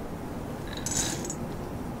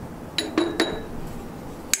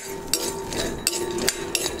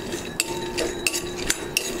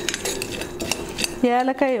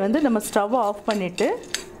 ஏலக்காயை வந்து நம்ம ஸ்டவ் ஆஃப் பண்ணிவிட்டு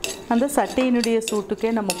அந்த சட்டையினுடைய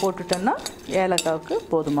சூட்டுக்கே நம்ம போட்டுட்டோம்னா ஏலக்காவுக்கு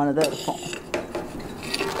போதுமானதாக இருக்கும்.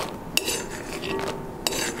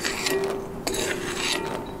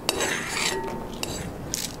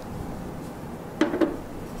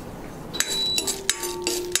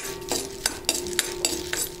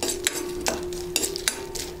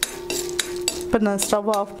 இப்போ நான் ஸ்டவ்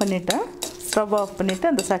ஆஃப் பண்ணிட்டேன். ஸ்டவ் ஆஃப் பண்ணிவிட்டு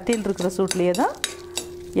அந்த சட்டியில் இருக்கிற சூட்லேயே தான்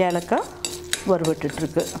ஏலக்காய்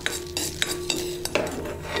வறுபட்டுருக்கு.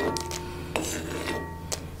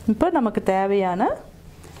 இப்போ நமக்கு தேவையான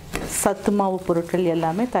சத்து மாவு பொருட்கள்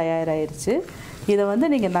எல்லாமே தயாராகிருச்சு. இதை வந்து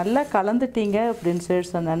நீங்கள் நல்லா கலந்துட்டீங்க அப்படின்னு சொல்லி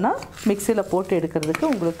சொன்னோன்னா மிக்சியில் போட்டு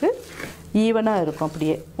எடுக்கிறதுக்கு உங்களுக்கு ஈவனாக இருக்கும்.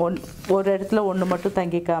 அப்படியே ஒரு இடத்துல ஒன்று மட்டும்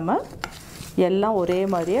தங்கிக்காமல் எல்லாம் ஒரே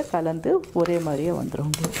மாதிரியே கலந்து ஒரே மாதிரியே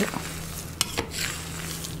வந்துடும் உங்களுக்கு.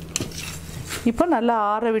 இப்போ நல்லா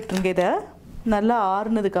ஆற விட்டுருங்க. இதை நல்லா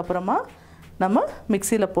ஆறுனதுக்கப்புறமா நம்ம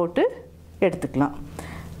மிக்சியில் போட்டு எடுத்துக்கலாம்.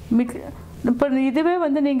 இப்போ இதுவே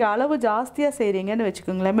வந்து நீங்கள் அளவு ஜாஸ்தியாக செய்கிறீங்கன்னு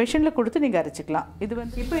வச்சுக்கோங்களேன், மிஷினில் கொடுத்து நீங்கள் அரைச்சிக்கலாம். இது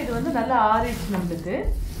வந்து நல்லா ஆறிடுச்சு. நம்மளுக்கு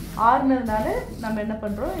ஆறுனதுனால நம்ம என்ன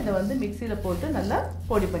பண்ணுறோம், இதை வந்து மிக்சியில் போட்டு நல்லா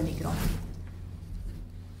பொடி பண்ணிக்கிறோம்.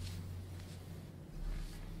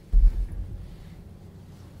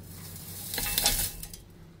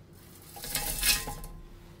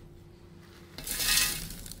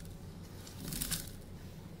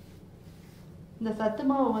 இந்த சத்து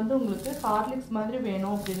மாவு வந்து உங்களுக்கு ஹார்லிக்ஸ் மாதிரி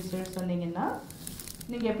வேணும் அப்படின்னு சொல்லி சொன்னீங்கன்னா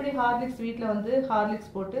நீங்கள் எப்படி ஹார்லிக்ஸ் வீட்டில் வந்து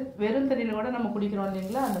ஹார்லிக்ஸ் போட்டு வெறும் தண்ணியில் கூட நம்ம குடிக்கிறோம்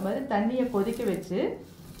இல்லைங்களா, அந்த மாதிரி தண்ணியை கொதிக்க வச்சு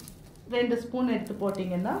 2 ஸ்பூன் எடுத்து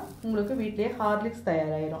போட்டிங்கன்னா உங்களுக்கு வீட்டிலேயே ஹார்லிக்ஸ்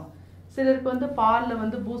தயாராகிடும். சிலருக்கு வந்து பாலில்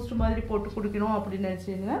வந்து பூஸ்ட் மாதிரி போட்டு குடிக்கணும் அப்படின்னு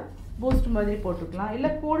நினச்சிங்கன்னா பூஸ்ட் மாதிரி போட்டுக்கலாம், இல்லை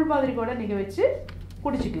கூழ் மாதிரி கூட நீங்கள் வச்சு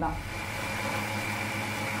குடிச்சிக்கலாம்.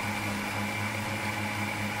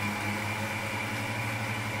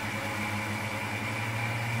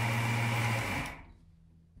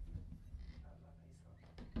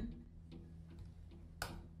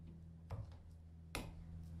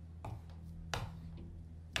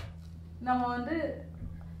 நம்ம வந்து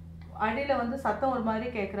அடியில் வந்து சத்தம் ஒரு மாதிரி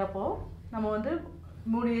கேட்குறப்போ நம்ம வந்து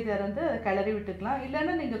மூடியை திறந்து கிளறி விட்டுக்கலாம்.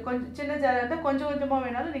 இல்லைன்னா நீங்கள் கொஞ்சம் சின்ன ஜாராக இருந்தால் கொஞ்சம் கொஞ்சமாக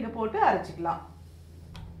வேணாலும் நீங்கள் போட்டு அரைச்சிக்கலாம்.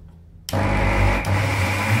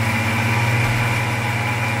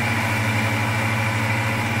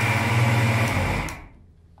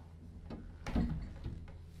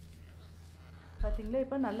 பார்த்தீங்களா,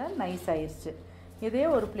 இப்போ நல்லா நைஸ் ஆயிடுச்சு. இதே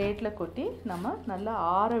ஒரு பிளேட்டில் கொட்டி நம்ம நல்லா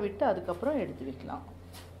ஆற விட்டு அதுக்கப்புறம் எடுத்து வைக்கலாம்.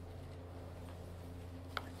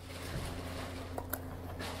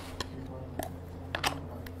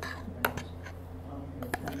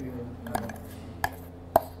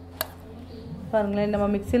 பாருங்களேன், நம்ம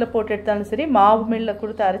மிக்சியில் போட்டு எடுத்தாலும் சரி, மாவு மில்லில்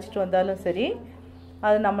கொடுத்து அரைச்சிட்டு வந்தாலும் சரி,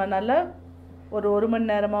 அது நம்ம நல்லா ஒரு மணி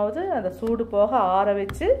நேரமாவது அந்த சூடு போக ஆற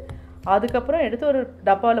வச்சு அதுக்கப்புறம் எடுத்து ஒரு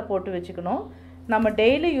டப்பாவில் போட்டு வச்சுக்கணும். நம்ம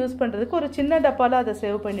டெய்லி யூஸ் பண்ணுறதுக்கு ஒரு சின்ன டப்பாவில் அதை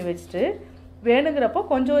சேவ் பண்ணி வச்சுட்டு வேணுங்கிறப்போ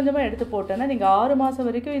கொஞ்சம் கொஞ்சமாக எடுத்து போட்டோன்னா நீங்கள் 6 மாதம்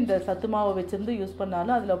வரைக்கும் இந்த சத்து மாவை வச்சுருந்து யூஸ்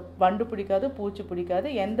பண்ணாலும் அதில் வண்டு பிடிக்காது, பூச்சி பிடிக்காது,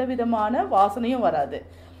 எந்த விதமான வாசனையும் வராது.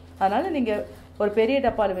 அதனால் நீங்கள் ஒரு பெரிய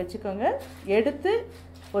டப்பாவில் வச்சுக்கோங்க. எடுத்து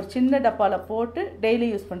ஒரு சின்ன டப்பாவில் போட்டு டெய்லி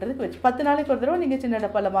யூஸ் பண்ணுறதுக்கு வச்சு 10 நாளைக்கு ஒரு தடவை நீங்கள் சின்ன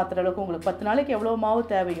டப்பாவில் மாற்றுற அளவுக்கு உங்களுக்கு 10 நாளைக்கு எவ்வளோ மாவு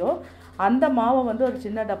தேவையோ அந்த மாவை வந்து ஒரு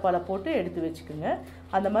சின்ன டப்பாவில் போட்டு எடுத்து வச்சுக்கோங்க.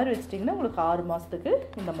 அந்த மாதிரி வச்சிட்டிங்கன்னா உங்களுக்கு 6 மாதத்துக்கு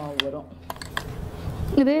இந்த மாவு வரும்.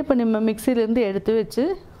 இதே இப்போ நம்ம மிக்சியிலேருந்து எடுத்து வச்சு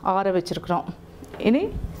ஆற வச்சுருக்குறோம். இனி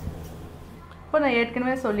இப்போ நான்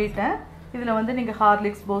ஏற்கனவே சொல்லிட்டேன், இதில் வந்து நீங்கள்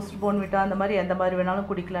ஹார்லிக்ஸ், பூஸ்ட், போன்விட்டா அந்த மாதிரி எந்த மாதிரி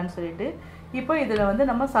வேணாலும் குடிக்கலான்னு சொல்லிட்டு, இப்போ இதில் வந்து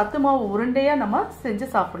நம்ம சத்து மாவு உருண்டையாக நம்ம செஞ்சு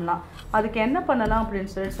சாப்பிட்லாம். அதுக்கு என்ன பண்ணலாம்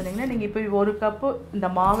அப்படின்னு சொன்னீங்கன்னா, நீங்கள் இப்போ 1 கப்பு இந்த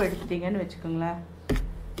மாவு எடுத்துட்டீங்கன்னு வச்சுக்கோங்களேன்.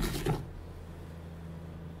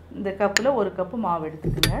 இந்த கப்பில் 1 கப்பு மாவு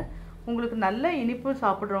எடுத்துக்கோங்க. உங்களுக்கு நல்ல இனிப்பு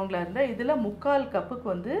சாப்பிட்றவங்களா இருந்தால் இதில் 3/4 கப்புக்கு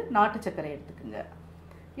வந்து நாட்டு சர்க்கரை எடுத்துக்கோங்க.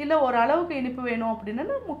 இல்லை ஒரு அளவுக்கு இனிப்பு வேணும் அப்படின்னா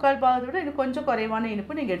 3/4 பாகத்தை விட இன்னும் கொஞ்சம் குறைவான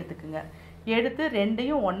இனிப்பு நீங்கள் எடுத்துக்கோங்க. எடுத்து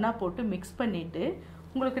ரெண்டையும் ஒன்றா போட்டு மிக்ஸ் பண்ணிவிட்டு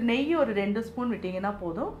உங்களுக்கு நெய் ஒரு 2 ஸ்பூன் விட்டிங்கன்னா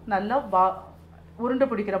போதும். நல்லா உருண்டை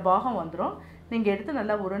பிடிக்கிற பாகம் வந்துடும். நீங்கள் எடுத்து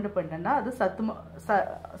நல்லா உருண்டை பண்ணனா அது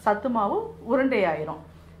சத்து மாவு உருண்டையாயிரும்.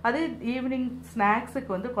 அது ஈவினிங்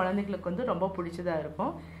ஸ்நாக்ஸுக்கு வந்து குழந்தைங்களுக்கு வந்து ரொம்ப பிடிச்சதாக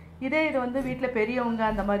இருக்கும். இதே இது வந்து வீட்டில் பெரியவங்க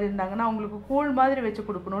அந்த மாதிரி இருந்தாங்கன்னா அவங்களுக்கு கூழ் மாதிரி வச்சு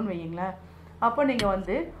கொடுக்கணும்னு வைங்களேன். அப்போ நீங்கள்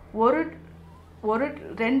வந்து ஒரு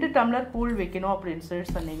 2 டம்ளர் கூழ் வைக்கணும் அப்படின்னு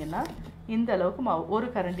சொன்னீங்கன்னா இந்த அளவுக்கு மாவு ஒரு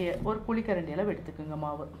குழிக்கரண்டி அளவு எடுத்துக்கோங்க.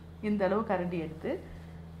 மாவு இந்த அளவு கரண்டி எடுத்து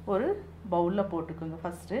ஒரு பவுலில் போட்டுக்கோங்க.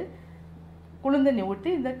 ஃபஸ்ட்டு குளுந்தண்ணி ஊற்றி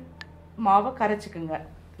இந்த மாவை கரைச்சிக்குங்க.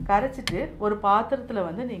 கரைச்சிட்டு ஒரு பாத்திரத்தில்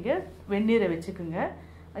வந்து நீங்கள் வெந்நீரை வச்சுக்குங்க.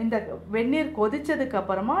 இந்த வெந்நீர் கொதிச்சதுக்கு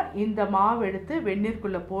அப்புறமா இந்த மாவு எடுத்து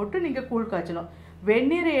வெந்நீருக்குள்ளே போட்டு நீங்கள் கூழ் காய்ச்சணும்.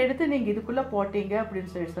 வெந்நீரை எடுத்து நீங்கள் இதுக்குள்ளே போட்டீங்க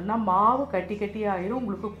அப்படின்னு சொன்னால் மாவு கட்டி கட்டியாயிரும்,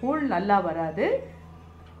 உங்களுக்கு கூழ் நல்லா வராது.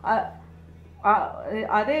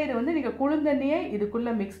 அதே இது வந்து நீங்கள் குளுந்தண்ணியை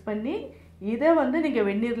இதுக்குள்ளே மிக்ஸ் பண்ணி இதை வந்து நீங்கள்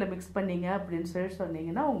வெந்நீரில் மிக்ஸ் பண்ணீங்க அப்படின்னு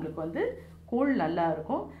சொன்னீங்கன்னா உங்களுக்கு வந்து கூழ் நல்லா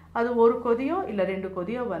இருக்கும். அது 1 கொதியோ இல்லை 2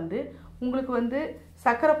 கொதியோ வந்து உங்களுக்கு வந்து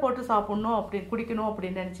சர்க்கரை போட்டு சாப்பிட்ணும் குடிக்கணும்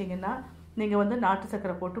அப்படின்னு நினச்சிங்கன்னா நீங்கள் வந்து நாட்டு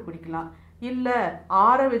சர்க்கரை போட்டு குடிக்கலாம். இல்லை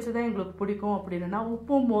ஆற வச்சு தான் எங்களுக்கு பிடிக்கும் அப்படின்னா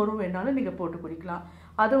உப்பும் மோரும் வேணாலும் நீங்கள் போட்டு குடிக்கலாம்.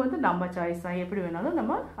 அது வந்து நம்ம சாய்ஸ் தான், எப்படி வேணாலும்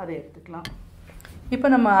நம்ம அதை எடுத்துக்கலாம். இப்போ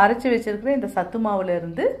நம்ம அரைச்சி வச்சிருக்கிற இந்த சத்து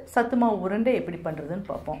மாவுலேருந்து சத்து மாவு உருண்டை எப்படி பண்ணுறதுன்னு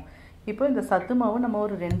பார்ப்போம். இப்போ இந்த சத்து மாவு நம்ம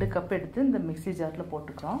ஒரு 2 கப் எடுத்து இந்த மிக்ஸி ஜாரில்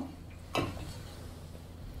போட்டுக்கிறோம்.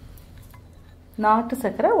 நாட்டு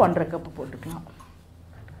சர்க்கரை 1/2 கப்பு போட்டுக்கலாம்.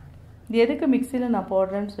 எதுக்கு மிக்சியில் நான்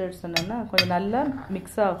போடுறேன்னு சொன்னேன்னா கொஞ்சம் நல்லா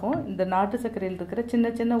மிக்ஸ் ஆகும். இந்த நாட்டு சர்க்கரையில் இருக்கிற சின்ன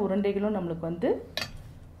சின்ன உருண்டைகளும் நம்மளுக்கு வந்து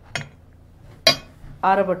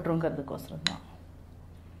ஆறப்பட்டுருங்கிறதுக்கோசரம் தான்.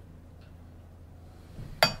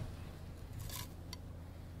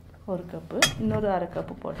 ஒரு கப்பு, இன்னொரு 1/2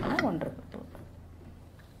 கப்பு போட்டோம்னா 1/2 கப்பு.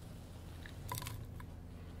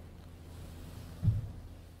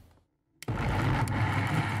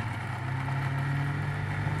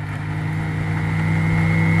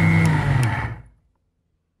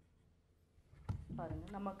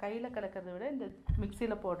 நம்ம கையில் கலக்கிறத விட இந்த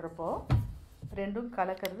மிக்சியில் போடுறப்போ ரெண்டும்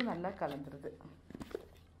கலக்கிறது நல்லா கலந்துருது.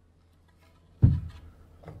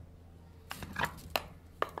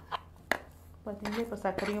 பார்த்தீங்கன்னா இப்போ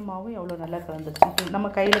சர்க்கரையும் மாவும் எவ்வளோ நல்லா கலந்துருச்சு. நம்ம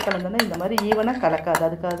கையில் கலந்தோன்னா இந்த மாதிரி ஈவனாக கலக்காது,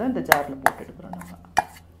 அதுக்காக தான் இந்த ஜாரில் போட்டு எடுக்கிறோம் நம்ம.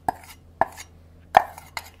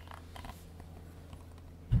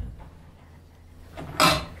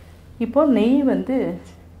 இப்போ நெய் வந்து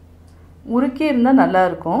உருக்கி இருந்தால்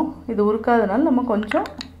நல்லாயிருக்கும். இது உருக்காதனால நம்ம கொஞ்சம்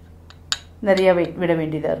நிறையா விட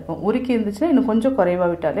வேண்டியதாக இருக்கும். உருக்கி இருந்துச்சுன்னா இன்னும் கொஞ்சம்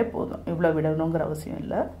குறைவாக விட்டாலே போதும். இவ்வளோ விடணுங்கிற அவசியம்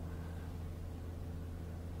இல்லை.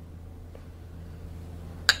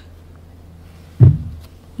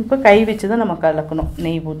 இப்போ கை வச்சு தான் நம்ம கலக்கணும்.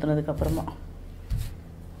 நெய் ஊற்றுனதுக்கப்புறமா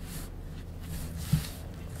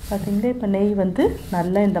பார்த்திங்களா, இப்போ நெய் வந்து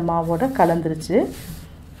நல்லா இந்த மாவோட கலந்துருச்சு.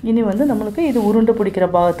 இனி வந்து நம்மளுக்கு இது உருண்டை பிடிக்கிற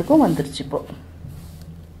பாகத்துக்கும் வந்துருச்சு. இப்போது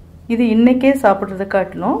இது இன்றைக்கே சாப்பிட்றத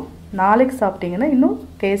காட்டிலும் நாளைக்கு சாப்பிட்டிங்கன்னா இன்னும்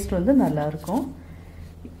டேஸ்ட் வந்து நல்லாயிருக்கும்.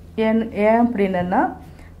 ஏன் அப்படின்னா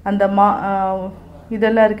அந்த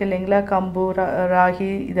இதெல்லாம் இருக்குது இல்லைங்களா, கம்பு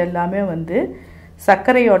ராகி இதெல்லாமே வந்து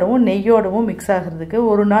சர்க்கரையோடவும் நெய்யோடவும் மிக்ஸ் ஆகிறதுக்கு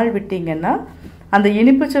ஒரு நாள் விட்டிங்கன்னா அந்த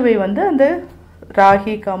இனிப்பு சுவை வந்து அந்த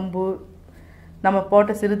ராகி கம்பு நம்ம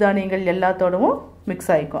போட்ட சிறுதானியங்கள் எல்லாத்தோடவும்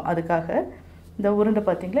மிக்ஸ் ஆகிக்கும். அதுக்காக இந்த உருண்டை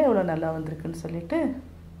பார்த்திங்களா எவ்வளோ நல்லா வந்திருக்குன்னு சொல்லிட்டு.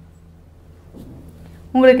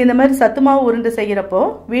 உங்களுக்கு இந்த மாதிரி சத்து மாவு உருண்டை செய்கிறப்போ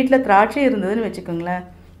வீட்டில் திராட்சை இருந்ததுன்னு வச்சுக்கோங்களேன்.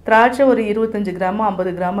 திராட்சை ஒரு 25 கிராமோ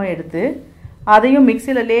 50 கிராமோ எடுத்து அதையும்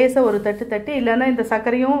மிக்சியில் லேசாக ஒரு தட்டு தட்டி, இல்லைன்னா இந்த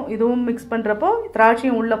சர்க்கரையும் இதுவும் மிக்ஸ் பண்ணுறப்போ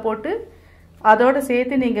திராட்சையும் உள்ளே போட்டு அதோடு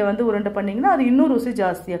சேர்த்து நீங்கள் வந்து உருண்டை பண்ணிங்கன்னா அது இன்னும் ருசி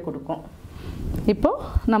ஜாஸ்தியாக கொடுக்கும். இப்போது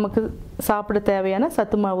நமக்கு சாப்பிட தேவையான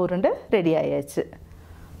சத்து மாவு உருண்டை ரெடி ஆயாச்சு.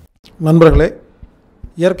 நண்பர்களே,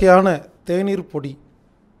 இயற்கையான தேநீர் பொடி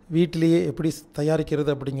வீட்டிலேயே எப்படி தயாரிக்கிறது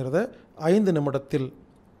அப்படிங்கிறத 5 நிமிடத்தில்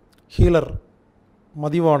ஹீலர்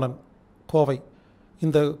மதிவாணன் கோவை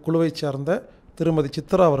இந்த குழுவை சார்ந்த திருமதி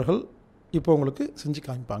சித்ரா அவர்கள் இப்போ உங்களுக்கு செஞ்சு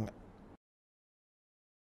காமிப்பாங்க.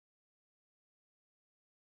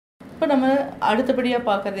 இப்போ நம்ம அடுத்தபடியாக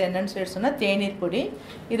பார்க்குறது என்னன்னு சொல்லி சொன்னால் தேநீர் பொடி.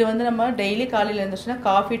 இது வந்து நம்ம டெய்லி காலையில் இருந்துச்சுன்னா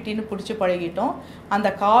காஃபி டீன்னு பிடிச்சி பழகிட்டோம். அந்த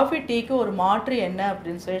காஃபி டீக்கு ஒரு மாற்று என்ன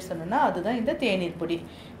அப்படின்னு சொல்லி சொன்னோன்னா அதுதான் இந்த தேநீர் பொடி.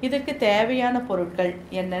 இதுக்கு தேவையான பொருட்கள்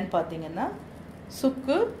என்னன்னு பார்த்தீங்கன்னா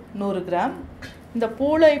சுக்கு 100 கிராம், இந்த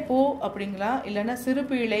பூளை பூ அப்படிங்களா, இல்லைன்னா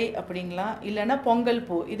சிறுபீளை அப்படிங்களா, இல்லைன்னா பொங்கல்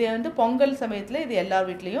பூ. இது வந்து பொங்கல் சமயத்தில் இது எல்லா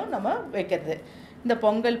வீட்லேயும் நம்ம வைக்கிறது. இந்த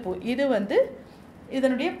பொங்கல் பூ இது வந்து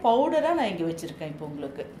இதனுடைய பவுடராக நான் இங்கே வச்சுருக்கேன். இப்போ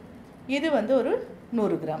உங்களுக்கு இது வந்து ஒரு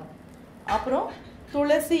 100 கிராம். அப்புறம்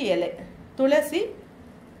துளசி இலை, துளசி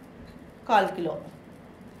 1/4 கிலோ.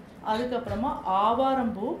 அதுக்கப்புறமா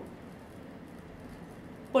ஆவாரம்பூ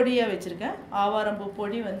பொடியாக வச்சுருக்கேன். ஆவாரம்பூ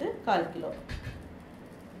பொடி வந்து 1/4 கிலோ.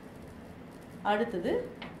 அடுத்தது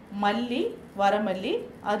மல்லி, வரமல்லி,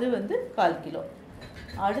 அது வந்து 1/4 கிலோ.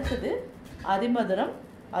 அடுத்தது அதிமதுரம்,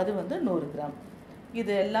 அது வந்து 100 கிராம்.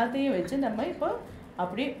 இது எல்லாத்தையும் வச்சு நம்ம இப்போ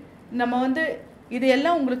அப்படி நம்ம வந்து இது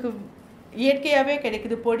எல்லாம் உங்களுக்கு இயற்கையாகவே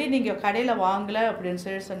கிடைக்குது பொடி. நீங்கள் கடையில் வாங்கலை அப்படின்னு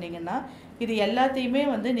சொல்லி சொன்னீங்கன்னா இது எல்லாத்தையுமே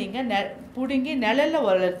வந்து நீங்கள் பிடுங்கி நிழலில்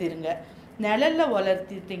வளர்த்திடுங்க. நிழலில்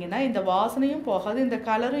வளர்த்திட்டிங்கன்னா இந்த வாசனையும் போகாது, இந்த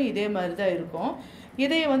கலரும் இதே மாதிரி தான் இருக்கும்.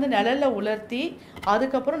 இதை வந்து நிழலில் உலர்த்தி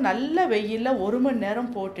அதுக்கப்புறம் நல்ல வெயிலில் 1 மணி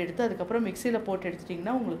நேரம் போட்டு எடுத்து அதுக்கப்புறம் மிக்சியில் போட்டு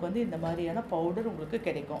எடுத்துட்டிங்கன்னா உங்களுக்கு வந்து இந்த மாதிரியான பவுடர் உங்களுக்கு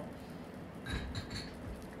கிடைக்கும்.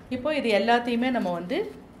 இப்போ இது எல்லாத்தையுமே நம்ம வந்து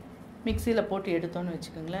மிக்சியில் போட்டு எடுத்தோன்னு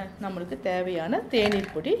வச்சுக்கோங்களேன், நம்மளுக்கு தேவையான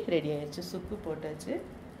தேநீர் பொடி ரெடி ஆயிடுச்சு. சுக்கு போட்டாச்சு,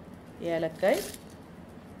 ஏலக்காய்,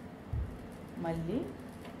 மல்லி,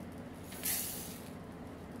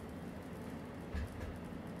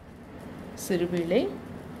 சிறுபீளை,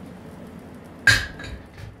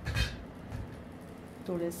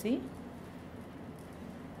 துளசி,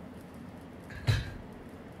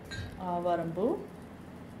 ஆவாரம்பூ,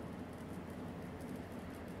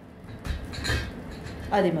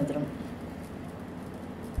 அதிமதுரம்.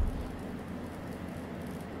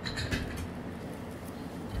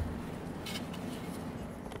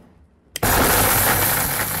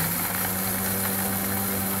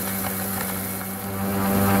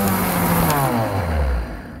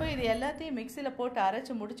 எல்லாத்தையும் மிக்சியில் போட்டு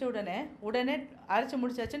அரைச்சி முடித்த உடனே அரைச்சி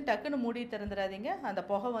முடிச்சாச்சுன்னு டக்குன்னு மூடி திறந்துடாதீங்க. அந்த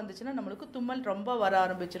புகை வந்துச்சுன்னா நம்மளுக்கு தும்மல் ரொம்ப வர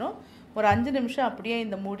ஆரம்பிச்சிடும். ஒரு 5 நிமிஷம் அப்படியே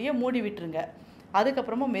இந்த மூடியை மூடி விட்டுருங்க.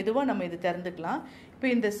 அதுக்கப்புறமா மெதுவாக நம்ம இது திறந்துக்கலாம். இப்போ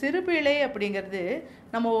இந்த சிறுபீளை அப்படிங்கிறது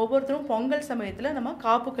நம்ம ஒவ்வொருத்தரும் பொங்கல் சமயத்தில் நம்ம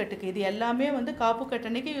காப்பு கட்டுக்கு, இது எல்லாமே வந்து காப்பு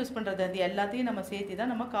கட்டணைக்கு யூஸ் பண்ணுறது. அது எல்லாத்தையும் நம்ம சேர்த்து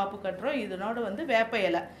தான் நம்ம காப்பு கட்டுறோம். இதனோட வந்து வேப்ப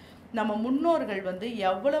இலை. நம்ம முன்னோர்கள் வந்து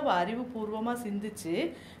எவ்வளவு அறிவுபூர்வமாக சிந்திச்சு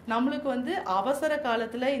நம்மளுக்கு வந்து அவசர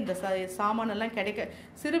காலத்தில் இந்த சாமானெல்லாம் கிடைக்க.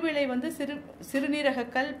 சிறுபீளை வந்து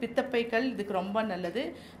சிறுநீரகக்கல், பித்தப்பைக்கல் இதுக்கு ரொம்ப நல்லது.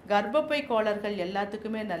 கர்ப்பப்பை கோளாறுகள்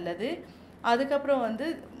எல்லாத்துக்குமே நல்லது. அதுக்கப்புறம் வந்து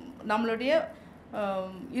நம்மளுடைய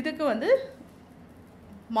இதுக்கு வந்து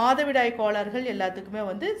மாதவிடாய் கோளாறுகள் எல்லாத்துக்குமே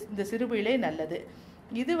வந்து இந்த சிறுபீளை நல்லது.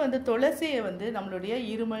 இது வந்து துளசியை வந்து நம்மளுடைய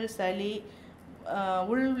இருமல், சளி,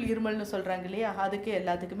 உள் இருமல்னு சொல்கிறாங்க இல்லையா, அதுக்கு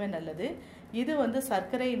எல்லாத்துக்குமே நல்லது. இது வந்து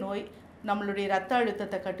சர்க்கரை நோய், நம்மளுடைய ரத்த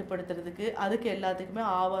அழுத்தத்தை கட்டுப்படுத்துறதுக்கு, அதுக்கு எல்லாத்துக்குமே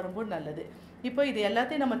ஆவாரம்பூ நல்லது. இப்போ இது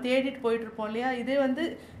எல்லாத்தையும் நம்ம தேடிட்டு போயிட்டுருப்போம் இல்லையா. இது வந்து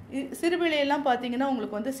சிறுபிள்ளையெல்லாம் பார்த்தீங்கன்னா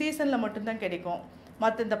உங்களுக்கு வந்து சீசனில் மட்டும்தான் கிடைக்கும்.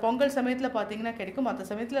 மற்ற இந்த பொங்கல் சமயத்தில் பார்த்தீங்கன்னா கிடைக்கும், மற்ற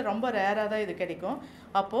சமயத்தில் ரொம்ப ரேராக தான் இது கிடைக்கும்.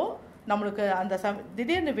 அப்போது நம்மளுக்கு அந்த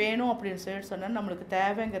திடீர்னு வேணும் அப்படின்னு சொன்னால் நம்மளுக்கு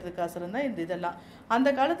தேவைங்கிறதுக்காசரம் தான் இந்த இதெல்லாம். அந்த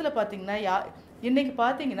காலத்தில் பார்த்தீங்கன்னா இன்றைக்கி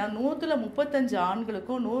பார்த்தீங்கன்னா 135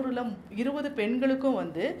 ஆண்களுக்கும் 120 பெண்களுக்கும்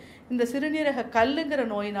வந்து இந்த சிறுநீரக கல்லுங்கிற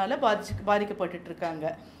நோயினால் பாதிக்கப்பட்டுருக்காங்க.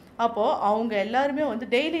 அப்போது அவங்க எல்லாருமே வந்து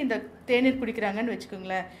டெய்லி இந்த தேநீர் குடிக்கிறாங்கன்னு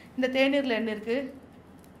வச்சுக்கோங்களேன். இந்த தேநீரில் என்ன இருக்குது?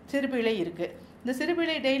 சிறுபிள்ளை இருக்குது. இந்த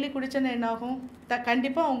சிறுபிள்ளை டெய்லி குடித்தோன்னா என்னாகும்?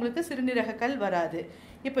 கண்டிப்பாக அவங்களுக்கு சிறுநீரக கல் வராது.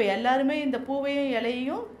 இப்போ எல்லாருமே இந்த பூவையும்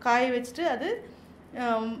இலையையும் காய வச்சுட்டு அது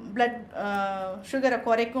பிளட் சுகரை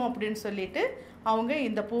குறைக்கும் அப்படின்னு சொல்லிட்டு அவங்க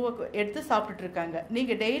இந்த பூவை எடுத்து சாப்பிட்டுட்ருக்காங்க.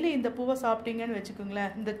 நீங்கள் டெய்லி இந்த பூவை சாப்பிட்டீங்கன்னு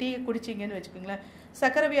வச்சுக்கோங்களேன், இந்த டீயை குடிச்சிங்கன்னு வச்சுக்கோங்களேன்,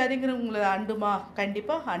 சர்க்கரை வியாதிங்கிற உங்களை அண்டுமா?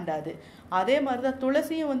 கண்டிப்பாக அண்டாது. அதே மாதிரி தான்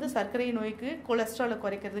துளசியும் வந்து சர்க்கரை நோய்க்கு, கொலஸ்ட்ராலை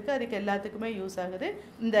குறைக்கிறதுக்கு, அதுக்கு எல்லாத்துக்குமே யூஸ் ஆகுது.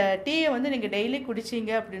 இந்த டீயை வந்து நீங்கள் டெய்லி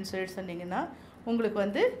குடிச்சிங்க அப்படின்னு சொல்லிட்டு சொன்னீங்கன்னா உங்களுக்கு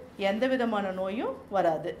வந்து எந்த விதமான நோயும்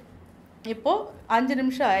வராது. இப்போது 5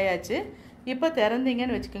 நிமிஷம் ஆயாச்சு. இப்போ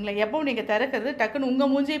திறந்தீங்கன்னு வச்சுக்கோங்களேன். எப்போ நீங்கள் திறக்கிறது டக்குன்னு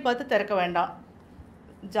உங்கள் மூஞ்சியை பார்த்து திறக்க வேண்டாம்.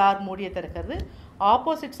 ஜார் மூடியை திறக்கிறது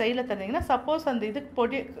ஆப்போசிட் சைடில் திறந்தீங்கன்னா சப்போஸ் அந்த இது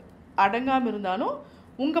பொடி அடங்காமல் இருந்தாலும்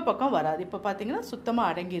உங்கள் பக்கம் வராது. இப்போ பார்த்தீங்கன்னா சுத்தமாக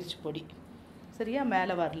அடங்கிருச்சு பொடி. சரியா?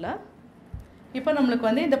 மேலே வரல. இப்போ நம்மளுக்கு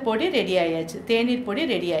வந்து இந்த பொடி ரெடி ஆயாச்சு, தேநீர் பொடி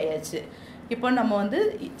ரெடி ஆயாச்சு. இப்போ நம்ம வந்து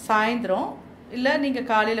சாயந்தரம் இல்லை நீங்கள்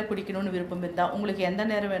காலையில் குடிக்கணும்னு விருப்பம் இருந்தால் உங்களுக்கு எந்த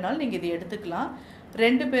நேரம் வேணாலும் நீங்கள் இதை எடுத்துக்கலாம்.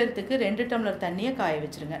 2 பேர்த்துக்கு 2 டம்ளர் தண்ணியை காய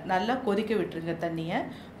வச்சுருங்க. நல்லா கொதிக்க விட்டுருங்க. தண்ணியை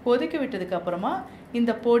கொதிக்க விட்டதுக்கப்புறமா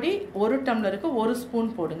இந்த பொடி 1 டம்ளருக்கு 1 ஸ்பூன்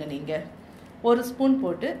போடுங்க. நீங்கள் 1 ஸ்பூன்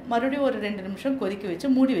போட்டு மறுபடியும் ஒரு 2 நிமிஷம் கொதிக்க வச்சு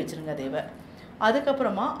மூடி வச்சுருங்க தேவை.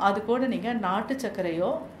 அதுக்கப்புறமா அது கூட நீங்கள் நாட்டு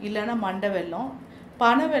சர்க்கரையோ இல்லைன்னா மண்டை வெல்லம்,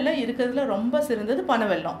 பனை வெல்லம் இருக்கிறதுல ரொம்ப சிறந்தது பனை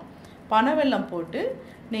வெல்லம். பனை வெல்லம் போட்டு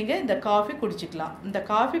நீங்கள் இந்த காஃபி குடிச்சிக்கலாம். இந்த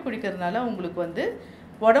காஃபி குடிக்கிறதுனால உங்களுக்கு வந்து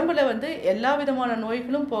உடம்புல வந்து எல்லா விதமான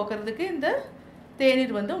நோய்களும் போக்குறதுக்கு இந்த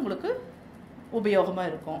தேநீர் வந்து உங்களுக்கு உபயோகமாக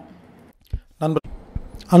இருக்கும்.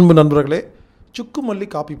 அன்பு நண்பர்களே, சுக்கு மல்லி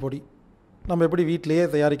காப்பி பொடி நம்ம எப்படி வீட்டிலேயே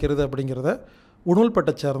தயாரிக்கிறது அப்படிங்கிறத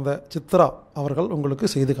உணவுப்பட்டை சேர்ந்த சித்ரா அவர்கள் உங்களுக்கு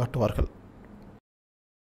செய்து காட்டுவார்கள்.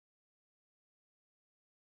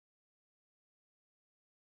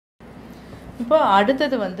 இப்போ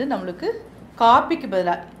அடுத்தது வந்து நம்மளுக்கு காப்பிக்கு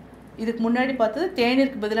பதிலாக, இதுக்கு முன்னாடி பார்த்தது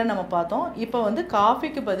தேநீருக்கு பதிலாக நம்ம பார்த்தோம். இப்போ வந்து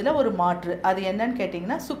காஃபிக்கு பதிலாக ஒரு மாற்று. அது என்னன்னு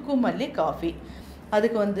கேட்டிங்கன்னா சுக்கு மல்லி காஃபி.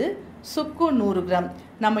 அதுக்கு வந்து சுக்கு 100 கிராம்.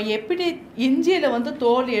 நம்ம எப்படி இஞ்சியில் வந்து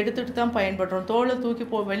தோல் எடுத்துகிட்டு தான் பயன்படுறோம், தோலை தூக்கி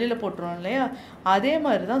வெளியில் போட்டுறோம் இல்லையா? அதே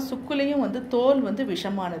மாதிரி தான் சுக்குலேயும் வந்து தோல் வந்து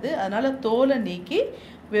விஷமானது. அதனால் தோலை நீக்கி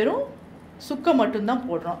வெறும் சுக்கை மட்டும்தான்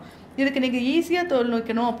போடுறோம். இதுக்கு நீங்கள் ஈஸியாக தோல்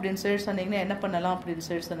நோக்கணும் அப்படின்னு சொல்லி சொன்னீங்கன்னா என்ன பண்ணலாம் அப்படின்னு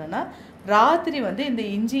சொல்லி சொன்னோன்னா, ராத்திரி வந்து இந்த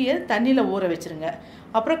இஞ்சியை தண்ணியில் ஊற வச்சுருங்க.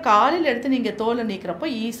 அப்புறம் காலையில் எடுத்து நீங்கள் தோலை நீக்கிறப்போ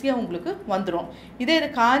ஈஸியாக உங்களுக்கு வந்துடும். இதே இது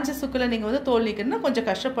காஞ்ச சுக்கில் நீங்கள் வந்து தோல் நீக்கணும்னா கொஞ்சம்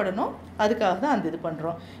கஷ்டப்படணும். அதுக்காக தான் அந்த இது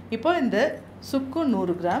பண்ணுறோம். இப்போ இந்த சுக்கு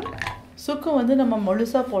 100 கிராம். சுக்கு வந்து நம்ம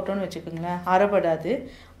முழுசாக போட்டோன்னு வச்சுக்கோங்களேன், அரைப்படாது.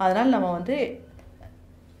 அதனால் நம்ம வந்து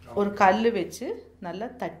ஒரு கல் வச்சு நல்லா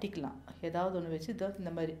தட்டிக்கலாம். ஏதாவது ஒன்று வச்சு இதோ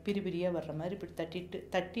இந்த மாதிரி பிரிபிரியாக வர்ற மாதிரி இப்படி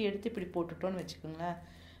தட்டி எடுத்து இப்படி போட்டுட்டோன்னு வச்சுக்கோங்களேன்,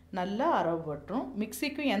 நல்லா அரைப்பட்டுரும்.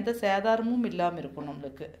 மிக்சிக்கும் எந்த சேதாரமும் இல்லாமல் இருக்கும்.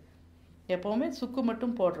 நம்மளுக்கு எப்போவுமே சுக்கு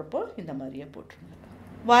மட்டும் போடுறப்போ இந்த மாதிரியே போட்டுருங்க.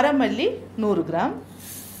 வரமல்லி 100 கிராம்.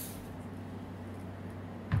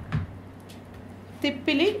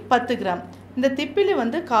 திப்பிலி 10 கிராம். இந்த திப்பிலி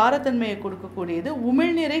வந்து காரத்தன்மையை கொடுக்கக்கூடியது,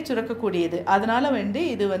 உமிழ்நீரை சுரக்கக்கூடியது. அதனால் வந்து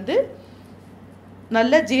இது வந்து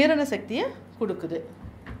நல்ல ஜீரண சக்தியை கொடுக்குது.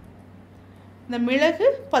 இந்த மிளகு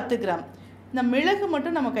 10 கிராம். இந்த மிளகு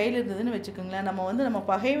மட்டும் நம்ம கையில் இருந்ததுன்னு வச்சுக்கோங்களேன், நம்ம வந்து நம்ம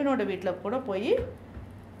பகைவனோட வீட்டில் கூட போய்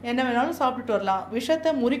என்ன வேணாலும் சாப்பிட்டுட்டு வரலாம்.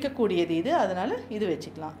 விஷத்தை முறிக்கக்கூடியது இது, அதனால் இது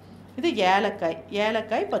வச்சுக்கலாம். இது ஏலக்காய்.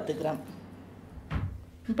 ஏலக்காய் 10 கிராம்.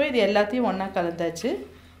 இப்போ இது எல்லாத்தையும் ஒன்றா கலந்தாச்சு.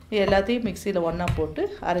 இது எல்லாத்தையும் மிக்சியில் ஒன்றா போட்டு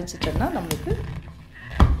அரைச்சிட்டோன்னா நம்மளுக்கு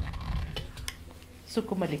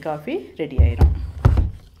சுக்குமல்லி காஃபி ரெடி ஆயிடும்.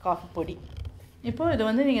 காஃபி பொடி. இப்போது இது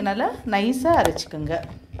வந்து நீங்கள் நல்லா நைஸாக அரைச்சிக்கோங்க.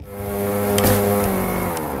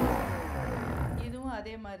 இதுவும்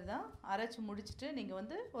அதே மாதிரி தான் அரைச்சி முடிச்சுட்டு நீங்கள்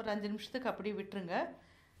வந்து ஒரு 5 நிமிஷத்துக்கு அப்படியே விட்டுருங்க.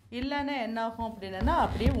 இல்லைன்னா என்னாகும் அப்படின்னா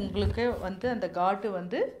அப்படியே உங்களுக்கு வந்து அந்த காட்டு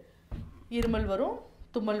வந்து இருமல் வரும்,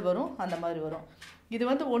 தும்மல் வரும், அந்த மாதிரி வரும். இது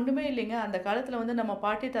வந்து ஒன்றுமே இல்லைங்க. அந்த காலத்தில் வந்து நம்ம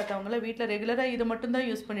பாட்டி தாத்தாவங்களாம் வீட்டில் ரெகுலராக இதை மட்டும்தான்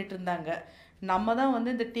யூஸ் பண்ணிகிட்டு இருந்தாங்க. நம்ம தான் வந்து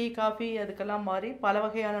இந்த டீ காஃபி அதுக்கெல்லாம் மாதிரி பல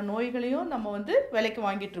வகையான நோய்களையும் நம்ம வந்து விலைக்கு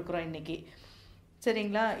வாங்கிட்டுருக்குறோம் இன்றைக்கி.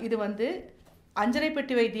 சரிங்களா? இது வந்து அஞ்சரை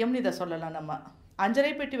பெட்டி வைத்தியம்னு இதை சொல்லலாம். நம்ம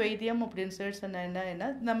அஞ்சரை பெட்டி வைத்தியம் அப்படின்னு சொல்லி சொன்ன என்ன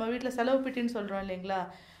நம்ம வீட்டில் செலவு பெட்டின்னு சொல்கிறோம் இல்லைங்களா?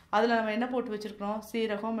 அதில் நம்ம என்ன போட்டு வச்சுருக்கிறோம்?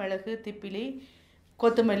 சீரகம், மிளகு, திப்பிலி,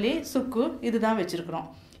 கொத்தமல்லி, சுக்கு, இதுதான் வச்சுருக்குறோம்.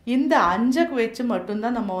 இந்த 5 வச்சு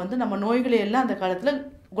மட்டும்தான் நம்ம வந்து நம்ம நோய்களை எல்லாம் அந்த காலத்தில்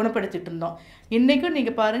குணப்படுத்திட்டு இருந்தோம். இன்றைக்கும்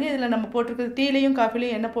நீங்கள் பாருங்கள், இதில் நம்ம போட்டிருக்கிறது டீலையும்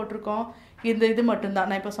காஃபிலையும் என்ன போட்டிருக்கோம், இது மட்டும்தான்.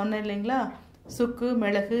 நான் இப்போ சொன்னேன் இல்லைங்களா, சுக்கு,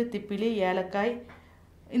 மிளகு, திப்பிலி, ஏலக்காய்,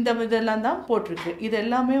 இதெல்லாம் தான் போட்டிருக்கு. இது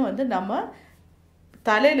எல்லாமே வந்து நம்ம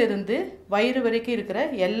தலையிலிருந்து வயிறு வரைக்கும் இருக்கிற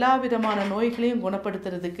எல்லா விதமான நோய்களையும்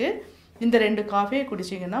குணப்படுத்துறதுக்கு இந்த 2 காஃபியை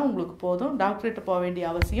குடிச்சிங்கன்னா உங்களுக்கு போதும். டாக்டர்கிட்ட போக வேண்டிய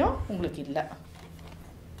அவசியம் உங்களுக்கு இல்லை.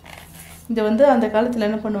 இதை வந்து அந்த காலத்தில்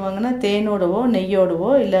என்ன பண்ணுவாங்கன்னா, தேனோடவோ நெய்யோடவோ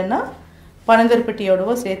இல்லைன்னா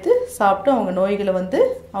பனங்கருப்பட்டியோடவோ சேர்த்து சாப்பிட்டு அவங்க நோய்களை வந்து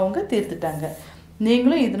அவங்க தீர்த்துட்டாங்க.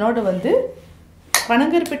 நீங்களும் இதனோட வந்து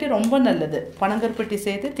பனங்கருப்பட்டி ரொம்ப நல்லது, பனங்கருப்பட்டி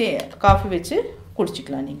சேர்த்து காஃபி வச்சு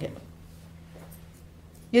குடிச்சிக்கலாம். நீங்கள்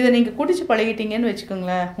இதை நீங்கள் குடிச்சு பழகிட்டீங்கன்னு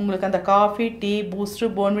வச்சுக்கோங்களேன், உங்களுக்கு அந்த காஃபி, டீ, பூஸ்ட்ரு,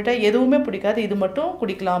 போன்விட்டா எதுவுமே பிடிக்காது, இது மட்டும்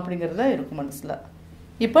குடிக்கலாம் அப்படிங்கிறதா இருக்கும் மனசில்.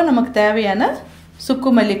 இப்போ நமக்கு தேவையான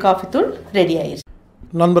சுக்குமல்லி காஃபி தூள் ரெடி ஆயிடுச்சு.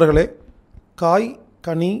 நண்பர்களே, காய்,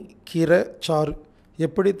 கனி, கீரை சாறு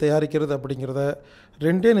எப்படி தயாரிக்கிறது அப்படிங்கிறத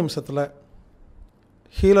 2 நிமிஷத்தில்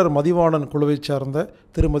ஹீலர் மதிவாணன் குழுவை சார்ந்த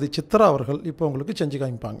திருமதி சித்ரா அவர்கள் இப்போ உங்களுக்கு செஞ்சு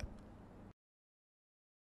காமிப்பாங்க.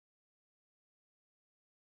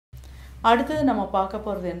 அடுத்தது நம்ம பார்க்க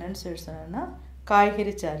போகிறது என்னன்னு சொல்லி சொன்னோன்னா,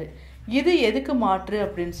 காய்கறி சாறு. இது எதுக்கு மாற்று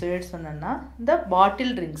அப்படின்னு சொல்லி சொன்னோன்னா, இந்த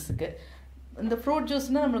பாட்டில் ட்ரிங்க்ஸுக்கு. இந்த ஃப்ரூட்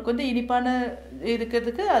ஜூஸ்னால் நம்மளுக்கு வந்து இனிப்பான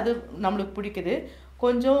இருக்கிறதுக்கு அது நம்மளுக்கு பிடிக்குது,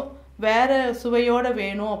 கொஞ்சம் வேறு சுவையோடு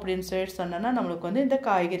வேணும் அப்படின்னு சொல்லி சொன்னோன்னா நம்மளுக்கு வந்து இந்த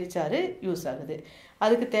காய்கறி சாறு யூஸ் ஆகுது.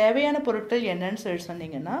 அதுக்கு தேவையான பொருட்கள் என்னன்னு சொல்லி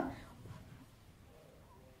சொன்னீங்கன்னா,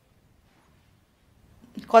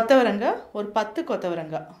 கொத்தவரங்காய் ஒரு 10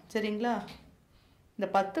 கொத்தவரங்காய், சரிங்களா? இந்த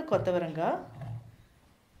 10 கொத்தவரங்காய்,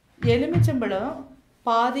 எலுமிச்சம்பழம்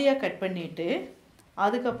பாதியாக கட் பண்ணிவிட்டு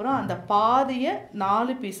அதுக்கப்புறம் அந்த பாதியை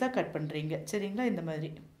 4 பீஸாக கட் பண்ணுறீங்க, சரிங்களா? இந்த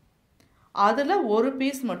மாதிரி அதில் ஒரு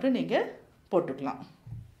பீஸ் மட்டும் நீங்கள் போட்டுக்கலாம்,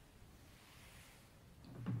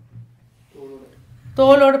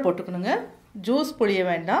 தோலோடு போட்டுக்கணுங்க. ஜூஸ் புளிய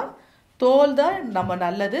வேண்டாம், தோல் தான் நம்ம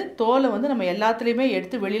நல்லது. தோலை வந்து நம்ம எல்லாத்துலேயுமே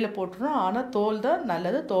எடுத்து வெளியில் போட்டுருணும், ஆனால் தோல் தான்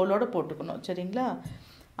நல்லது, தோலோடு போட்டுக்கணும், சரிங்களா?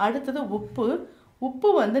 அடுத்தது உப்பு. உப்பு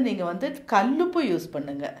வந்து நீங்கள் வந்து கல்லுப்பு யூஸ்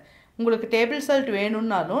பண்ணுங்கள். உங்களுக்கு டேபிள் சால்ட்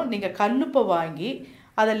வேணும்னாலும் நீங்கள் கல்லுப்பை வாங்கி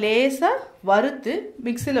அதை லேசாக வறுத்து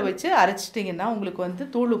மிக்சியில் வச்சு அரைச்சிட்டிங்கன்னா உங்களுக்கு வந்து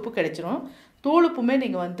தூள் உப்பு கிடைச்சிரும். தூள் உப்புமே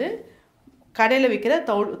நீங்கள் வந்து கடையில் விற்கிற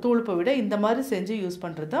தூளுப்பை விட இந்த மாதிரி செஞ்சு யூஸ்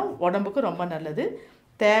பண்ணுறது தான் உடம்புக்கு ரொம்ப நல்லது.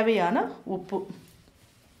 தேவையான உப்பு,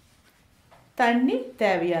 தண்ணி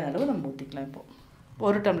தேவையான அளவு நம்ம ஊற்றிக்கலாம். இப்போது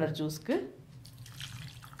 1 டம்ளர் ஜூஸ்க்கு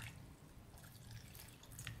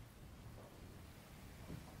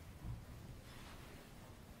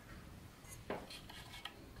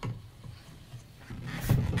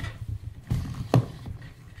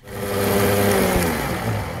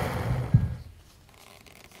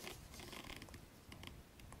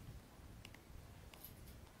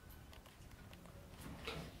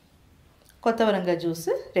கொத்தவரங்காய்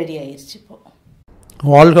ஜூஸு ரெடி ஆயிடுச்சு. இப்போது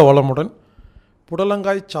வாழ்க வளமுடன்.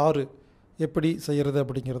 புடலங்காய் சாறு எப்படி செய்கிறது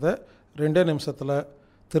அப்படிங்கிறத 2 நிமிஷத்தில்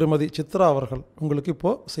திருமதி சித்ரா அவர்கள் உங்களுக்கு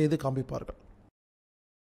இப்போது செய்து காண்பிப்பார்கள்.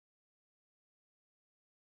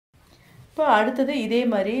 இப்போ அடுத்தது இதே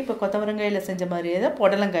மாதிரி இப்போ கொத்தவரங்காயில் செஞ்ச மாதிரியே தான்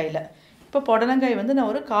புடலங்காயில். இப்போ புடலங்காய் வந்து நான்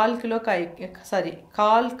ஒரு 1/4 கிலோ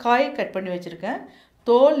காய் கட் பண்ணி வச்சுருக்கேன்.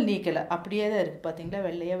 தோல் நீக்கலை, அப்படியே தான் இருக்குது, பார்த்தீங்களா?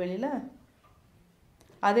 வெள்ளையாக வெளியில்.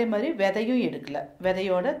 அதே மாதிரி விதையும் எடுக்கலை,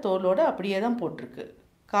 விதையோட தோலோடு அப்படியே தான் போட்டிருக்கு.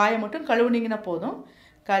 காயை மட்டும் கழுவுனீங்கன்னா போதும்,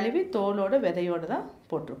 கழுவி தோலோட விதையோடு தான்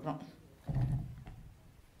போட்டிருக்கிறோம்.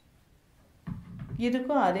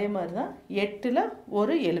 இதுக்கும் அதே மாதிரி தான் 8ல்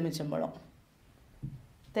 1 எலுமிச்சம்பழம்,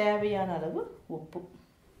 தேவையான அளவு உப்பு.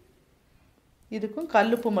 இதுக்கும்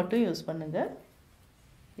கல்லுப்பு மட்டும் யூஸ் பண்ணுங்கள்,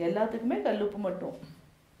 எல்லாத்துக்குமே கல்லுப்பு மட்டும்.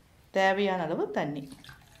 தேவையான அளவு தண்ணி.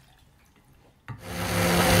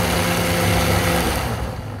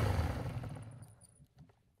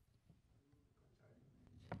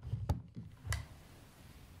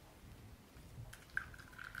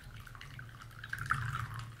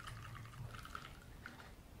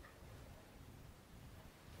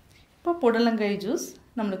 இப்போ புடலங்காய் ஜூஸ்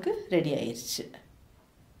நம்மளுக்கு ரெடி ஆயிடுச்சு.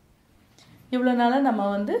 இவ்வளோ நாளாக நம்ம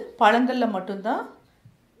வந்து பழங்களில் மட்டும்தான்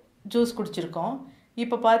ஜூஸ் குடிச்சிருக்கோம்.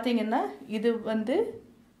 இப்போ பார்த்தீங்கன்னா இது வந்து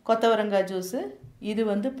கொத்தவரங்காய் ஜூஸு, இது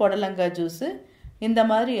வந்து புடலங்காய் ஜூஸு. இந்த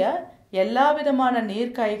மாதிரியா எல்லா விதமான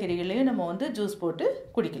நீர் காய்கறிகளையும் நம்ம வந்து ஜூஸ் போட்டு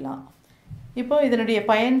குடிக்கலாம். இப்போ இதனுடைய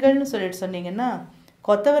பயன்கள்னு சொல்லிட்டு சொன்னீங்கன்னா,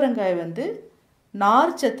 கொத்தவரங்காய் வந்து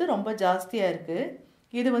நார்ச்சத்து ரொம்ப ஜாஸ்தியாக இருக்குது.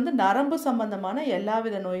 இது வந்து நரம்பு சம்பந்தமான எல்லா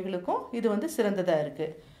வித நோய்களுக்கும் இது வந்து சிறந்ததாக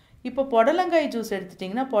இருக்குது. இப்போ புடலங்காய் ஜூஸ்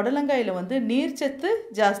எடுத்துட்டிங்கன்னா, புடலங்காயில் வந்து நீர்ச்சத்து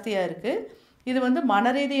ஜாஸ்தியாக இருக்குது. இது வந்து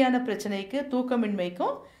மனரீதியான பிரச்சனைக்கு,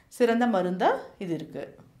 தூக்கமின்மைக்கும் சிறந்த மருந்தாக இது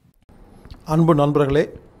இருக்குது. அன்பு நண்பர்களே,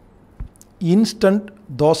 இன்ஸ்டன்ட்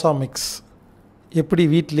தோசா மிக்ஸ் எப்படி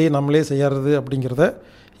வீட்டிலே நம்மளே செய்யறது அப்படிங்கிறத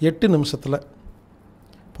 8 நிமிஷத்தில்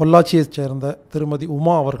பொள்ளாச்சியை சேர்ந்த திருமதி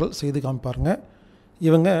உமா அவர்கள் செய்து காமிப்பாருங்க.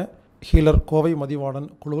 இவங்க ஹீலர் கோவை மதிவாணன்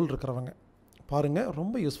குழுவில் இருக்கிறவங்க. பாருங்கள்,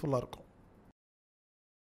 ரொம்ப யூஸ்ஃபுல்லாக இருக்கும்.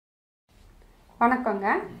 வணக்கங்க,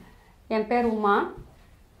 என் பேர் உமா.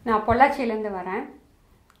 நான் பொள்ளாச்சியிலேருந்து வரேன்.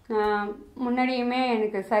 முன்னாடியுமே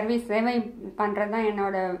எனக்கு சர்வீஸ் சேவை பண்ணுறது தான்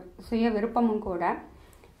என்னோடய சுய விருப்பமும் கூட.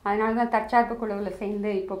 அதனால தான் தற்சார்பு குழுவில்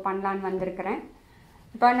சேர்ந்து இப்போ பண்ணலான்னு வந்திருக்கிறேன்.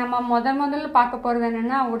 இப்போ நம்ம முதல்ல பார்க்க போகிறது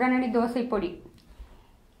என்னென்னா உடனடி தோசை பொடி.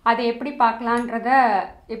 அதை எப்படி பார்க்கலான்றத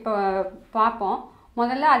இப்போ பார்ப்போம்.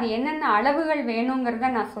 முதல்ல அது என்னென்ன அளவுகள் வேணுங்கிறத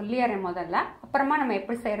நான் சொல்லிடுறேன் முதல்ல. அப்புறமா நம்ம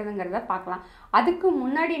எப்படி செய்கிறதுங்கிறத பார்க்கலாம். அதுக்கு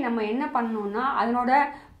முன்னாடி நம்ம என்ன பண்ணணும்னா அதனோட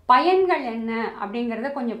பயன்கள் என்ன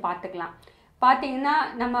அப்படிங்கிறத கொஞ்சம் பார்த்துக்கலாம். பார்த்தீங்கன்னா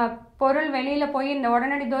நம்ம பொருள் வெளியில் போய் இந்த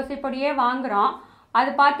உடனடி தோசை பொடியே வாங்குகிறோம். அது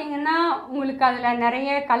பார்த்தீங்கன்னா உங்களுக்கு அதில் நிறைய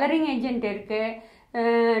கலரிங் ஏஜென்ட் இருக்குது.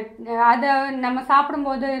 அதை நம்ம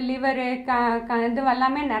சாப்பிடும்போது லிவரு இது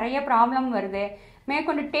எல்லாமே நிறைய ப்ராப்ளம் வருது.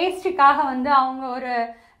 மேற்கொண்டு டேஸ்ட்டுக்காக அவங்க ஒரு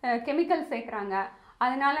கெமிக்கல் சேர்க்குறாங்க.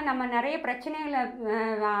 அதனால நம்ம நிறைய பிரச்சனைகளை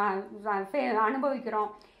அனுபவிக்கிறோம்.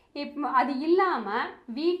 இப்போ அது இல்லாமல்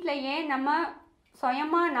வீட்டிலையே நம்ம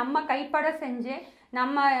சுயமாக நம்ம கைப்பட செஞ்சு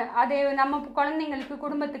அதை நம்ம குழந்தைங்களுக்கு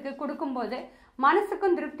குடும்பத்துக்கு கொடுக்கும்போது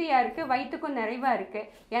மனசுக்கும் திருப்தியாக இருக்குது, வயிற்றுக்கும் நிறைவாக இருக்குது,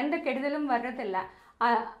 எந்த கெடுதலும் வர்றதில்லை.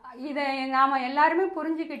 இதை நாம் எல்லாருமே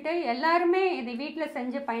புரிஞ்சுக்கிட்டு எல்லாருமே இதை வீட்டில்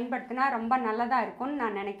செஞ்சு பயன்படுத்தினா ரொம்ப நல்லதாக இருக்கும்னு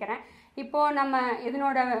நான் நினைக்கிறேன். இப்போது நம்ம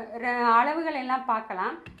இதனோட அளவுகள் எல்லாம்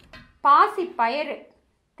பார்க்கலாம். பாசி பயறு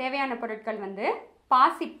தேவையான பொருட்கள்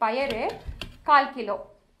பாசி பயறு 1/4 கிலோ,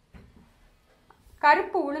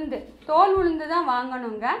 கருப்பு உளுந்து, தோல் உளுந்து தான்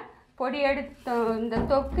வாங்கணுங்க. பொடி எடுத்து இந்த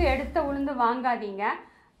தொக்கு எடுத்த உளுந்து வாங்காதீங்க.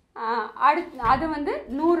 அது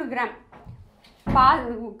 100 கிராம்.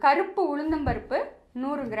 கருப்பு உளுந்தம்பருப்பு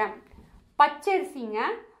 100 கிராம், பச்சரிசிங்க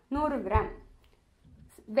 100 கிராம்,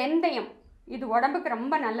 வெந்தயம், இது உடம்புக்கு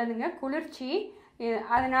ரொம்ப நல்லதுங்க, குளிர்ச்சி.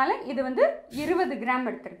 அதனால இது 20 கிராம்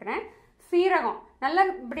எடுத்துருக்கிறேன். சீரகம் நல்லா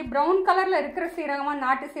இப்படி ப்ரௌன் கலரில் இருக்கிற சீரகமாக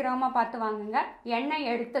நாட்டு சீரகமாக பார்த்து வாங்குங்க.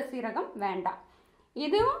 எண்ணெய் எடுத்த சீரகம் வேண்டாம்.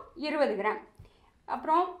 இதுவும் 20 கிராம்.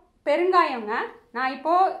 அப்புறம் பெருங்காயங்க, நான்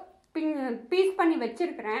இப்போது பீஸ் பண்ணி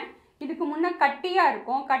வச்சுருக்கிறேன். இதுக்கு முன்னே கட்டியாக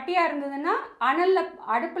இருக்கும். கட்டியாக இருந்ததுன்னா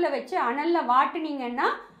அடுப்பில் வச்சு அனலில் வாட்டினீங்கன்னா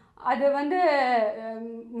அது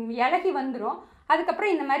இலகி வந்துடும்.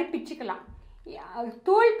 அதுக்கப்புறம் இந்த மாதிரி பிச்சுக்கலாம்.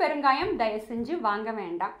 தூள் பெருங்காயம் தயவு செஞ்சு வாங்க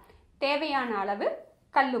வேண்டாம். தேவையான அளவு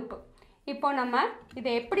கல்லுப்பு. இப்போ நம்ம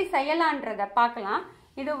இதை எப்படி செய்யலான்றதை பார்க்கலாம்.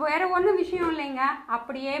 இது வேறு ஒன்றும் விஷயம் இல்லைங்க.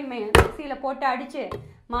 அப்படியே மிக்சியில் போட்டு அடித்து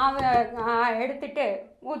மாவு எடுத்துட்டு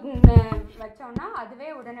வச்சோன்னா அதுவே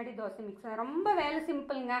உடனடி தோசை மிக்ஸ். ரொம்ப வேலை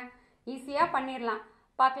சிம்பிளுங்க, ஈஸியாக பண்ணிடலாம்.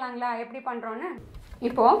 பார்க்கலாங்களா எப்படி பண்ணுறோன்னு?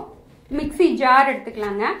 இப்போது மிக்சி ஜார்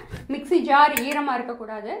எடுத்துக்கலாங்க. மிக்சி ஜார் ஈரமாக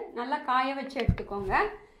இருக்கக்கூடாது, நல்லா காய வச்சு எடுத்துக்கோங்க.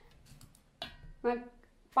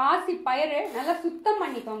 பாசி பயிறு நல்லா சுத்தம்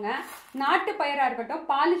பண்ணிக்கோங்க. நாட்டு பயிராக இருக்கட்டும்,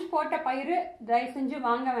 பாலிஷ் போட்ட பயிறு தயவு செஞ்சு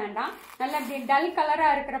வாங்க வேண்டாம். நல்லா இப்படி டல்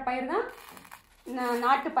கலராக இருக்கிற பயிர் தான்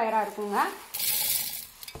நாட்டு பயிராக இருக்குங்க.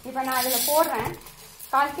 இப்போ நான் அதில் போடுறேன்.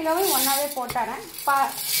 1/4 கிலோவும் ஒன்றாவே போட்டுறேன்.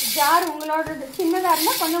 ஜார் உங்களோட சின்னதாக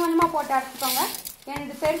இருந்தால் கொஞ்சம் கொஞ்சமாக போட்டு அரைச்சிக்கோங்க.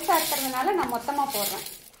 எனக்கு பெருசாக இருக்கிறதுனால நான் மொத்தமாக போடுறேன்.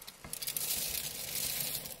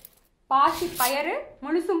 பாசி பயிறு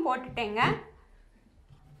முழுசும் போட்டுட்டேங்க.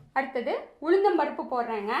 அடுத்தது உளுந்தம்பருப்பு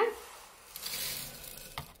போடுறேங்க.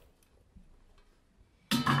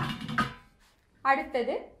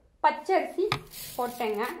 அடுத்தது பச்சரிசி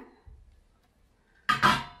போட்டேங்க.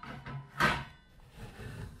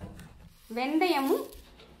 வெந்தயமும்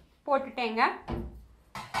போட்டுட்டேங்க.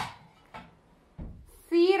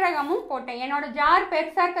 சீரகமும் போட்டேன். என்னோட ஜார்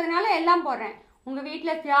பெருசாக இருக்கிறதுனால எல்லாம் போடுறேன். உங்கள்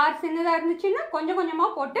வீட்டில் ஜார் சின்னதாக இருந்துச்சுன்னா கொஞ்சம்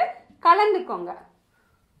கொஞ்சமாக போட்டு கலந்துக்கோங்க.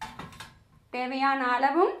 தேவையான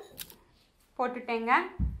அளவும் போட்டுட்டேங்க.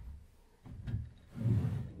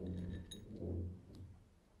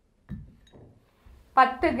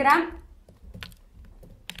 பத்து கிராம்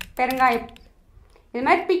பெருங்காயம். இது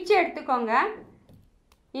மாதிரி பிச்சு எடுத்துக்கோங்க.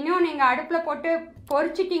 இன்னும் நீங்கள் அடுப்பில் போட்டு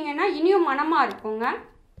பொரிச்சிட்டிங்கன்னா இனியும் மணமாக இருக்குங்க.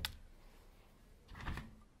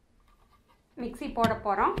 மிக்ஸி போட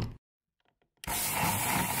போகிறோம்.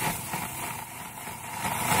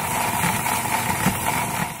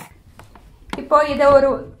 இப்போ இதை ஒரு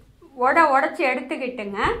உடைச்சி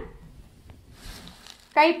எடுத்துக்கிட்டுங்க.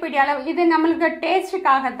 கைப்பிடி அளவு, இது நம்மளுக்கு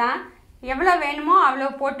டேஸ்ட்டுக்காக தான், எவ்வளோ வேணுமோ அவ்வளோ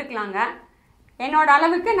போட்டுக்கலாங்க. என்னோட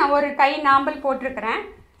அளவுக்கு நான் ஒரு கை நாம்பல் போட்டிருக்கிறேன்.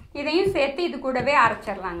 இதையும் சேர்த்து இது கூடவே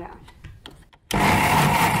அரைச்சிடலாங்க.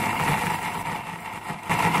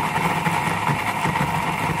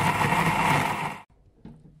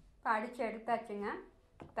 அடித்து எடுத்தாச்சுங்க.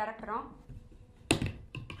 திறக்கிறோம்.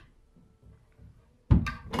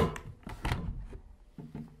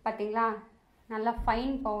 பார்த்தீங்களா நல்லா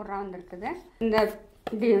ஃபைன் பவுடராக வந்துருக்குது. இந்த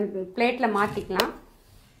பிளேட்டில் மாற்றிக்கலாம்.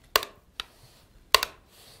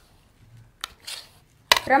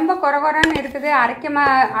 ரொம்ப குறகுறன்னு இருக்குது,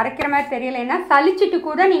 அரைக்கிற மாதிரி தெரியலைன்னா சலிச்சிட்டு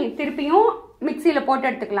கூட நீங்கள் திருப்பியும் மிக்சியில் போட்டு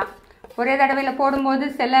எடுத்துக்கலாம். ஒரே தடவையில் போடும்போது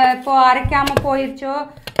இப்போ அரைக்காமல் போயிடுச்சோ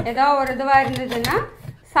ஏதோ ஒரு இதுவாக இருந்ததுன்னா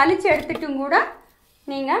சலிச்சு எடுத்துட்டும் கூட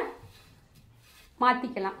நீங்கள்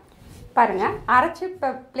மாற்றிக்கலாம். பாருங்கள், அரைச்சி இப்போ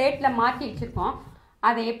பிளேட்டில் மாற்றி வச்சுருக்கோம்.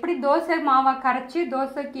 அதை எப்படி தோசை மாவை கரைச்சி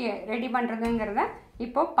தோசைக்கு ரெடி பண்ணுறதுங்கிறத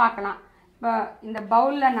இப்போ பார்க்கலாம். இப்போ இந்த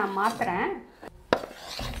பவுலில் நான் மாற்றுறேன்.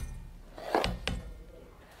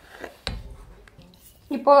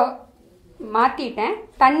 இப்போ மாற்றிட்டேன்.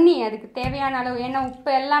 தண்ணி அதுக்கு தேவையான அளவு, ஏன்னா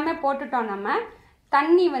உப்பு எல்லாமே போட்டுட்டோம் நம்ம.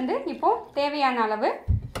 தண்ணி வந்து இப்போ தேவையான அளவு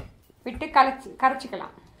விட்டு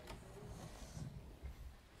கரைச்சிக்கலாம்.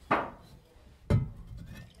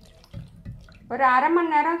 ஒரு அரை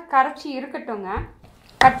மணி நேரம் கரைச்சி இருக்கட்டுங்க.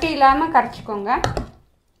 கட்டி இல்லாமல் கரைச்சிக்கோங்க.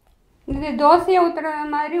 இது தோசையை ஊற்றுற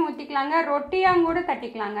மாதிரி ஊற்றிக்கலாங்க, ரொட்டியாக கூட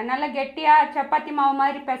தட்டிக்கலாங்க. நல்லா கெட்டியாக சப்பாத்தி மாவு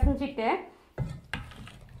மாதிரி பிசைஞ்சிட்டு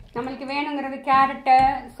நம்மளுக்கு வேணுங்கிறது கேரட்டு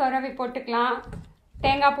சொரவி போட்டுக்கலாம்,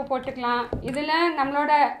 தேங்காய் பூ போட்டுக்கலாம். இதில்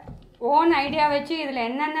நம்மளோட ஓன் ஐடியா வச்சு இதில்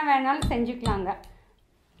என்னென்ன வேணாலும் செஞ்சுக்கலாங்க.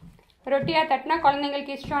 ரொட்டியாக தட்டினா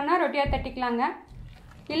குழந்தைங்களுக்கு இஷ்டம்னா ரொட்டியாக தட்டிக்கலாங்க.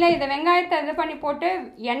 இல்லை இதை வெங்காயத்தை இது பண்ணி போட்டு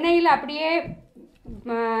எண்ணெயில் அப்படியே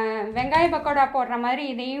வெங்காய பக்கோடா போடுற மாதிரி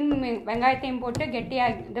இதையும் வெங்காயத்தையும் போட்டு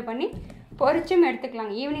கெட்டியாக இது பண்ணி பொரிச்சும்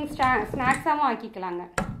எடுத்துக்கலாங்க. ஈவினிங் ஸ்நாக்ஸாகவும் ஆக்கிக்கலாங்க.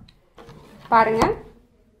 பாருங்கள்,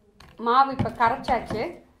 மாவு இப்போ கரைச்சாச்சு.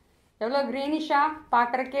 எவ்வளோ க்ரீனிஷாக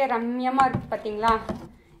பார்க்குறக்கே ரம்யமாக இருக்குது பார்த்தீங்களா.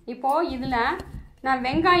 இப்போது இதில் நான்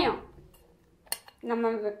வெங்காயம்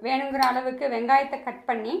நம்ம வேணுங்கிற அளவுக்கு வெங்காயத்தை கட்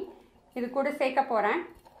பண்ணி இது கூட சேர்க்க போகிறேன்.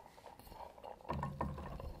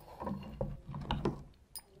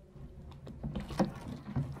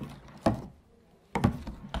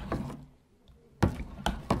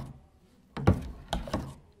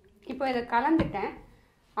 இப்போ இதை கலந்துட்டேன்.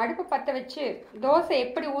 அடுப்பு பற்ற வச்சு தோசை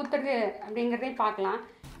எப்படி ஊற்றுறது அப்படிங்கிறதையும் பார்க்கலாம்.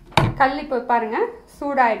 கல் இப்போ பாருங்கள்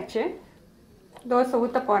சூடாயிடுச்சு. தோசை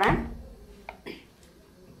ஊற்ற போகிறேன்.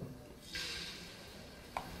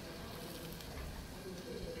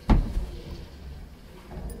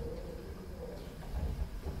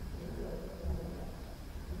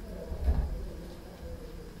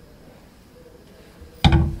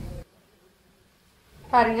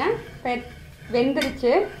 பாருங்க,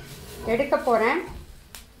 வெந்துருச்சு. எடுக்க போகிறேன்.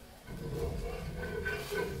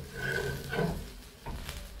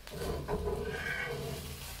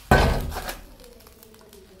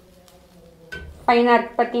 ஃபைனாக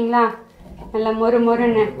இருக்குது பார்த்தீங்களா, நல்லா மொறு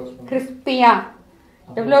மொறுன்னு கிறிஸ்பியாக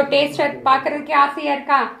எவ்வளோ டேஸ்டாக பார்க்குறதுக்கே ஆசையாக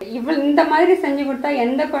இருக்கா. இந்த மாதிரி செஞ்சு கொடுத்தா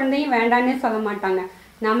எந்த குழந்தையும் வேண்டான்னே சொல்ல மாட்டாங்க.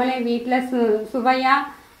 நம்மளே வீட்டில் சுவையாக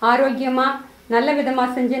ஆரோக்கியமாக நல்ல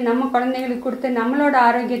விதமாக செஞ்சு நம்ம குழந்தைங்களுக்கு கொடுத்து நம்மளோட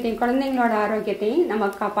ஆரோக்கியத்தையும் குழந்தைங்களோட ஆரோக்கியத்தையும்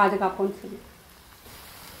நம்ம பாதுகாப்போம்னு சொல்லி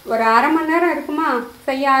ஒரு அரை மணி நேரம் இருக்குமா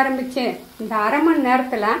செய்ய ஆரம்பிச்சு. இந்த அரை மணி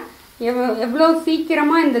நேரத்தில் எவ்வளோ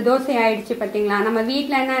சீக்கிரமாக இந்த தோசை ஆயிடுச்சு பார்த்தீங்களா. நம்ம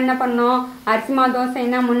வீட்டில் என்ன பண்ணோம், அரிசி மா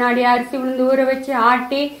தோசைன்னா முன்னாடி அரிசி உளுந்து ஊற வச்சு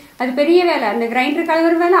ஆட்டி அது பெரிய வேலை. அந்த கிரைண்டர்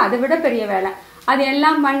கழுவுற வேலை அதை விட பெரிய வேலை. அது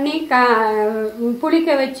எல்லாம் பண்ணி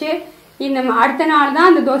புளிக்க வச்சு இந்த அடுத்த நாள் தான்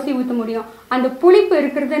அந்த தோசை ஊற்ற முடியும். அந்த புளிப்பு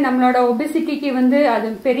இருக்கிறது நம்மளோட ஒபிசிட்டிக்கு அது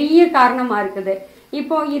பெரிய காரணமாக இருக்குது.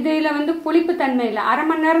 இப்போ இதில் புளிப்பு தன்மை இல்லை. அரை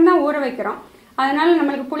மணி நேரம் தான் ஊற வைக்கிறோம், அதனால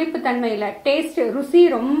நம்மளுக்கு புளிப்பு தன்மை இல்லை. டேஸ்ட் ருசி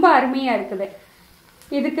ரொம்ப அருமையாக இருக்குது.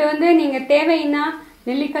 இதுக்கு நீங்கள் தேவைன்னா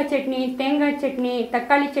நெல்லிக்காய் சட்னி, தேங்காய் சட்னி,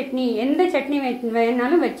 தக்காளி சட்னி, எந்த சட்னி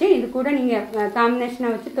வேணாலும் வச்சு இது கூட நீங்கள்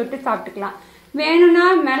காம்பினேஷனாக வச்சு தொட்டு சாப்பிட்டுக்கலாம். வேணும்னா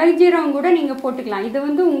மிளகு ஜீரகம் கூட நீங்கள் போட்டுக்கலாம்.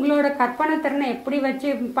 இது உங்களோட கற்பனை திறனை எப்படி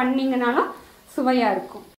வச்சு பண்ணீங்கனாலும் சுவையாக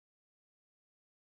இருக்கும்.